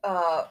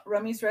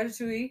 Remy's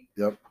Ratatouille.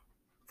 Yep.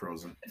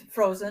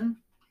 Frozen.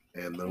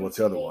 And then what's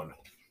the other one?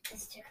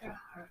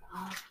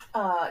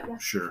 Yeah.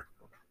 Sure.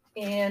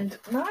 And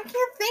no, I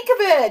can't think of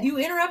it. You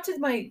interrupted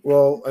my.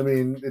 Well,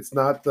 it's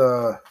not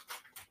the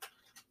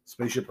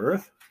Spaceship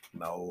Earth.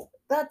 No.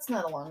 That's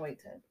not a long wait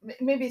time.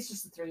 Maybe it's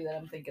just the 3 that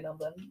I'm thinking of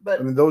then.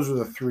 But those are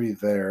the 3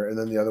 there, and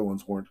then the other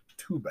ones weren't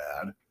too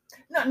bad.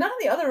 No, none of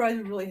the other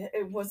rides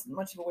it wasn't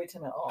much of a wait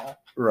time at all.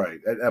 Right,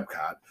 at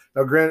Epcot.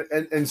 Now,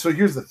 granted, and so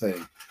here's the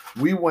thing.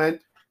 We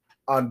went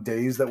on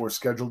days that were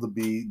scheduled to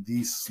be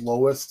the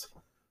slowest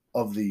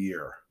of the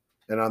year.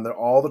 And on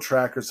all the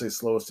trackers say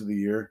slowest of the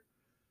year,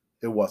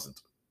 it wasn't.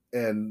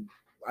 and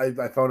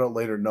I found out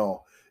later,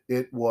 no,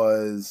 it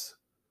was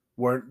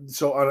weren't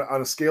so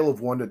on a scale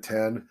of 1 to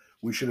 10,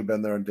 we should have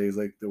been there on days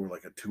like there were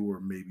like a 2 or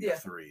maybe a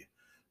 3,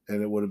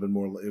 and it would have been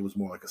more. It was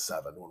more like a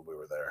 7 when we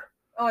were there.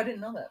 Oh, I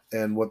didn't know that.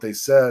 And what they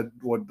said,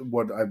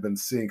 what I've been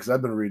seeing, because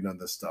I've been reading on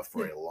this stuff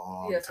for a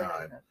long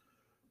time,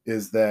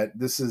 is that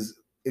this is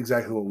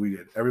exactly what we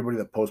did. Everybody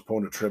that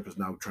postponed a trip is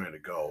now trying to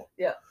go.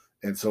 Yeah.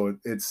 And so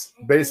it's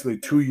basically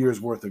 2 years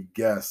worth of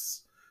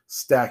guests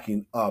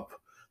stacking up,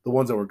 the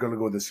ones that were going to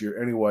go this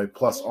year anyway,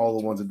 plus all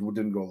the ones that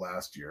didn't go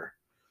last year.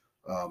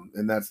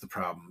 And that's the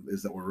problem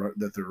is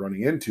that they're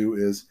running into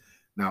is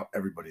now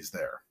everybody's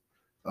there.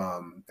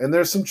 And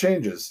there's some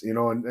changes,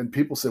 and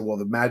people say, well,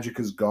 the magic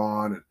is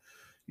gone. And,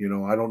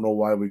 I don't know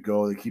why we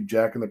go. They keep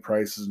jacking the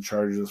prices and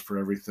charges us for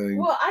everything.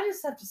 Well, I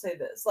just have to say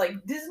this.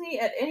 Like, Disney,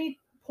 at any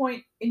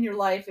point in your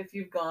life, if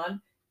you've gone,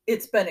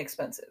 it's been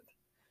expensive.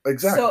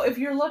 Exactly. So if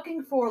you're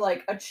looking for,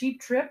 like, a cheap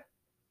trip,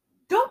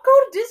 don't go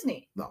to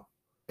Disney. No.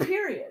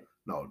 Period.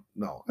 No.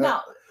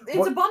 Now,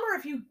 it's a bummer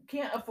if you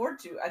can't afford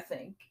to, I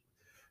think.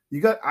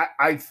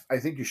 I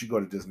think you should go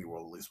to Disney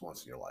World at least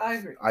once in your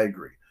life. I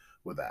agree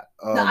with that.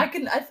 No,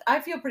 I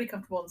feel pretty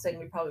comfortable in saying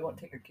we probably won't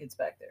take our kids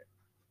back there.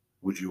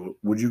 Would you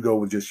go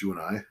with just you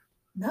and I?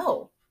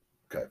 No.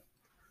 Okay.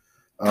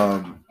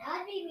 That'd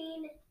be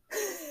mean.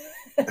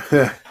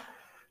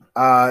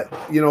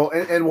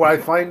 And what I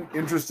find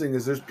interesting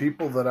is there's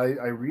people that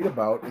I read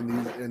about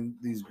in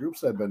these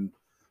groups I've been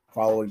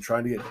following,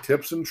 trying to get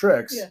tips and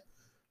tricks.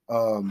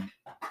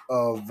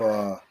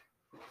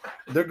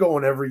 They're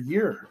going every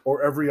year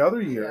or every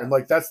other year, and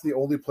like that's the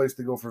only place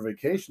to go for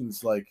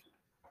vacations. Like,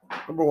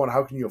 number one,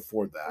 how can you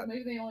afford that? Well,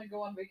 maybe they only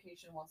go on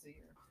vacation once a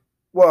year.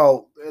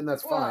 Well, and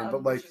that's fine,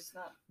 but like,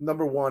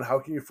 number one, how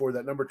can you afford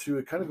that? Number two,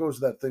 it kind of goes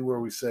to that thing where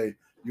we say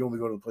you only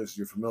go to the places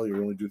you're familiar,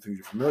 you only do things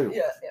you're familiar with.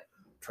 Yeah.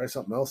 Try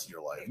something else in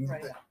your life.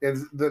 Right.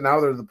 And now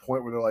they're at the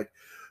point where they're like,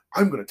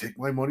 I'm going to take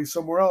my money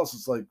somewhere else.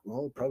 It's like,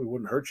 well, it probably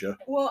wouldn't hurt you.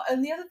 Well,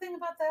 and the other thing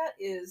about that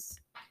is,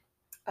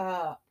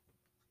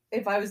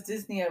 if I was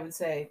Disney, I would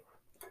say,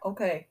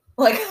 okay,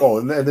 like,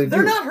 and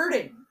they're not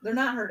hurting. They're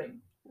not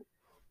hurting.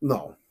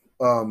 No.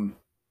 And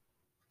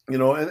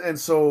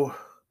so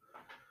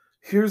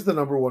here's the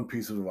number one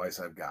piece of advice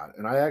I've got.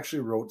 And I actually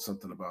wrote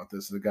something about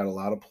this, and it got a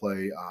lot of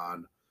play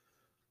on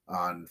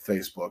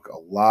Facebook. A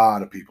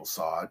lot of people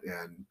saw it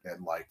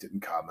and liked it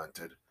and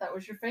commented. That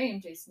was your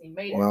fame, Jason. You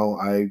made it. Well,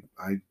 I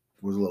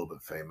was a little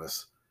bit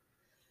famous.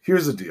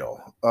 Here's the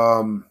deal.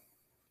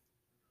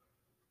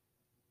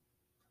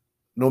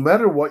 No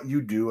matter what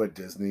you do at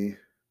Disney,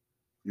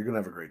 you're going to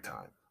have a great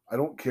time. I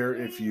don't care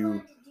if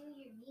you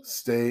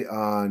stay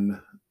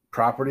on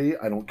property.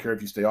 I don't care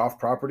if you stay off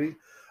property.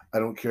 I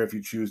don't care if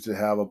you choose to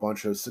have a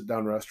bunch of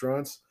sit-down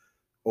restaurants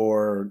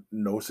or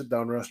no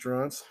sit-down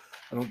restaurants.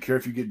 I don't care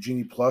if you get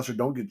Genie Plus or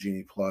don't get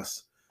Genie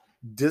Plus.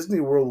 Disney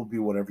World will be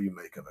whatever you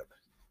make of it.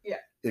 Yeah.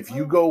 If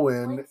you go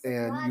in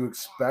and you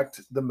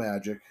expect the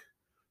magic,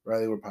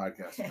 Riley, we're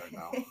podcasting right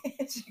now.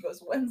 She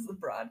goes, when's the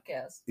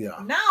broadcast?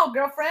 Yeah. Now,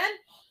 girlfriend.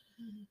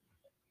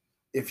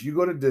 If you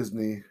go to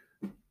Disney,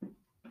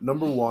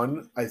 number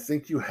one, I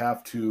think you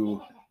have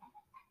to.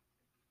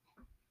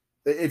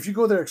 If you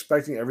go there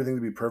expecting everything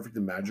to be perfect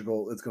and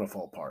magical, it's going to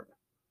fall apart.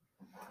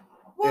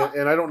 Well,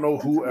 and I don't know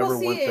whoever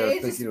went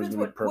there thinking it was going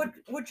to be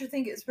perfect. What you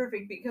think is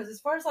perfect, because as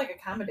far as like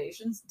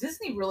accommodations,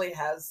 Disney really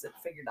has it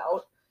figured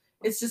out.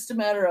 It's just a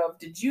matter of,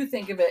 did you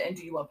think of it and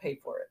do you want to pay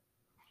for it?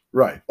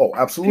 Right. Oh,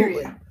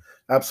 absolutely. Period.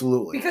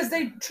 Absolutely. Because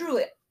they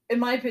truly, in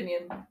my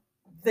opinion,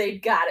 they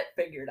got it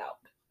figured out.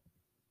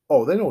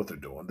 Oh, they know what they're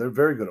doing. They're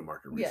very good at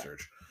market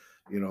research.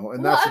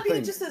 And that's the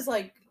thing. Just as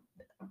like,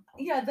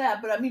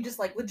 that, but I mean, just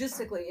like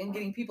logistically and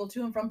getting people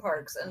to and from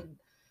parks and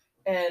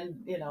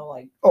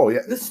like, oh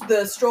yeah,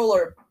 the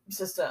stroller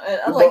system.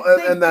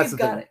 And that's the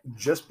thing.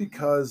 Just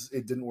because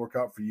it didn't work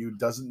out for you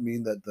doesn't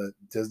mean that the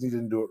Disney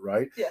didn't do it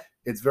right. Yeah,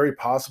 it's very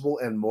possible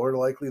and more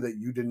likely that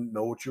you didn't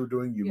know what you were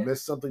doing. You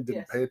missed something,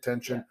 didn't pay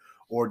attention,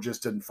 or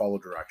just didn't follow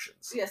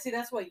directions. Yeah, see,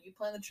 that's why you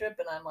plan the trip,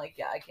 and I'm like,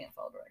 I can't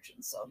follow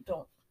directions, so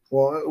don't.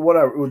 Well,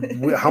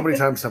 whatever. How many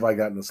times have I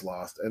gotten us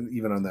lost? And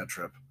even on that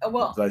trip, did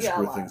I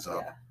screw things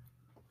up? Yeah.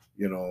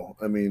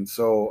 I mean,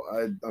 so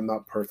I'm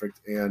not perfect,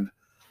 and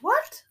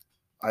what?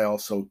 I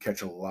also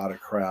catch a lot of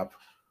crap.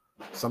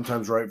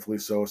 Sometimes rightfully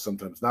so,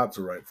 sometimes not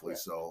so rightfully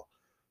so.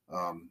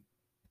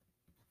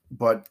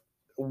 But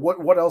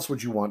what else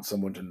would you want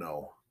someone to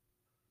know?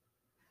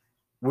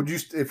 Would you,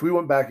 if we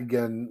went back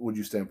again, would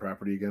you stay on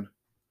property again?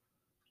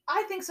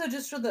 I think so,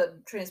 just for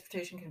the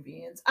transportation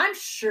convenience. I'm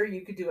sure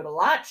you could do it a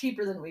lot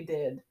cheaper than we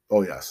did.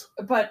 Oh, yes.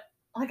 But,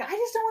 I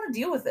just don't want to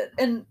deal with it.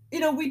 And,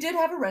 we did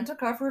have a rental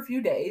car for a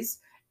few days,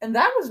 and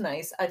that was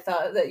nice. I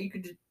thought that you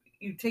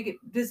take it,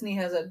 Disney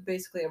has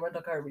basically a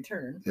rental car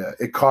return. Yeah,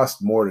 it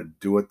cost more to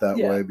do it that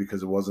way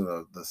because it wasn't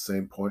the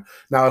same point.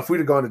 Now, if we'd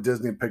have gone to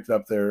Disney and picked it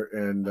up there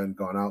and then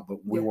gone out, but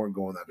we weren't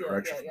going that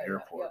direction from the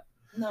airport.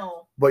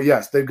 No. But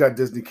yes, they've got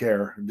Disney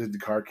Car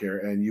Care,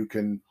 and you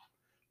can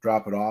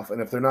drop it off.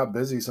 And if they're not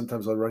busy,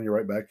 sometimes they'll run you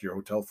right back to your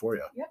hotel for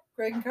you. Yep,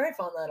 Greg and Carrie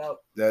found that out.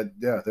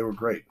 They were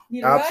great.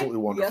 Absolutely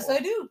wonderful. Yes, I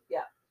do.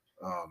 Yeah.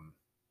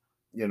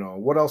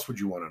 What else would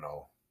you want to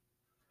know?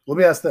 Let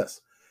me ask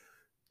this.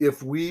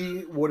 If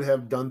we would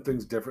have done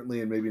things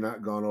differently and maybe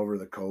not gone over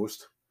the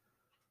coast,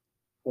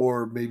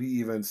 or maybe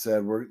even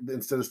said we're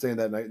instead of staying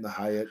that night in the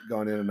Hyatt,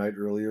 gone in a night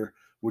earlier,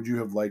 would you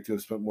have liked to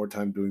have spent more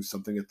time doing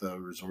something at the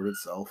resort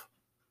itself?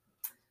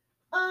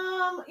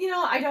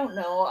 I don't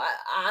know.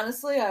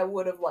 Honestly, I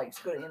would have liked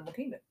to go to Animal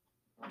Kingdom.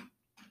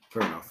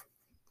 Fair enough.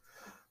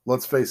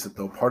 Let's face it,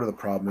 though. Part of the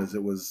problem is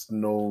it was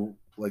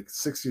like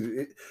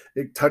 60.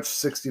 It touched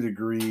 60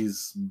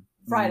 degrees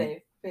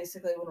Friday,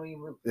 basically, when we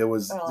were. It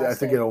was. I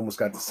think it almost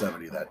got to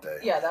 70 that day.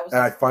 Yeah, that was.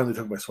 And I finally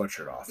took my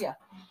sweatshirt off. Yeah.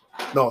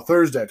 No,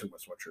 Thursday I took my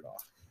sweatshirt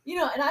off.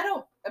 And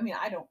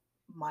I don't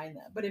mind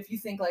that. But if you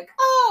think like,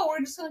 oh,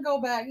 we're just gonna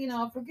go back,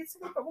 if we get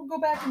some, we'll go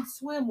back and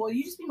swim. Well,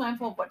 you just be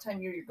mindful of what time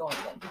of year you're going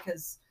then,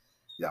 because.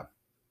 Yeah.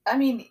 I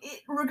mean,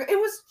 it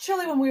was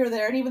chilly when we were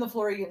there, and even the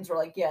Floridians were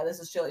like, "Yeah, this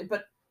is chilly,"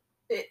 but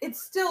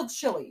it's still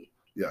chilly.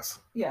 Yes.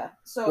 Yeah.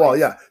 So. Well,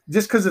 yeah,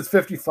 just because it's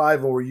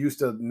 55 and we're used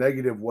to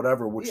negative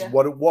whatever, which is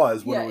what it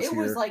was when it was here.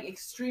 Yeah, it was like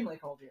extremely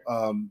cold here.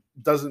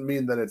 Doesn't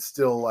mean that it's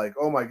still like,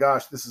 oh my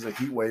gosh, this is a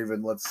heat wave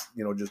and let's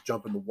just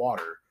jump in the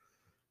water.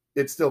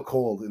 It's still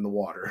cold in the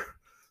water,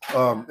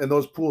 and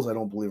those pools I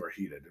don't believe are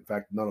heated. In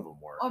fact, none of them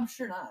were. I'm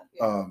sure not.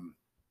 Yeah.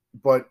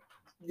 But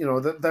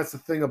that's the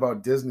thing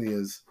about Disney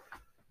is.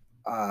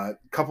 A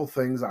couple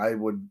things I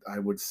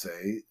would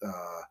say,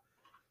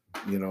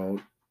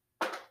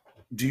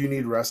 do you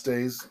need rest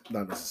days?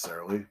 Not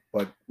necessarily,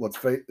 but let's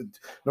face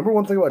number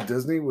one thing about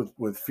Disney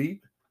with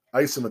feet,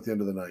 ice them at the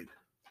end of the night.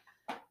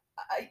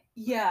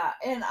 Yeah,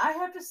 and I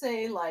have to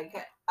say, like,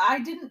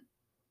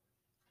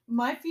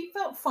 my feet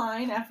felt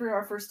fine after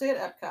our first day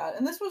at Epcot,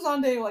 and this was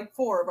on day like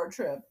 4 of our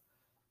trip,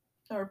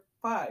 or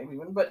 5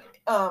 even, but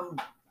that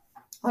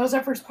was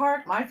our first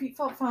park. My feet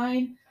felt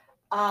fine.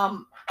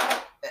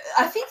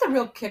 I think the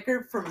real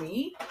kicker for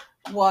me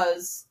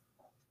was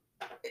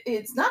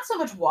it's not so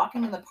much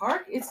walking in the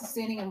park, it's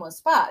standing in one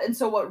spot. And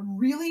so what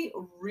really,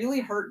 really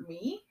hurt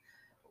me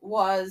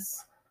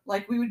was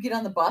like we would get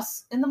on the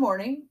bus in the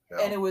morning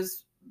and it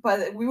was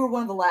we were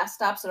one of the last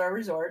stops at our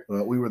resort.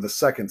 Well, we were the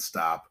second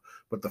stop,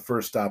 but the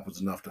first stop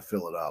was enough to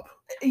fill it up.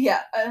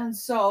 Yeah, and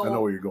so I know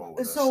where you're going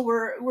with this. So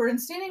we're in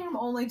standing room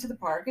only to the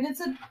park, and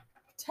it's a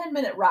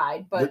 10-minute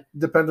ride, but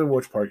depends on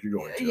which park you're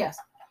going to. Yes.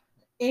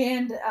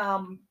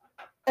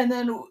 And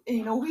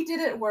then, we did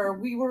it where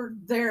we were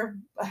there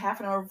a half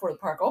an hour before the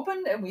park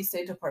opened, and we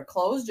stayed till park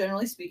closed,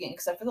 generally speaking,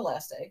 except for the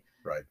last day.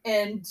 Right.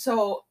 And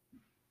so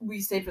we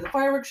stayed for the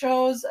fireworks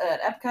shows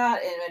at Epcot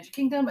and Magic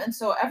Kingdom, and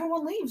so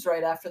everyone leaves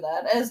right after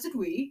that, as did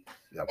we.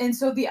 Yep. And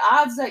so the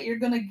odds that you're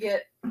going to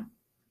get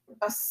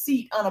a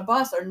seat on a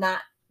bus are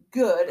not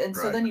good, and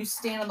so then you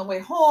stand on the way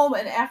home,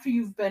 and after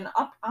you've been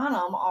up on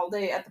them all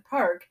day at the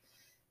park,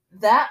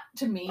 that,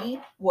 to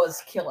me,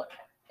 was killer.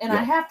 And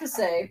I have to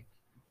say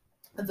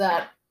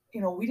that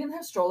we didn't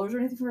have strollers or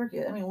anything for our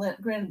kid. I mean,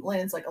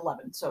 Landon's like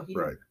 11, so he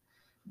didn't.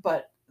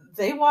 But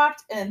they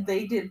walked and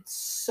they did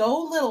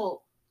so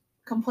little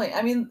complaint.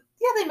 I mean,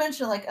 yeah, they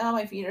mentioned like, oh,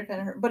 my feet are kind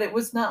of hurt, but it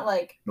was not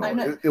like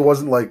it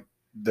wasn't like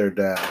their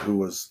dad who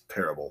was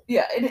terrible.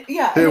 Yeah,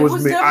 it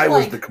was me. I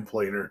was the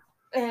complainer.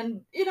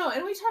 And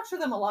and we talked to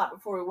them a lot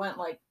before we went.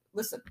 Like,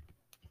 listen,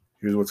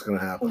 here's what's gonna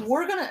happen.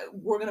 We're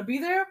gonna be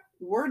there.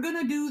 We're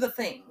gonna do the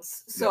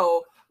things.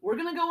 So we're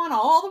gonna go on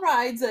all the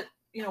rides that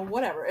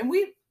whatever. And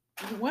we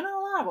went on a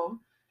lot of them.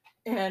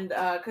 And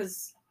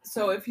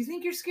so if you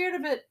think you're scared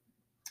of it,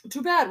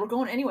 too bad. We're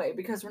going anyway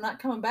because we're not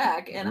coming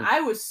back. And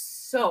I was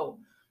so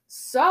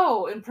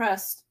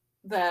impressed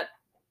that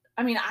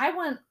I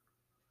went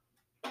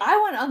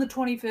on the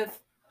 25th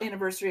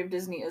anniversary of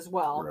Disney as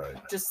well. Right.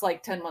 Just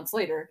like 10 months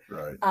later.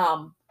 Right.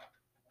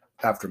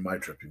 After my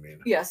trip, you mean?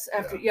 Yes.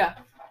 After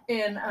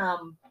And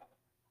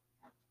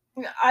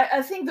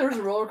I think there was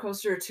a roller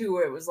coaster too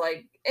where it was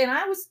like, and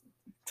I was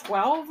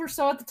 12 or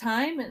so at the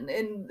time, and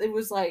it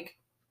was like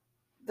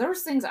there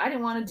was things I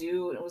didn't want to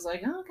do, and it was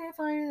like, oh, okay,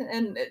 fine.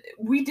 And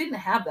we didn't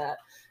have that.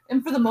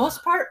 And for the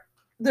most part,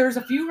 there's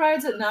a few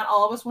rides that not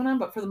all of us went on,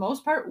 but for the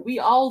most part, we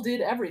all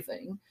did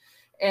everything.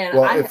 And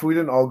if we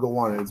didn't all go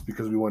on it, it's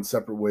because we went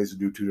separate ways to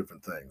do two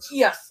different things.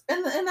 Yes,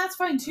 and that's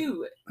fine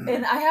too.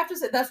 And I have to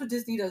say that's what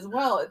Disney does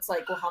well. It's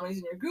like, well, how many's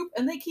in your group?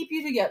 And they keep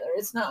you together.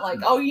 It's not like,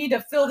 oh, you need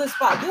to fill this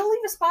spot. They'll leave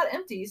a spot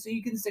empty so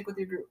you can stick with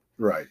your group.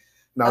 Right.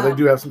 Now they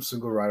do have some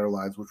single rider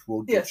lines, which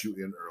we'll get you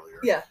in earlier.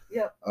 Yeah,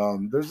 yeah.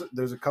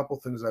 There's a couple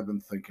things I've been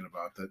thinking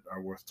about that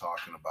are worth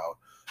talking about.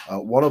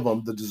 One of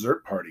them, the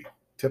dessert party,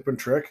 tip and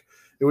trick.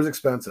 It was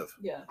expensive.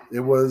 Yeah. It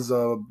was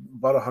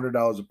about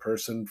 $100 a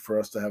person for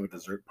us to have a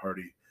dessert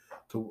party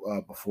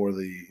to before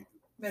the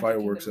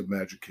fireworks at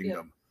Magic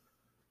Kingdom.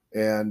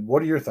 Yeah. And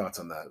what are your thoughts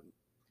on that?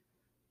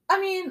 I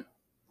mean,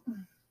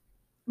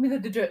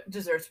 the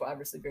desserts were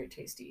obviously very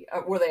tasty.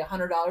 Were they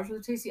 $100 for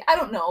the tasty? I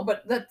don't know,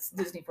 but that's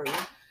Disney for you.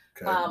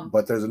 Okay.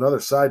 But there's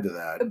another side to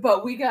that.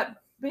 But we got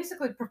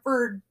basically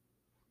preferred,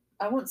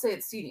 I wouldn't say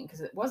it's seating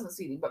because it wasn't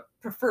seating, but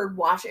preferred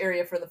watch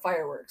area for the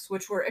fireworks,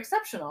 which were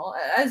exceptional,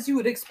 as you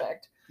would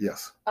expect.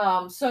 Yes.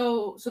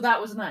 So that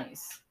was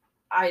nice.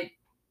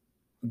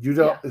 You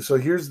don't. So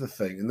here's the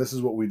thing, and this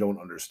is what we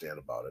don't understand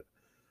about it,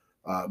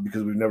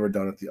 because we've never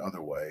done it the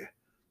other way. Because we've never done it the other way.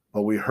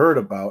 But we heard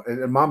about,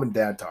 and Mom and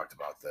Dad talked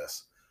about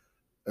this.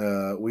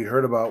 We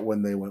heard about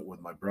when they went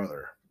with my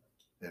brother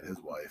and his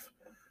wife,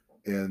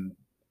 and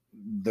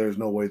there's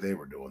no way they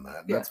were doing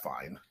that. Yeah. That's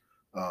fine.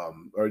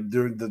 Or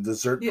during the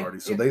dessert party,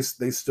 so yeah.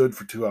 they stood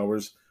for 2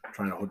 hours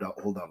trying to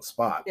hold down a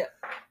spot. Yeah.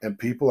 And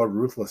people are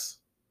ruthless.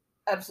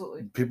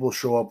 Absolutely. People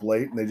show up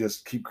late and they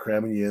just keep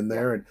cramming you in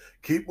there and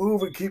keep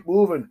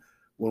moving.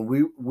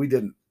 When we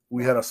didn't.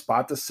 We had a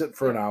spot to sit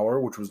for an hour,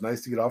 which was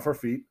nice to get off our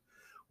feet.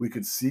 We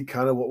could see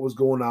kind of what was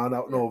going on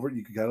out and over.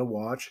 You could kind of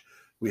watch.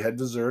 We had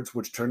desserts,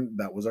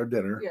 that was our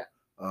dinner. Yeah.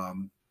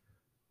 And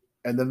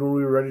then when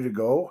we were ready to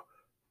go,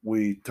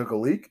 we took a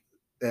leak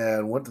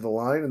and went to the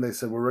line, and they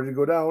said, we're ready to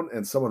go down.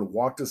 And someone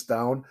walked us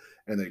down,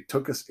 and they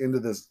took us into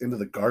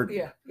the garden.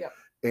 Yeah, yeah.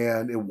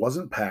 And it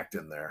wasn't packed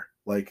in there.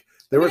 Like,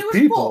 there was it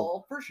people,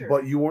 full, for sure.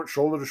 but you weren't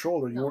shoulder to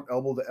shoulder. You weren't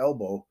elbow to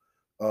elbow.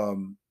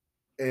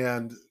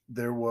 And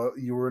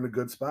you were in a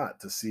good spot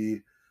to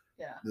see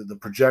the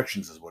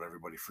projections is what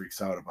everybody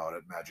freaks out about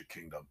at Magic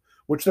Kingdom,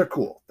 which they're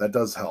cool. That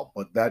does help.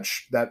 But that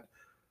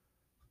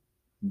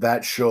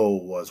show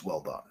was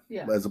well done.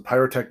 Yeah. As a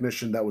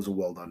pyrotechnician, that was a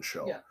well done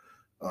show. Yeah.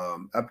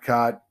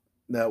 Epcot,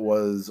 that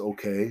was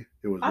okay.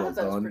 It was well thought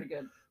that done. was pretty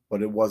good.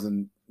 But it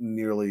wasn't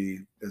nearly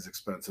as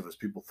expensive as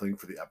people think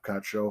for the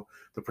Epcot show.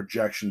 The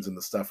projections and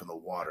the stuff in the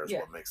water is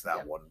what makes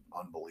that one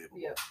unbelievable.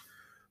 Yeah.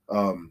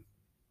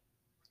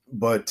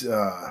 But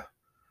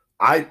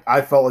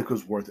I felt like it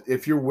was worth it.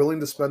 If you're willing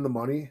to spend the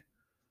money,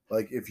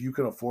 like if you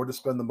can afford to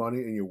spend the money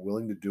and you're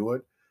willing to do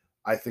it,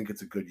 I think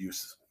it's a good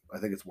use. I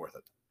think it's worth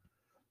it.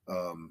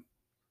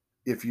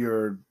 If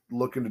you're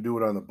looking to do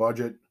it on the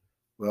budget,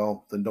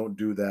 well, then don't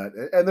do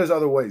that. And there's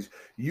other ways.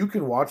 You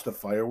can watch the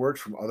fireworks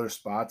from other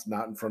spots,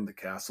 not in front of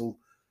the castle.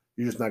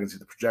 You're just not going to see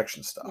the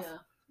projection stuff.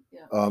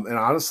 Yeah. And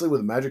honestly,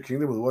 with Magic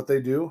Kingdom, with what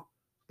they do,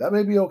 that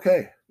may be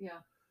okay. Yeah.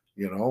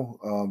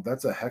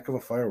 That's a heck of a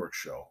fireworks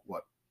show.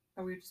 What?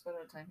 Are we just about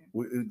out of time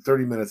here?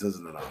 30 minutes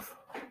isn't enough.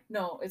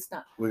 No, it's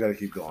not. We got to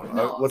keep going.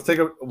 No. Let's take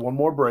one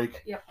more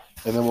break. Yep.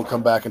 And then we'll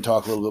come back and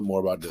talk a little bit more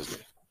about Disney.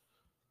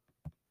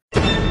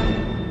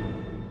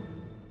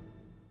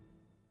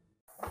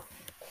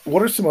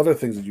 What are some other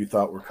things that you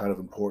thought were kind of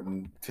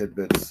important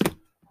tidbits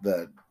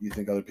that you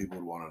think other people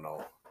would want to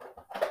know?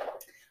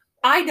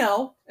 I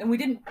know, and we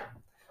didn't.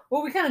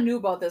 Well, we kind of knew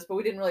about this, but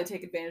we didn't really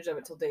take advantage of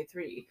it till day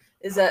 3.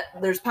 Is that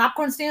there's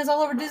popcorn stands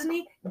all over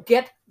Disney?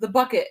 Get the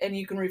bucket, and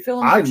you can refill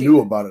them. I knew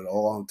about it a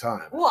long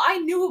time. Well, I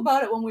knew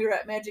about it when we were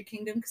at Magic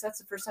Kingdom because that's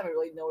the first time I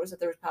really noticed that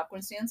there was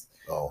popcorn stands.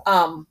 Oh.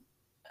 And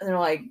they're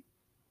like,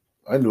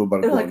 I knew about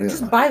it. They're like,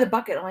 just buy the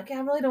bucket. I'm like, yeah,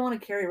 I really don't want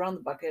to carry around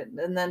the bucket.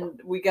 And then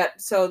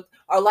so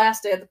our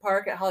last day at the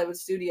park at Hollywood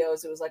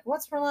Studios, it was like,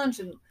 what's for lunch?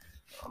 And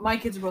my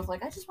kids were both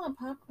like, I just want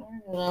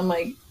popcorn. And I'm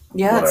like,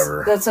 yeah,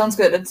 that sounds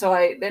good. And so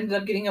I ended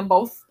up getting them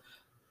both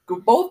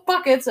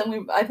buckets,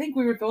 and I think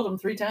we refilled them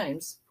 3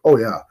 times. Oh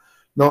yeah,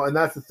 no, and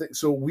that's the thing.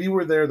 So we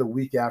were there the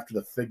week after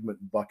the Figment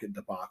bucket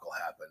debacle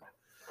happened.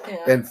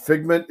 Yeah. And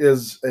Figment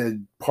is a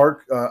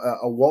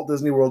Walt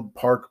Disney World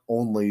park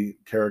only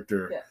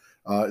character.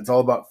 Yeah. It's all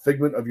about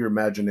figment of your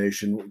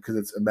imagination because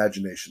it's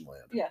Imagination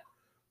Land. Yeah.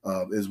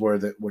 Is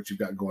what you've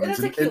got going. It's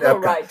a cute little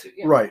ride too.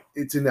 Yeah. Right.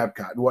 It's in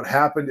Epcot. And what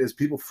happened is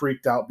people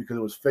freaked out because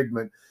it was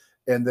Figment,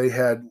 and they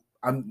had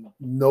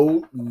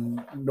no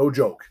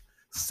joke,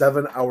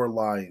 7-hour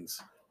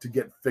lines to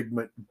get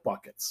Figment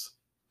buckets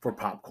for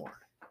popcorn.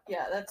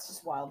 Yeah, that's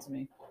just wild to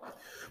me.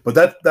 But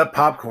that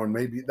popcorn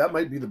might be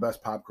the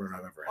best popcorn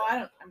I've ever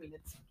had.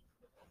 It's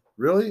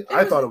really.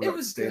 I thought it was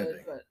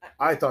outstanding. Good,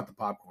 I thought the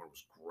popcorn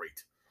was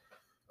great.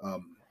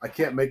 I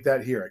can't make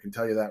that here. I can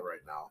tell you that right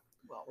now.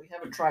 Well, we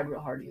haven't tried real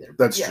hard either.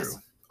 That's true.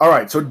 All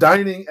right, so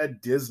dining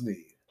at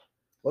Disney.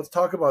 Let's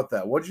talk about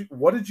that. What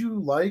did you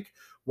like?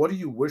 What do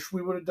you wish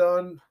we would have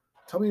done?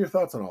 Tell me your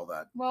thoughts on all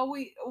that. Well,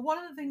 one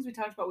of the things we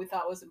talked about we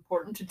thought was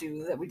important to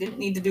do that we didn't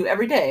need to do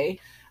every day,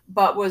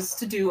 but was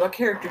to do a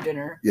character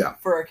dinner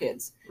for our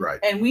kids. Right.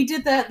 And we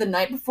did that the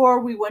night before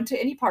we went to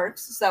any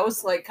parks. So that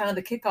was like kind of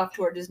the kickoff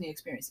to our Disney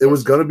experience. It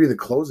was going to be the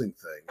closing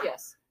thing.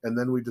 Yes. And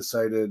then we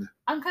decided.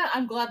 I'm glad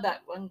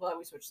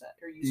we switched that.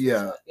 Or you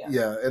switched that.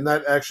 Yeah. And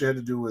that actually had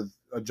to do with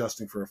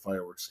adjusting for a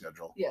fireworks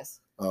schedule. Yes.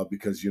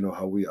 Because you know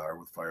how we are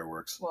with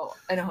fireworks. Well,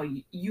 I know how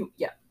you.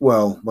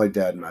 Well, my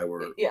dad and I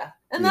were. Yeah,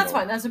 and that's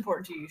fine. That's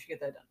important to you. You should get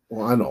that done.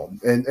 Well, I know,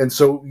 and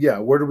so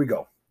where did we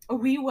go?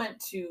 We went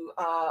to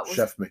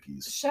Chef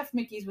Mickey's. Chef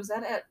Mickey's was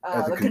that at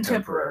the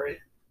Contemporary,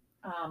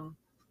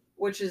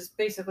 which is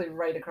basically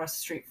right across the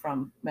street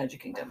from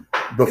Magic Kingdom.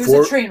 It was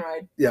a train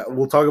ride. Yeah,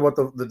 we'll talk about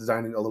the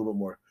designing a little bit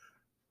more.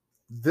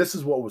 This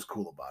is what was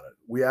cool about it.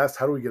 We asked,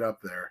 how do we get up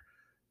there?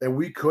 And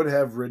we could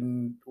have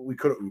Ubered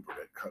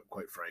it,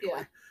 quite frankly.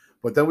 Yeah.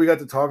 But then we got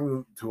to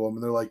talking to them,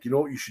 and they're like, you know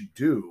what you should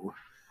do?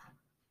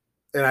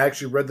 And I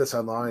actually read this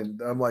online.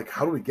 I'm like,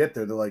 how do we get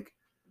there? They're like,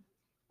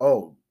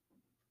 oh,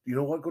 you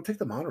know what? Go take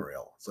the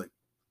monorail. It's like,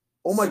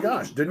 oh my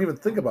gosh, didn't even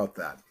think about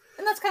that.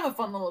 And that's kind of a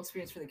fun little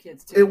experience for the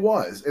kids, too. It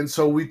was. And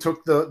so we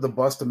took the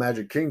bus to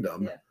Magic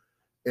Kingdom. Yeah.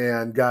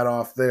 and got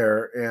off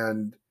there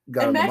and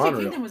got on the Magic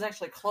monorail. Kingdom was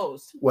actually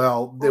closed.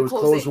 Well, it Or was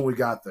closed closing. when we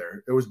got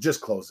there. It was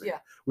just closing. Yeah.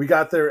 We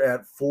got there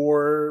at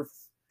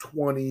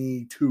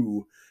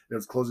 4:22. It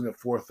was closing at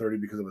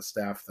 4:30 because of a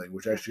staff thing,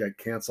 which actually got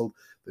canceled.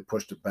 They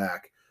pushed it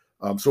back.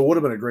 So it would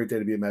have been a great day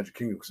to be at Magic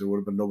Kingdom because there would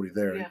have been nobody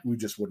there. Yeah. We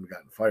just wouldn't have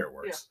gotten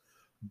fireworks.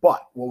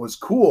 But what was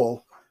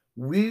cool,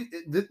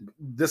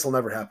 this will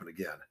never happen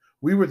again.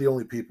 We were the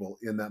only people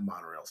in that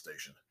monorail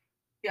station.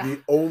 Yeah.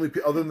 The only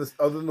other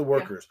than the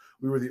workers,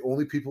 we were the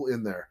only people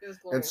in there. It was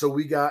And glorious. so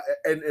we got,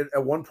 and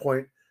at one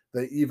point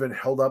they even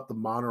held up the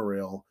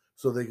monorail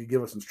so they could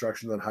give us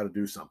instructions on how to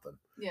do something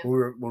Yeah.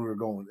 when we were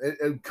going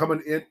and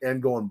coming in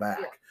and going back.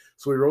 Yeah.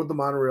 So we rode the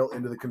monorail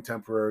into the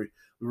Contemporary.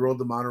 We rode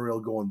the monorail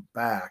going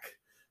back,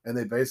 and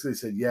they basically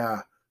said,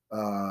 "Yeah,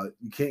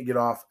 you can't get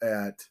off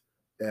at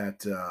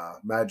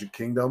Magic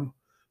Kingdom,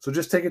 so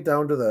just take it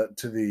down to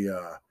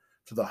the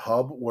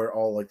hub where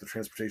all like the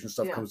transportation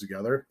stuff Yeah. comes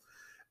together."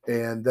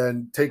 And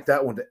then take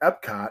that one to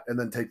Epcot, and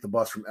then take the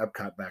bus from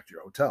Epcot back to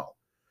your hotel.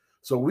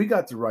 So we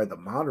got to ride the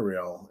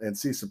monorail and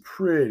see some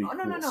pretty Oh,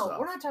 no, cool no. stuff.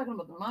 We're not talking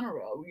about the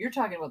monorail. You're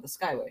talking about the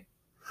Skyway.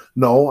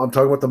 No, I'm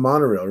talking about the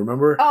monorail.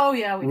 Remember? Oh,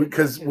 yeah. We did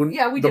Because that too. when we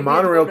the did. We had to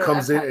monorail go to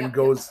comes in Epcot. and Yep,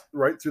 goes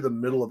right through the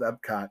middle of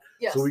Epcot,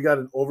 Yes. so we got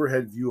an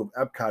overhead view of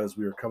Epcot as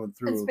we were coming And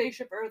through.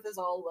 Spaceship Earth is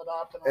all lit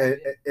up. And all And,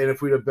 good. and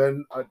if we'd have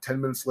been 10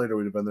 minutes later,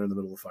 we'd have been there in the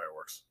middle of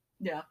fireworks.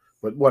 Yeah.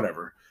 But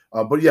whatever.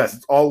 But yes,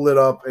 it's all lit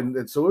up,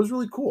 and so it was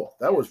really cool.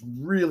 That Yeah. was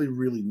really,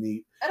 really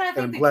neat. And I think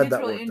I'm the glad kids that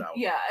really, worked out.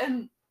 Yeah,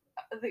 and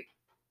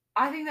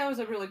I think that was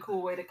a really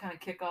cool way to kind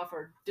of kick off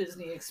our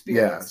Disney Yeah.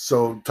 experience.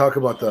 So talk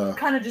about the.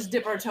 Kind of just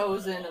dip our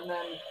toes in and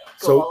then go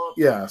So all up.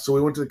 yeah, so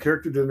we went to the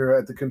character dinner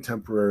at the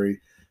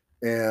Contemporary,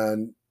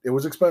 and it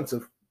was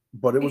expensive,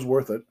 but it was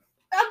worth it.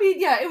 I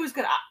mean, yeah, it was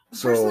good.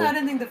 So- Personally, I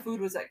didn't think the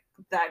food was like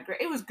that great.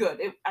 It was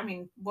good. I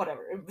mean,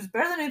 whatever. It was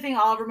better than anything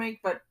I'll ever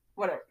make, but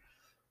whatever.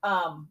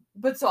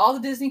 But so all the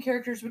Disney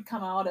characters would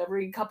come out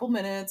every couple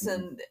minutes,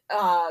 and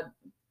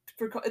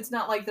it's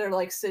not like they're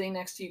like sitting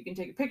next to you, you can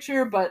take a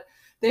picture, but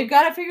they've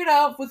got it figured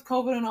out with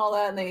COVID and all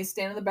that, and they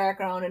stand in the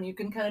background, and you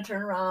can kind of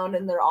turn around,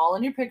 and they're all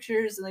in your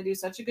pictures, and they do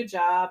such a good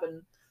job,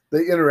 and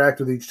They interact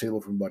with each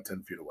table from about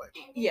 10 feet away,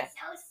 Yeah.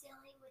 So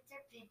silly with their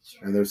pictures.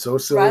 and they're so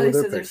silly Riley with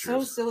their says they're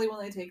pictures. so silly when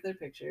they take their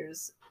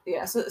pictures.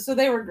 Yeah, so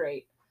they were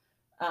great.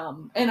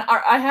 And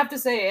I have to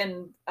say,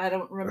 and I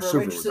don't Our remember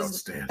server was waitresses.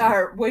 outstanding.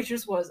 Our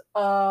waitress was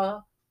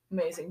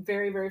amazing,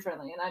 very, very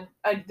friendly. And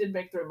I did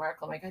make the remark,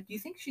 I'm like, do you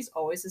think she's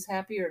always this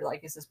happy, or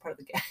like is this part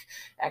of the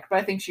act? But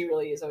I think she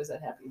really is always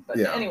that happy. But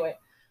Yeah. anyway,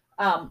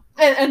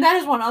 and that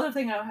is one other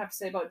thing I have to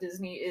say about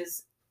Disney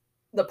is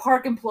the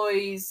park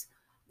employees,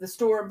 the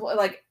store employees,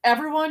 like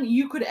everyone.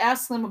 You could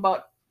ask them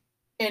about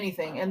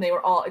anything, and they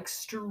were all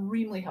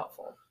extremely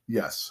helpful.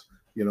 Yes,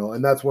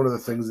 and that's one of the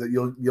things that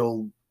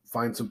you'll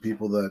find some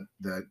people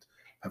that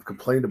have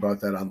complained about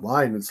that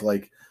online. It's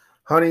like,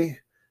 honey,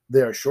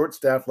 they are short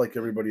staffed like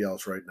everybody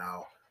else right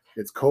now.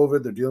 It's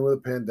COVID. They're dealing with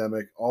a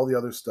pandemic, all the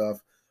other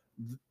stuff.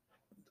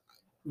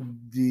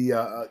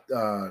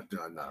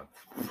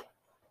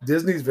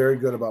 Disney's very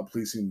good about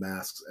policing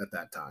masks at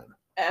that time.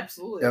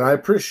 Absolutely. And I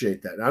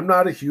appreciate that. And I'm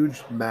not a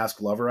huge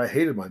mask lover. I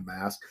hated my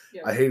mask.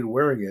 Yeah. I hated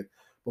wearing it.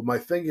 But my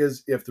thing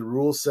is, if the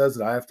rule says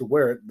that I have to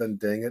wear it, then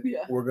dang it,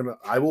 Yeah.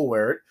 I will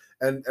wear it,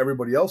 and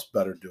everybody else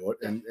better do it,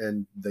 Yeah.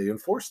 and they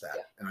enforce that,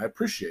 Yeah. and I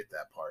appreciate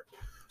that part.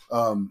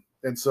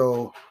 And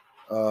so,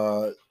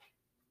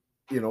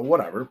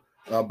 whatever.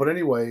 But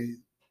anyway,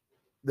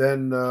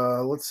 then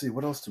let's see,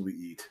 what else did we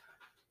eat?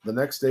 The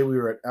next day we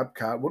were at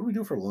Epcot. What did we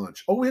do for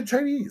lunch? Oh, we had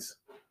Chinese.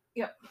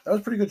 Yep. That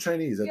was pretty good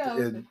Chinese Yeah, it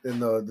was in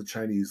the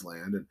Chinese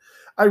land, and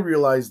I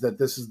realized that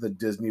this is the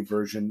Disney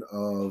version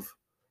of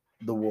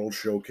the World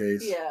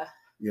Showcase. Yeah.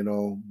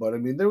 But I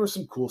mean, there was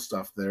some cool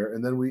stuff there,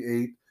 and then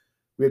we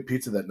had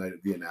pizza that night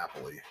at Via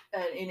Napoli.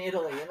 In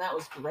Italy, and that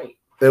was great.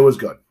 It was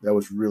good. That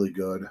was really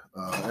good.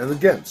 And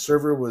again,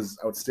 server was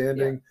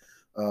outstanding.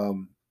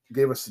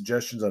 Gave us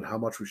suggestions on how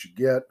much we should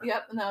get.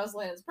 Yep, and that was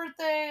Landon's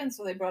birthday, and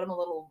so they brought him a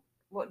little.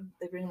 What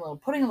they bring him a little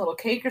pudding, a little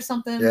cake or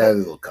something. Yeah, but, the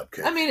little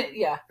cupcake. I mean,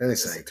 yeah. And they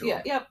sang to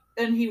him. Yep.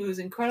 And he was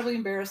incredibly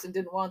embarrassed and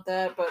didn't want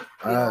that, but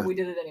we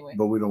did it anyway.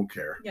 But we don't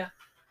care. Yeah.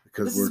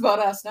 Because This is about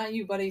us, not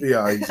you, buddy.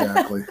 Yeah,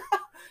 exactly.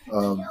 You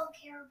don't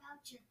care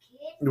about your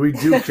kid? We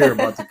do care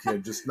about the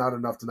kid, just not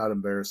enough to not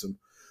embarrass him.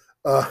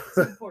 It's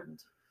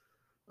important.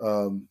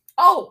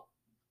 Oh,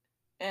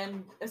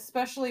 and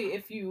especially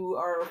if you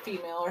are a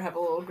female or have a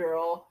little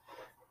girl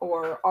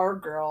or our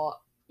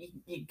girl,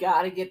 you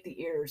got to get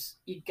the ears.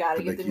 You got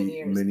to get the mini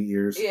ears. Mini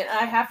ears. And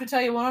I have to tell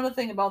you one other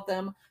thing about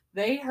them.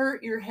 They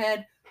hurt your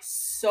head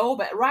so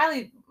bad.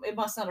 Riley, it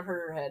must not have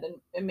hurt her head.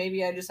 And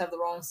maybe I just have the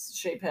wrong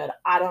shaped head.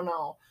 I don't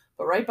know.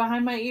 But right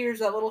behind my ears,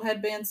 that little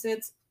headband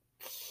sits,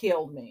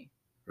 killed me.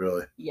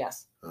 Really?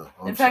 Yes. Oh,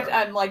 In fact,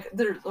 I'm like,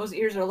 those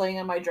ears are laying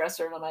on my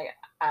dresser, and I'm like,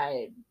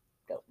 I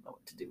don't know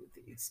what to do with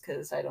these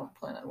because I don't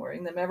plan on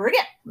wearing them ever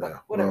again. But Yeah,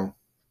 whatever.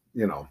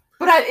 well,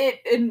 But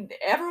and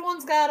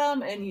everyone's got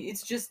them, and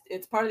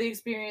it's part of the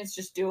experience.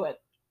 Just do it.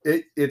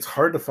 it's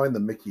hard to find the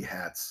Mickey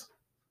hats.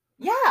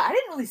 Yeah, I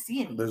didn't really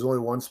see any. There's only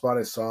one spot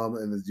I saw them,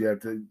 and you have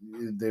to.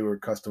 They were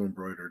custom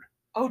embroidered.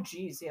 Oh,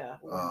 geez, yeah.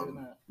 We weren't doing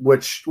that.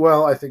 Which,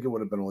 well, I think it would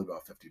have been only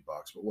about $50,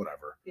 but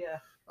whatever. Yeah.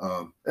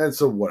 And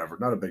so whatever,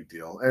 not a big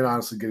deal. And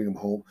honestly, getting them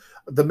home,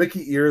 the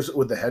Mickey ears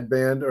with the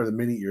headband, or the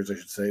mini ears, I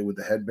should say, with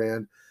the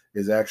headband,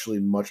 is actually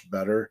much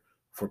better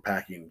for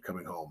packing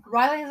coming home.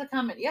 Riley has a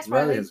comment. Yes,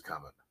 Riley has a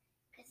comment.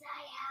 Because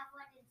I have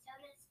one and so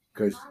does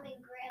Because Mom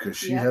and Grandma. because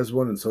she has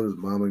one, and so does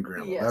Mom and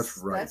Grandma. Yes, That's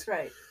right. That's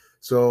right.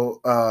 So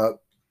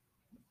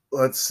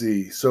let's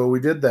see. So we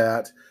did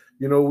that.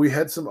 We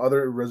had some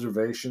other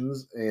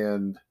reservations,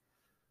 and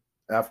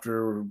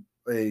after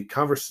a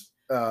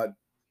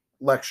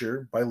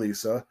lecture by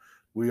Lisa,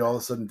 we all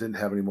of a sudden didn't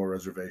have any more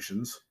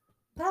reservations.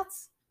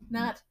 That's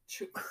not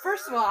true.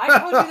 First of all, I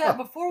told you that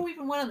before we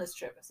even went on this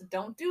trip. I said,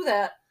 don't do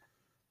that.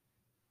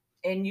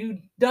 And you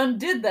done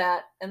did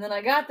that. And then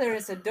I got there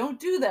and said, don't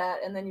do that.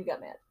 And then you got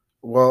mad.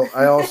 Well,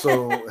 I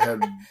also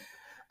had,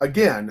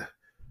 again,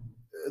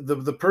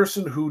 the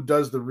person who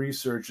does the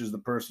research is the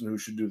person who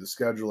should do the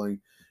scheduling.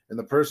 And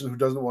the person who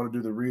doesn't want to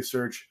do the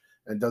research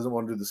and doesn't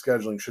want to do the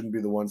scheduling shouldn't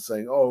be the one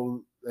saying,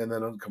 oh, and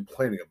then I'm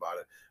complaining about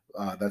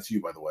it. That's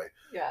you, by the way.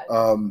 Yeah.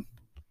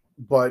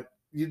 But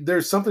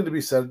there's something to be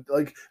said.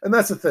 And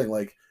that's the thing.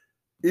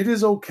 It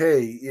is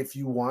okay if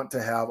you want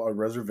to have a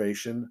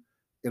reservation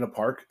in a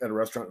park, at a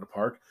restaurant in a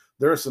park.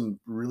 There are some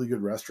really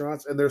good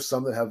restaurants, and there's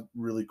some that have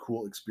really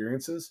cool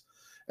experiences.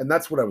 And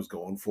that's what I was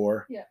going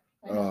for. Yeah.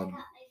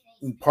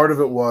 And part of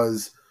it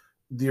was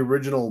the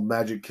original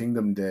Magic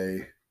Kingdom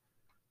day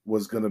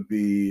was going to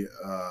be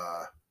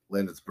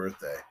Landon's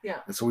birthday. Yeah.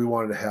 And so we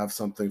wanted to have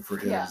something for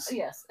his. Yeah,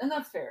 yes. And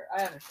that's fair.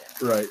 I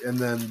understand. Right. And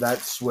then that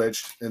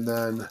switched. And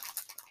then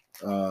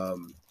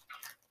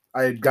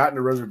I had gotten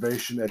a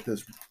reservation at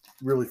this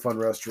really fun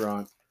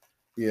restaurant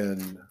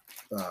in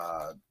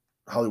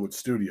Hollywood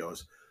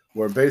Studios,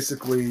 where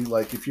basically,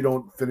 if you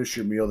don't finish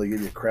your meal, they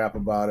give you crap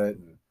about it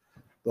and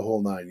the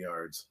whole 9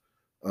 yards.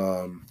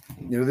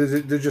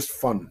 They're just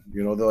fun.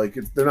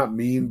 They're not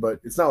mean, but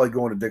it's not like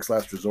going to Dick's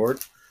Last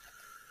Resort.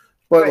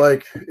 But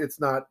right. It's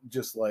not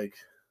just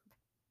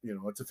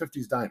it's a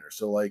 50s diner,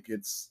 so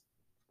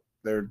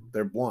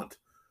they're blunt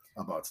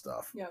about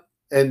stuff. Yeah.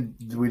 And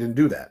we didn't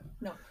do that.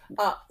 No.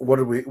 What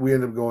did we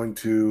ended up going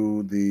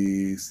to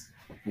the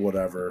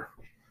whatever,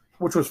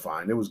 which was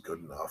fine. It was good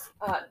enough.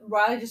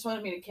 Riley just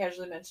wanted me to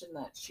casually mention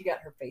that she got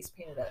her face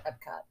painted at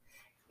Epcot.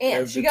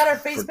 And she got her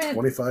face painted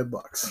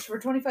 $25. For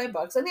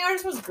 $25. And the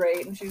artist was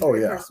great, and she was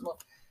very personal.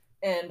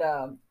 And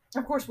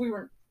of course we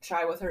weren't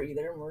shy with her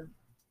either, and we're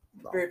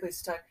very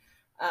pleased to talk.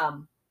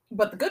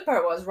 But the good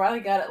part was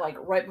Riley got it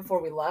right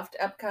before we left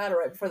Epcot, or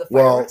right before the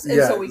fireworks,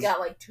 and so we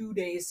got 2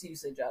 days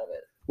usage out of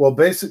it. Well,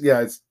 basically,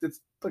 yeah, it's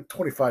like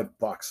 $25.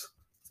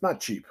 It's not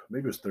cheap.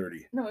 Maybe it was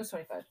 30. No, it was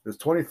 25. It was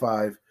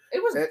 25.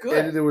 It was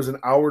good. And there was an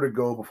hour to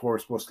go before we're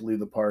supposed to leave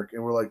the park,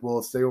 and we're like, "Well,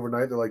 let's stay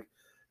overnight." They're like,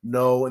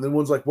 "No," and then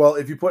one's like, "Well,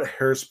 if you put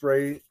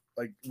hairspray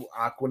like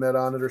Aquanet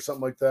on it or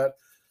something like that,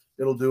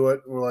 it'll do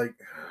it." And we're like,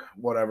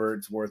 "Whatever,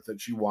 it's worth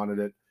it." She wanted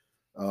it.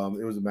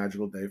 It was a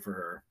magical day for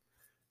her.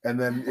 And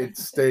then it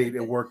stayed.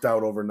 It worked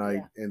out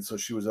overnight, and so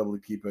she was able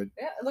to keep it.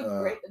 Yeah, it looked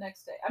great the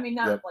next day. I mean,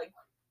 not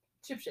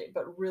chip shape,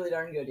 but really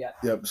darn good. Yeah.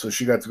 Yep. So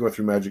she got to go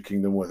through Magic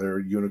Kingdom with her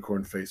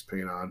unicorn face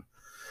paint on.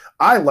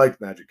 I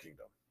liked Magic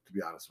Kingdom, to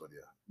be honest with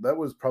you. That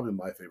was probably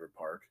my favorite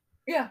park.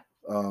 Yeah.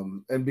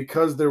 And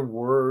because there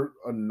were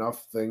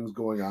enough things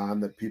going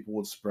on that people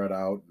would spread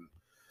out,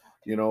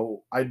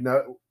 and I'd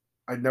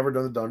never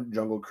done the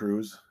Jungle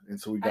Cruise, and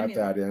so we got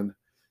that in.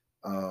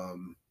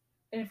 And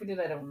if we did,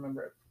 I don't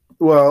remember it.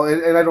 Well,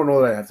 and I don't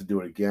know that I have to do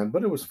it again,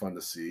 but it was fun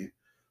to see.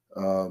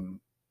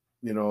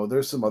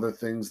 There's some other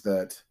things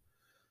that,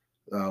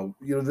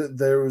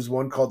 there was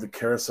one called the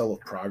Carousel of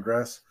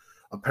Progress.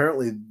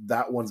 Apparently,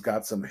 that one's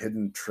got some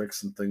hidden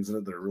tricks and things in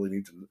it that are really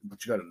neat,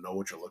 but you got to know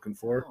what you're looking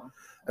for. Oh.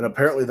 And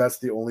apparently, that's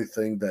the only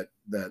thing that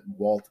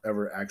Walt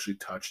ever actually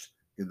touched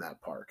in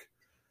that park.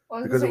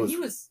 Well, because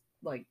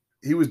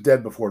he was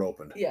dead before it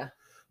opened. Yeah.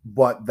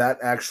 But that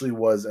actually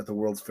was at the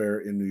World's Fair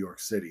in New York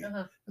City,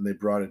 and they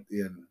brought it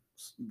in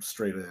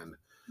straight in.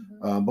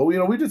 Mm-hmm. But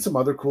we did some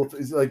other cool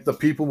things, like the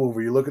People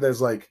Mover. You look at it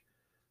as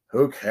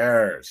who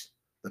cares?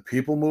 The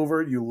People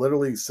Mover, you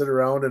literally sit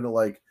around and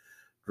it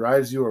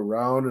drives you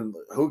around, and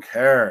who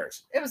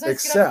cares? It was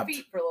nice to get off your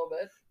feet for a little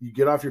bit. You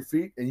get off your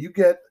feet and you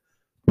get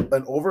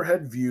an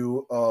overhead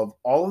view of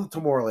all of the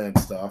Tomorrowland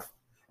stuff,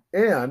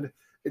 and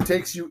it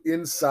takes you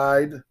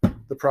inside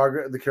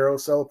the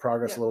Carousel of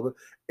Progress a little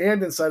bit,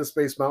 and inside of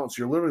Space Mountain.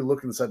 So you're literally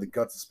looking inside the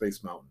guts of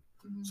Space Mountain.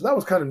 Mm-hmm. So that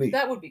was kind of neat.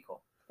 That would be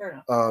cool.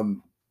 Fair enough.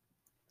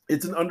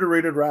 It's an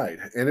underrated ride,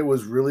 and it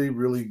was really,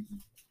 really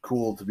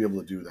cool to be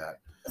able to do that.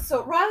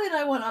 So Riley and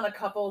I went on a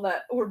couple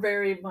that were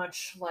very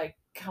much like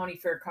County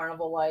Fair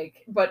Carnival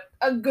but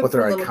a good. But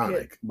they're little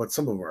iconic. Kid. But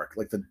some of them are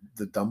like the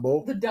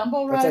Dumbo. The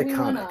Dumbo ride we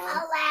went on.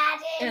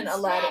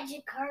 Aladdin's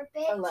magic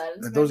carpet.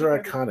 And those are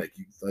iconic.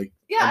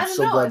 I'm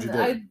so glad you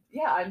did.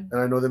 And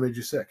I know they made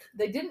you sick.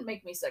 They didn't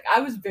make me sick. I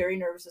was very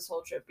nervous this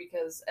whole trip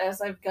because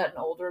as I've gotten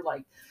older,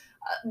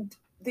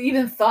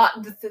 even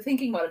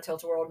thinking about a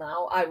tilt-a-whirl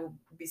now, I will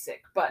be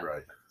sick. But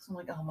Right. so I'm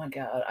like, oh my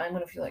god, I'm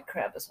gonna feel like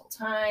crap this whole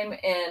time.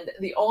 And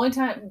the only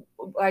time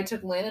I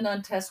took Landon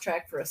on test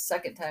track for a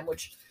second time,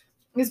 which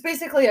is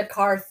basically a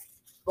car,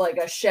 like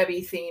a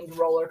Chevy themed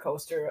roller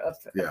coaster,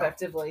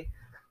 effectively.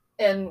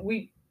 And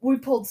we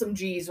pulled some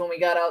G's when we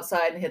got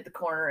outside and hit the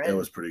corner. And it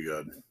was pretty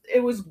good. It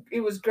was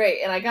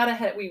great, and I got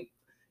ahead. We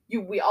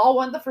all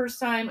went the first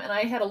time, and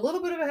I had a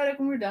little bit of a headache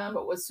when we were done.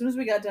 But as soon as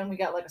we got done, we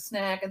got like a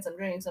snack and some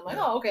drinks. I'm like,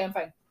 oh, okay, I'm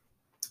fine.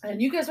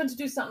 And you guys went to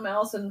do something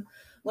else, and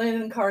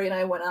Landon and Kari and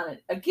I went on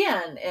it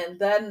again, and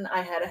then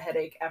I had a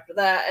headache after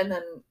that, and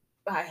then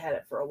I had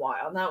it for a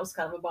while, and that was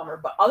kind of a bummer.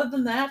 But other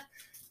than that,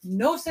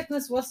 no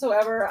sickness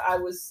whatsoever. I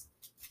was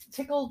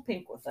tickled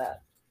pink with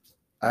that.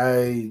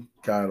 I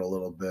got a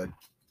little bit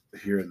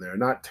here and there,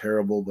 not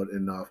terrible, but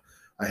enough.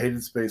 I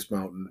hated Space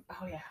Mountain.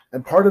 Oh yeah.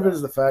 And part of it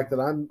is the fact that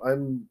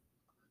I'm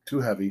too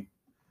heavy,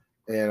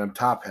 and I'm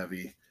top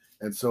heavy,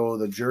 and so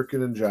the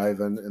jerking and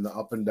jiving and the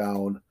up and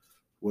down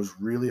was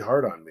really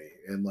hard on me,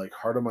 and like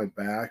hard on my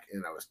back,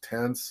 and I was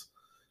tense,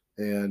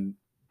 and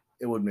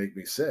it would make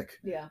me sick.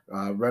 Yeah.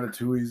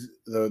 Ratatouille's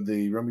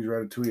the Remy's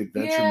Ratatouille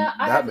Adventure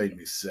that made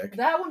me sick.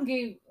 That one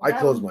gave. I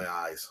closed my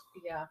eyes.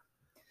 Yeah.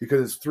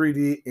 Because it's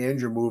 3D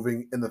and you're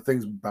moving, and the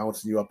thing's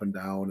bouncing you up and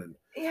down, and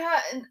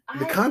and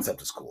the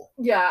concept is cool.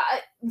 Yeah,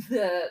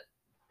 the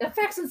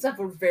effects and stuff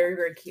were very,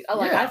 very cute.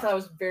 I thought it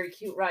was a very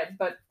cute ride,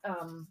 but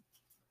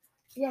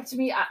yeah, to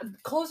me,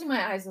 closing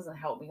my eyes doesn't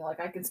help me.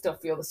 Like I can still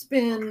feel the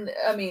spin.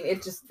 I mean,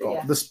 it just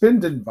The spin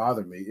didn't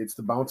bother me. It's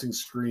the bouncing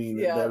screen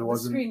that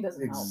wasn't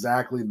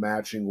exactly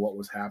matching what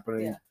was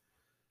happening. Yeah.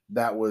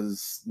 That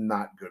was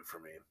not good for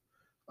me.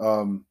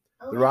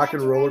 The Rock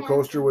and Roller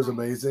Coaster was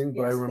amazing,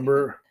 but I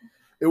remember.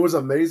 It was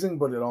amazing,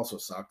 but it also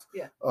sucked.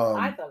 Yeah,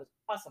 I thought it was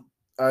awesome.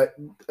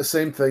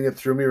 Same thing. It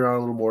threw me around a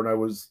little more than I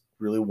was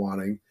really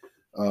wanting.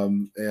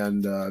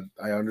 And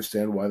I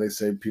understand why they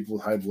say people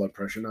with high blood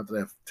pressure. Not that I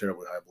have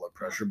terribly high blood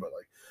pressure, but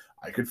like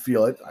I could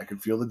feel it. I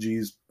could feel the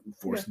G's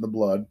forcing the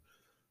blood.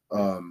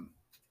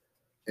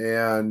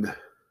 And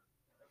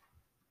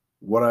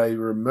what I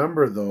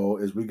remember though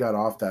is we got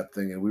off that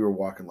thing and we were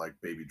walking like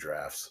baby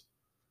giraffes.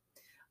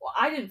 Well,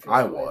 I didn't feel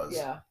I that was. way.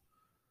 Yeah.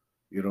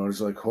 You know,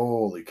 it's like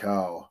holy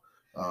cow.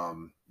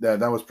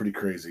 That was pretty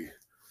crazy.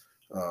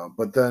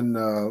 But then,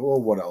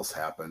 what else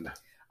happened?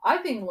 I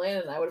think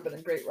Landon and I would have been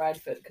a great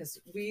ride fit because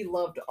we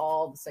loved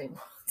all the same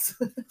ones.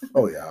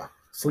 Oh yeah,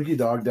 Slinky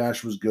Dog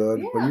Dash was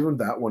good, but even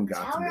that one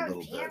got to me a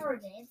little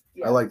bit.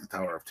 Yeah. I like the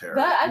Tower of Terror.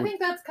 I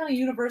think that's kind of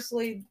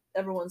universally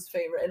everyone's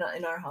favorite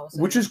in our house.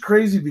 Which is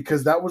crazy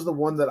because that was the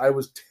one that I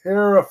was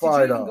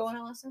terrified of. Did you even of. go on it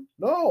last time?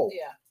 No.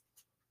 Yeah.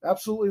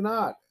 Absolutely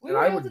not. We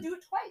were able to do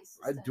it twice.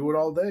 I'd do it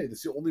all day.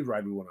 That's the only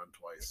ride we went on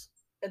twice.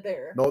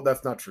 There. No,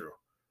 that's not true.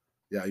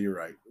 Yeah, you're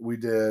right. We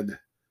did.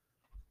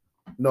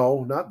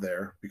 No, not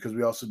there because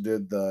we also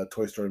did the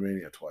Toy Story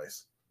Mania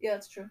twice. Yeah,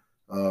 that's true.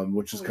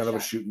 Which is kind of a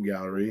shooting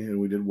gallery, and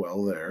we did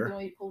well there. You know,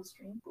 you pull the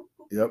string.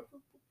 Yep.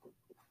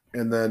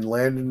 And then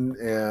Landon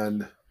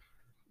and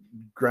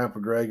Grandpa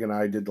Greg and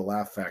I did the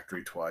Laugh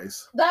Factory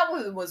twice. That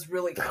one was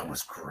really cool. That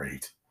was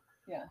great.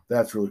 Yeah.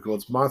 That's really cool.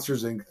 It's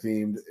Monsters Inc.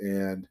 themed,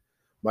 and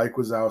Mike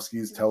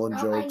Wazowski's telling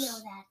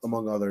jokes,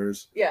 among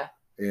others. Yeah.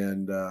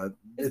 And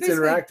it's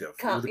interactive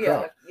with the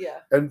crowd. Yeah.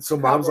 And so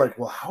Mom's like,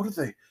 well, how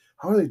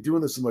are they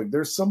doing this? I'm like,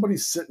 there's somebody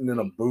sitting in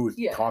a booth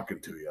talking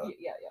to you.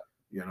 Yeah.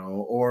 You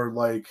know, or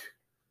like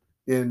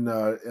in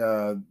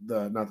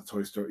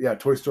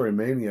Toy Story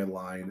Mania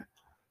line,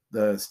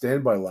 the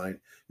standby line,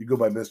 you go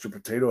by Mr.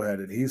 Potato Head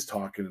and he's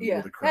talking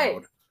with the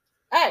crowd.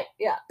 Hey,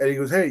 yeah. And he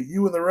goes, hey,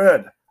 you in the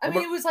red. I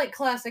mean, it was like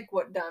classic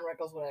what Don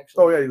Rickles would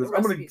actually. Oh yeah, he goes,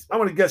 I'm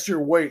gonna guess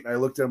your weight. And I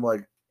looked at him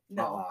like,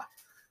 no.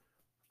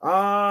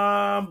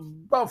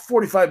 About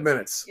 45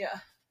 minutes. Yeah.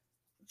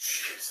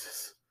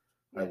 Jesus.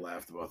 I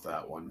laughed about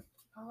that one.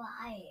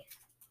 Why?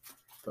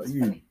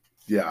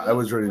 I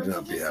was ready to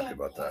not be happy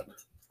about that.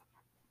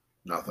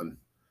 Nothing.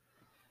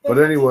 But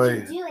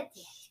anyway,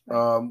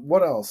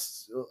 what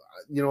else?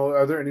 You know,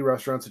 are there any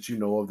restaurants that you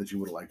know of that you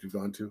would have liked to have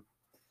gone to?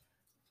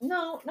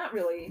 No, not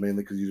really.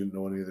 Mainly because you didn't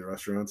know any of the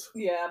restaurants?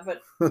 Yeah,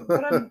 but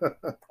I'm,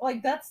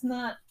 like, that's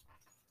not...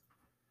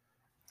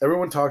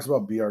 Everyone talks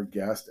about Be Our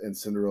Guest and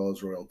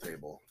Cinderella's Royal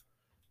Table.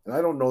 And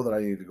I don't know that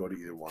I need to go to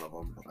either one of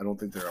them. I don't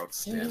think they're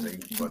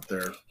outstanding, but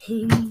they're...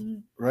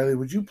 Riley,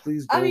 would you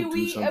please go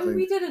do something?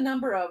 We did a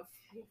number of...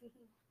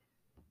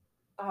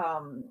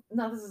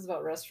 no, this is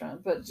about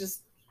restaurant, but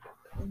just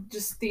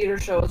theater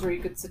shows where you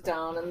could sit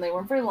down, and they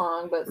weren't very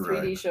long, but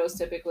 3D shows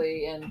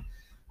typically, and...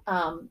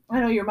 I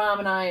know your mom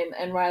and I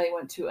and Riley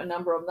went to a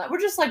number of them that were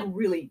just like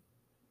really,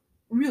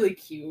 really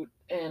cute.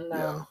 And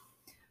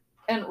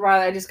and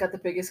Riley, I just got the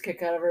biggest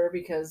kick out of her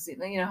because you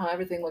know how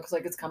everything looks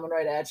like it's coming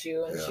right at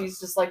you, and she's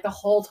just like the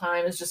whole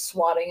time is just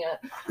swatting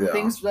at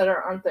things that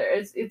aren't there.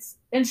 It's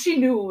and she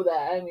knew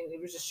that. I mean,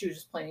 she was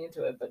just playing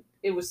into it, but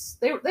it was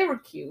they were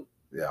cute.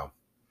 Yeah.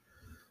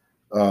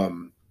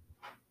 You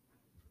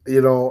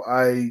know,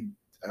 I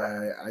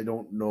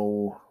don't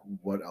know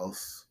what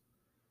else.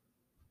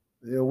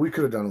 You know, we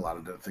could have done a lot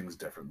of things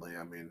differently.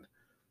 I mean,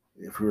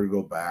 if we were to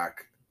go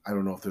back, I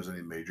don't know if there's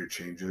any major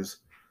changes.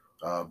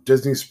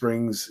 Disney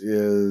Springs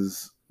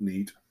is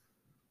neat.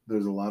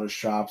 There's a lot of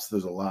shops.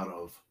 There's a lot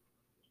of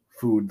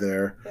food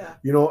there. Yeah.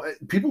 You know,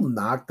 people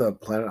knock the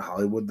Planet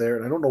Hollywood there,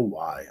 and I don't know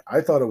why.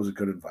 I thought it was a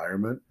good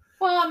environment.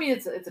 Well, I mean,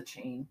 it's a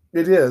chain.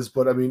 It is,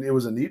 but I mean, it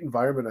was a neat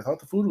environment. I thought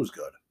the food was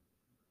good.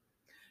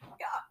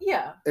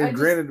 Yeah. And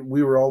granted,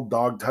 we were all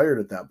dog tired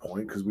at that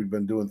point because we'd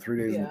been doing 3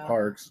 days in the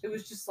parks. It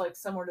was just like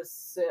somewhere to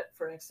sit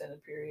for an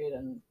extended period,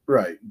 and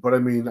right. But I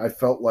mean, I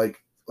felt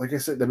like I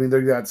said, I mean,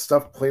 they got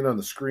stuff playing on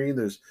the screen.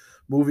 There's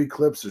movie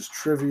clips. There's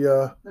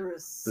trivia.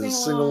 There's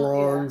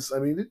sing-alongs. Yeah. I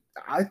mean,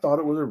 I thought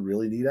it was a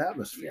really neat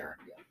atmosphere.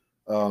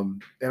 Yeah.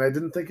 And I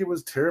didn't think it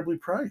was terribly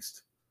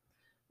priced.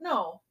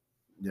 No.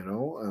 You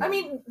know. I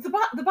mean, the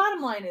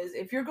bottom line is,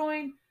 if you're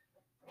going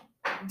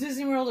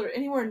Disney World or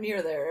anywhere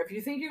near there, if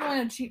you think you're going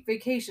on a cheap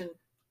vacation,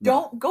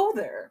 don't go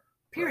there.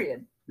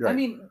 Period. Right. I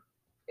mean,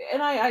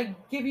 and I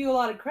give you a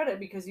lot of credit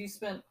because you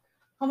spent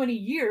how many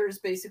years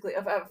basically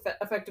of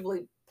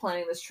effectively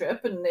planning this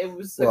trip, and it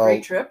was a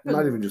great trip.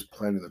 Not even just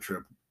planning the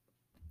trip.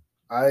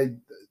 I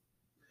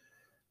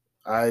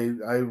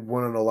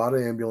went on a lot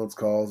of ambulance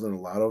calls and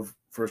a lot of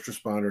first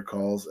responder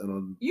calls,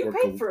 and you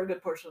paid for a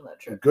good portion of that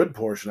trip. A good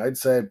portion. I'd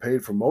say I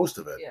paid for most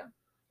of it. Yeah.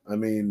 I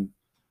mean,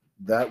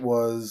 that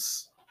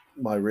was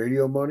my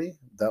radio money.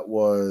 That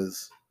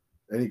was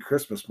any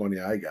Christmas money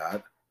I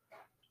got.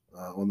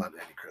 Well, not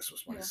any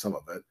Christmas money, some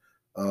of it.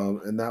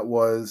 And that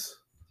was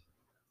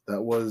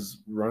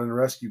running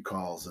rescue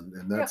calls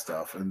and that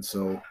stuff. And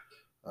so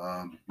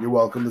you're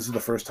welcome. This is the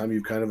first time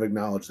you've kind of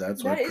acknowledged that.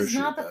 So I appreciate that. That is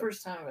not the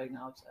first time I've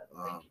acknowledged that.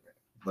 Thank you.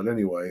 But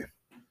anyway,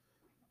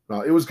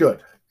 it was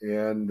good.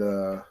 And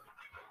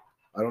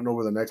I don't know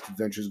where the next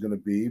adventure is going to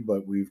be,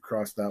 but we've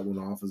crossed that one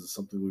off as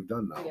something we've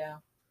done now. Yeah.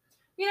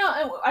 You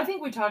know, I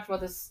think we talked about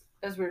this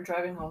as we were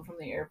driving home from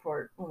the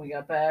airport when we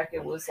got back.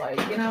 It was like,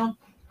 you know,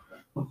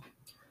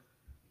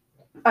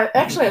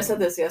 I said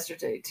this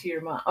yesterday to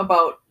your mom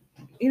about,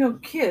 you know,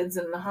 kids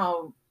and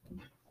how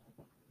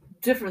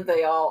different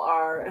they all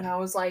are. And I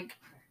was like,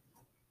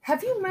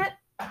 have you met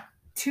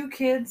two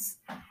kids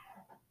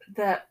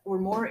that were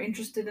more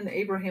interested in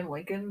Abraham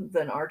Lincoln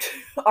than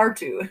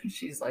R2? And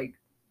she's like,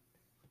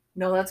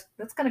 no,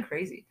 that's kind of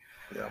crazy.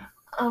 Yeah.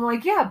 I'm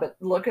like, yeah, but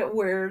look at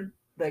where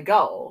they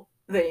go.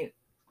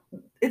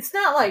 It's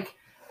not like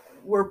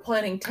we're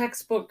planning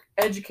textbook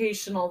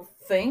educational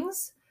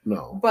things.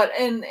 No. But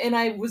and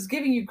I was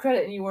giving you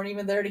credit and you weren't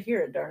even there to hear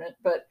it, darn it.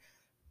 But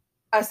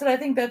I said I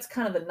think that's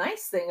kind of the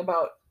nice thing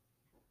about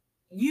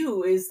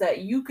you is that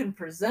you can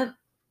present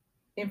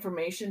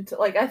information to,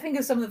 like, I think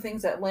of some of the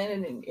things that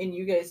Landon and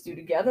you guys do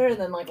together, and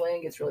then like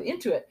Landon gets really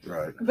into it.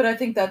 Right. But I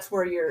think that's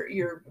where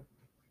your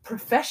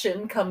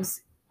profession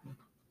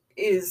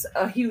is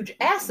a huge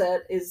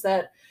asset, is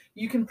that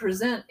you can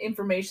present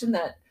information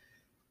that,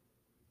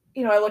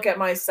 you know, I look at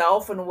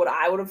myself and what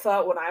I would have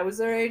thought when I was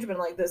their age, been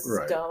like, this is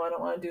dumb, I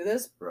don't want to do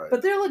this. Right.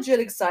 But they're legit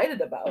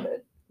excited about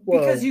it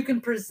because you can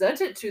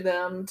present it to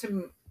them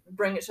to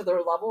bring it to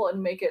their level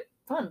and make it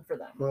fun for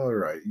them. Well,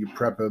 right. You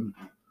prep them,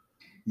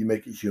 you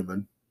make it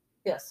human.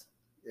 Yes.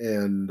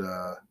 And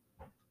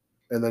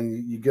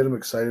then you get them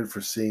excited for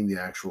seeing the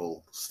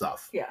actual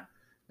stuff. Yeah.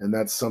 And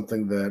that's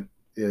something that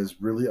is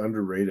really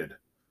underrated.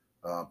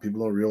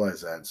 People don't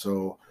realize that.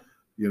 So,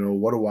 you know,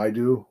 what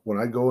do when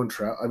I go and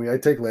travel? I mean, I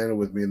take Landon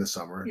with me in the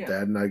summer. Yeah.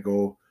 Dad and I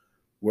go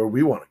where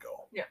we want to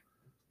go. Yeah.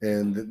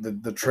 And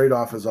the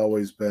trade-off has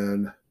always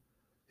been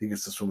he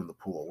gets to swim in the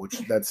pool, which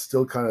that's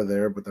still kind of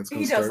there, but that's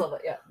going to start. He does love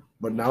it, yeah.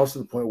 But now it's to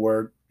the point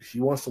where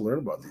he wants to learn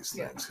about these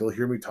things. Yeah. He'll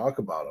hear me talk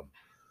about them.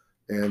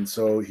 And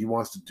so he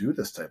wants to do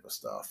this type of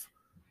stuff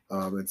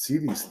and see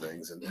these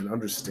things and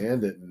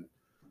understand it.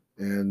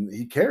 And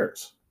he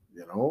cares,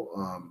 you know.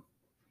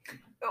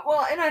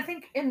 Well, and I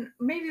think, and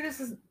maybe this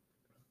is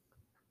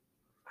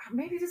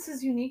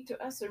unique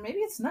to us, or maybe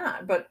it's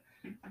not, but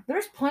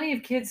there's plenty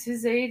of kids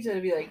his age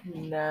that'd be like,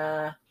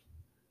 nah,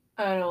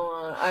 I don't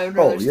want, I would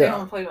rather stay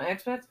home and play my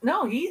Xbox.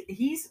 No,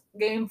 he's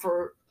game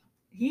for,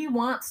 he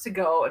wants to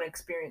go and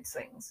experience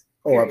things.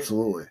 Period. Oh,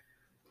 absolutely.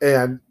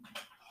 And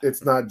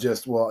it's not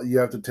just, well, you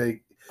have to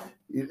take,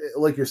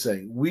 like you're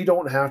saying, we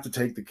don't have to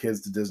take the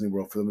kids to Disney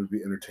World for them to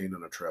be entertained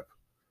on a trip.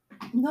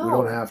 No. We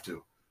don't have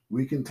to.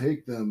 We can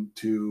take them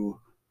to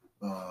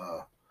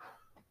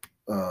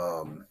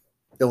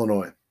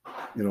Illinois,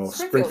 you know,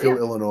 Springfield,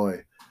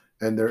 Illinois,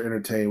 and they're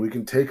entertained. We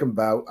can take them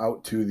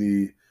out to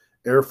the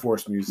Air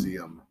Force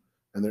Museum,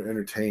 and they're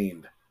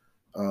entertained.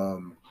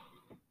 You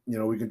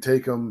know, we can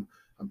take them.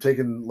 I'm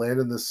taking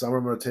Landon this summer.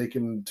 I'm going to take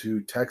him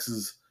to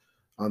Texas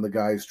on the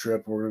guys'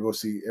 trip. We're going to go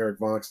see Eric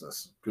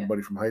Vonksness, good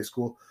buddy from high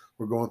school.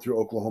 We're going through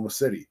Oklahoma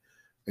City,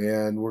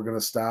 and we're going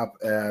to stop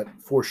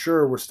for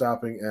sure, we're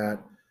stopping at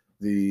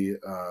the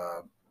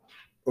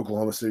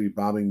Oklahoma City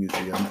Bombing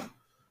Museum.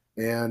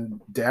 And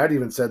Dad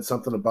even said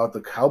something about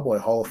the Cowboy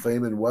Hall of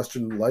Fame and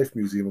Western Life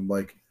Museum. I'm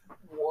like,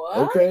 what?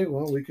 Okay,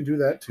 well, we can do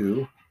that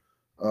too.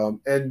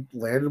 And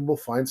Landon will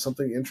find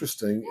something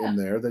interesting in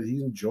there that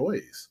he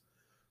enjoys.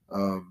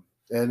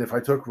 And if I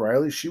took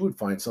Riley, she would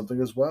find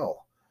something as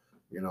well.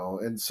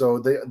 And so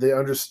they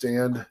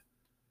understand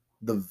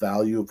the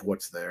value of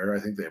what's there. I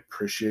think they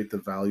appreciate the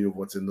value of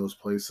what's in those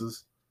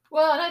places.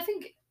 Well, and I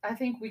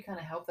think we kind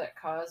of help that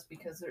cause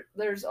because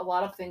there's a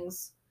lot of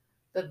things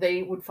that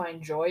they would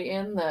find joy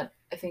in that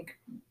I think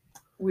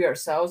we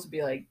ourselves would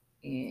be like,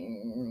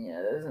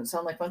 yeah, that doesn't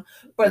sound like fun.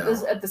 But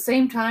at the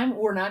same time,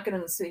 we're not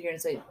going to sit here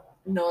and say,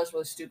 no, that's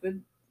really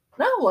stupid.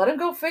 No, let them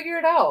go figure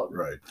it out.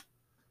 Right.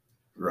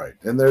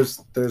 And there's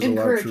a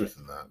lot of truth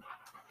in that,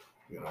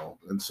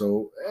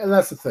 and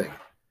that's the thing.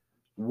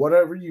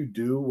 Whatever you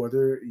do,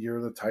 whether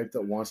you're the type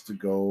that wants to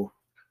go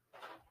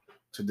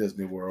to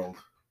Disney World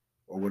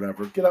or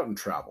whatever, get out and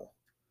travel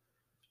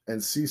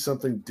and see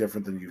something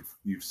different than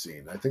you've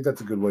seen. I think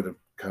that's a good way to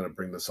kind of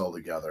bring this all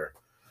together.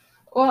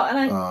 Well,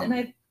 and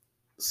I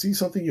see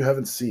something you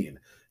haven't seen.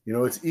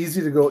 It's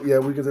easy to go, yeah,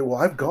 we can say, well,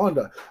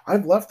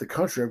 I've left the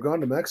country. I've gone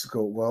to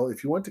Mexico. Well,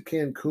 if you went to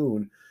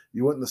Cancun,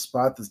 you went in the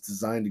spot that's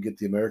designed to get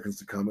the Americans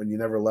to come, and you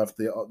never left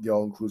the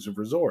all-inclusive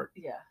resort.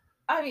 Yeah.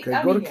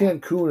 Go to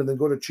Cancun and then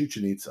go to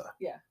Chichen Itza.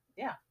 Yeah.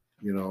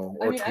 Tulum.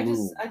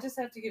 I just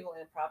have to give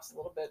Lynn props a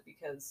little bit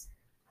because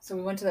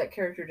we went to that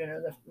character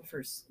dinner the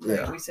first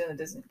night we stayed in the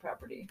Disney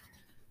property.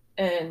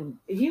 And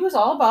he was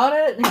all about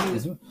it, and he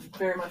was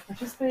very much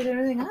participating in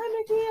everything. Hi,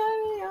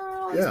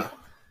 Mickey. Yeah.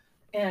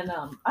 And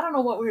I don't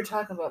know what we were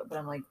talking about, but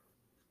I'm like,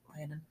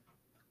 Landon,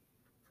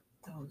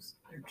 those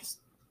are just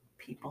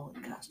people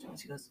in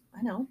costumes. He goes,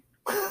 I know.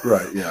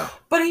 Right, yeah.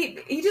 But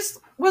he just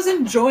was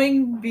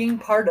enjoying being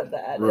part of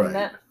that. Right. And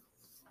that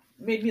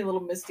made me a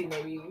little misty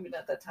maybe even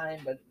at that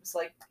time, but it's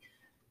like.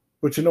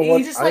 But you know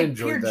what? Just, I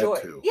enjoyed that joy.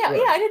 too. Yeah,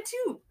 I did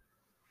too.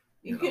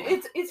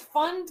 It's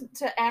fun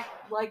to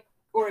act like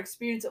or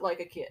experience it like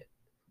a kid.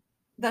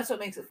 That's what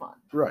makes it fun.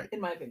 Right. In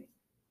my opinion.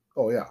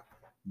 Oh, yeah.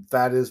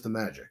 That is the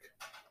magic.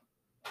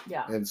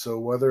 Yeah. And so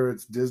whether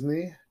it's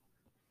Disney,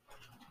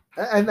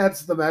 and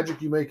that's the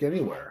magic you make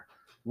anywhere.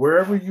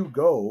 Wherever you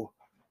go,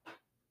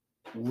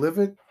 live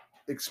it,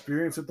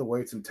 experience it the way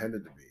it's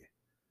intended to be.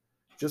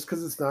 Just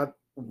because it's not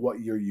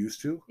what you're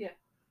used to,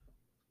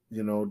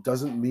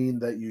 doesn't mean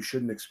that you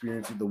shouldn't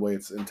experience it the way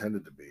it's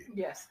intended to be.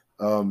 Yes.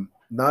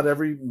 Not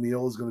every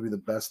meal is going to be the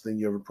best thing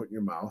you ever put in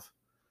your mouth.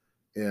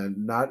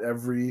 And not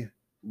every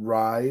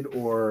ride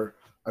or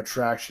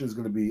attraction is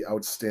going to be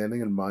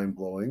outstanding and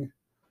mind-blowing.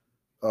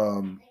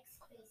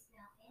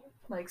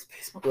 Like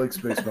Space Mountain. Like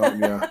Space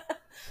Mountain, yeah.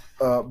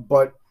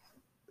 But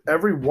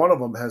every one of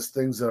them has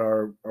things that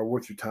are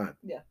worth your time.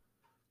 Yeah.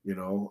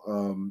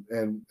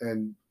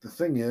 And the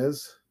thing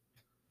is,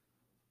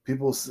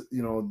 people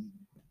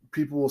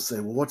will say,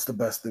 well, what's the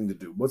best thing to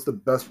do? What's the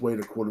best way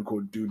to quote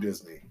unquote do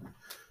Disney?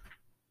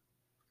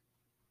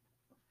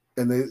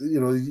 And they,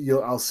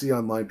 I'll see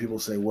online people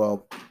say,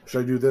 well,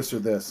 should I do this or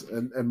this?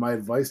 And my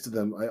advice to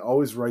them, I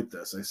always write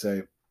this. I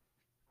say,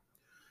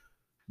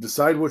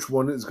 decide which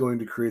one is going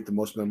to create the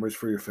most memories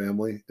for your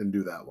family and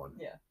do that one.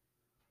 Yeah.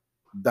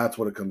 That's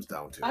what it comes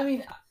down to. I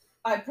mean,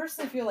 I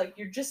personally feel like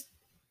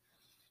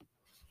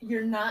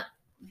you're not,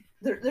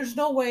 there's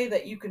no way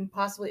that you can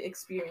possibly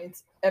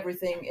experience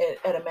everything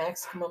at a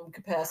maximum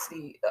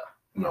capacity,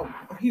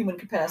 human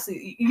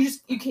capacity.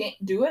 You can't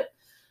do it.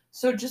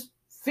 So just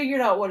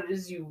figure out what it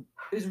is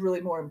is really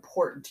more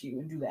important to you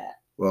and do that.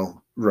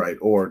 Well, right,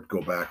 or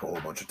go back a whole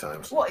bunch of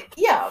times. Well,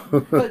 yeah,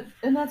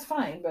 and that's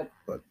fine,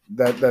 but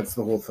that's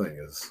the whole thing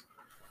is.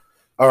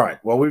 All right,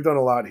 well, we've done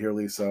a lot here,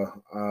 Lisa.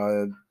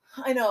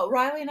 I know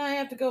Riley and I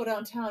have to go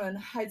downtown and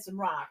hide some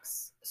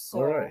rocks. So,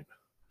 all right.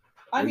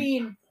 I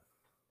mean,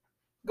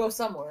 go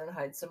somewhere and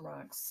hide some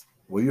rocks.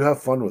 Well, you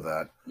have fun with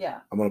that. Yeah.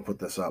 I'm gonna put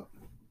this up.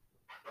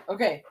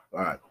 Okay.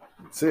 All right.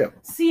 See ya.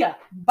 See ya.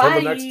 Bye.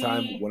 Till the next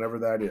time, whenever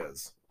that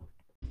is.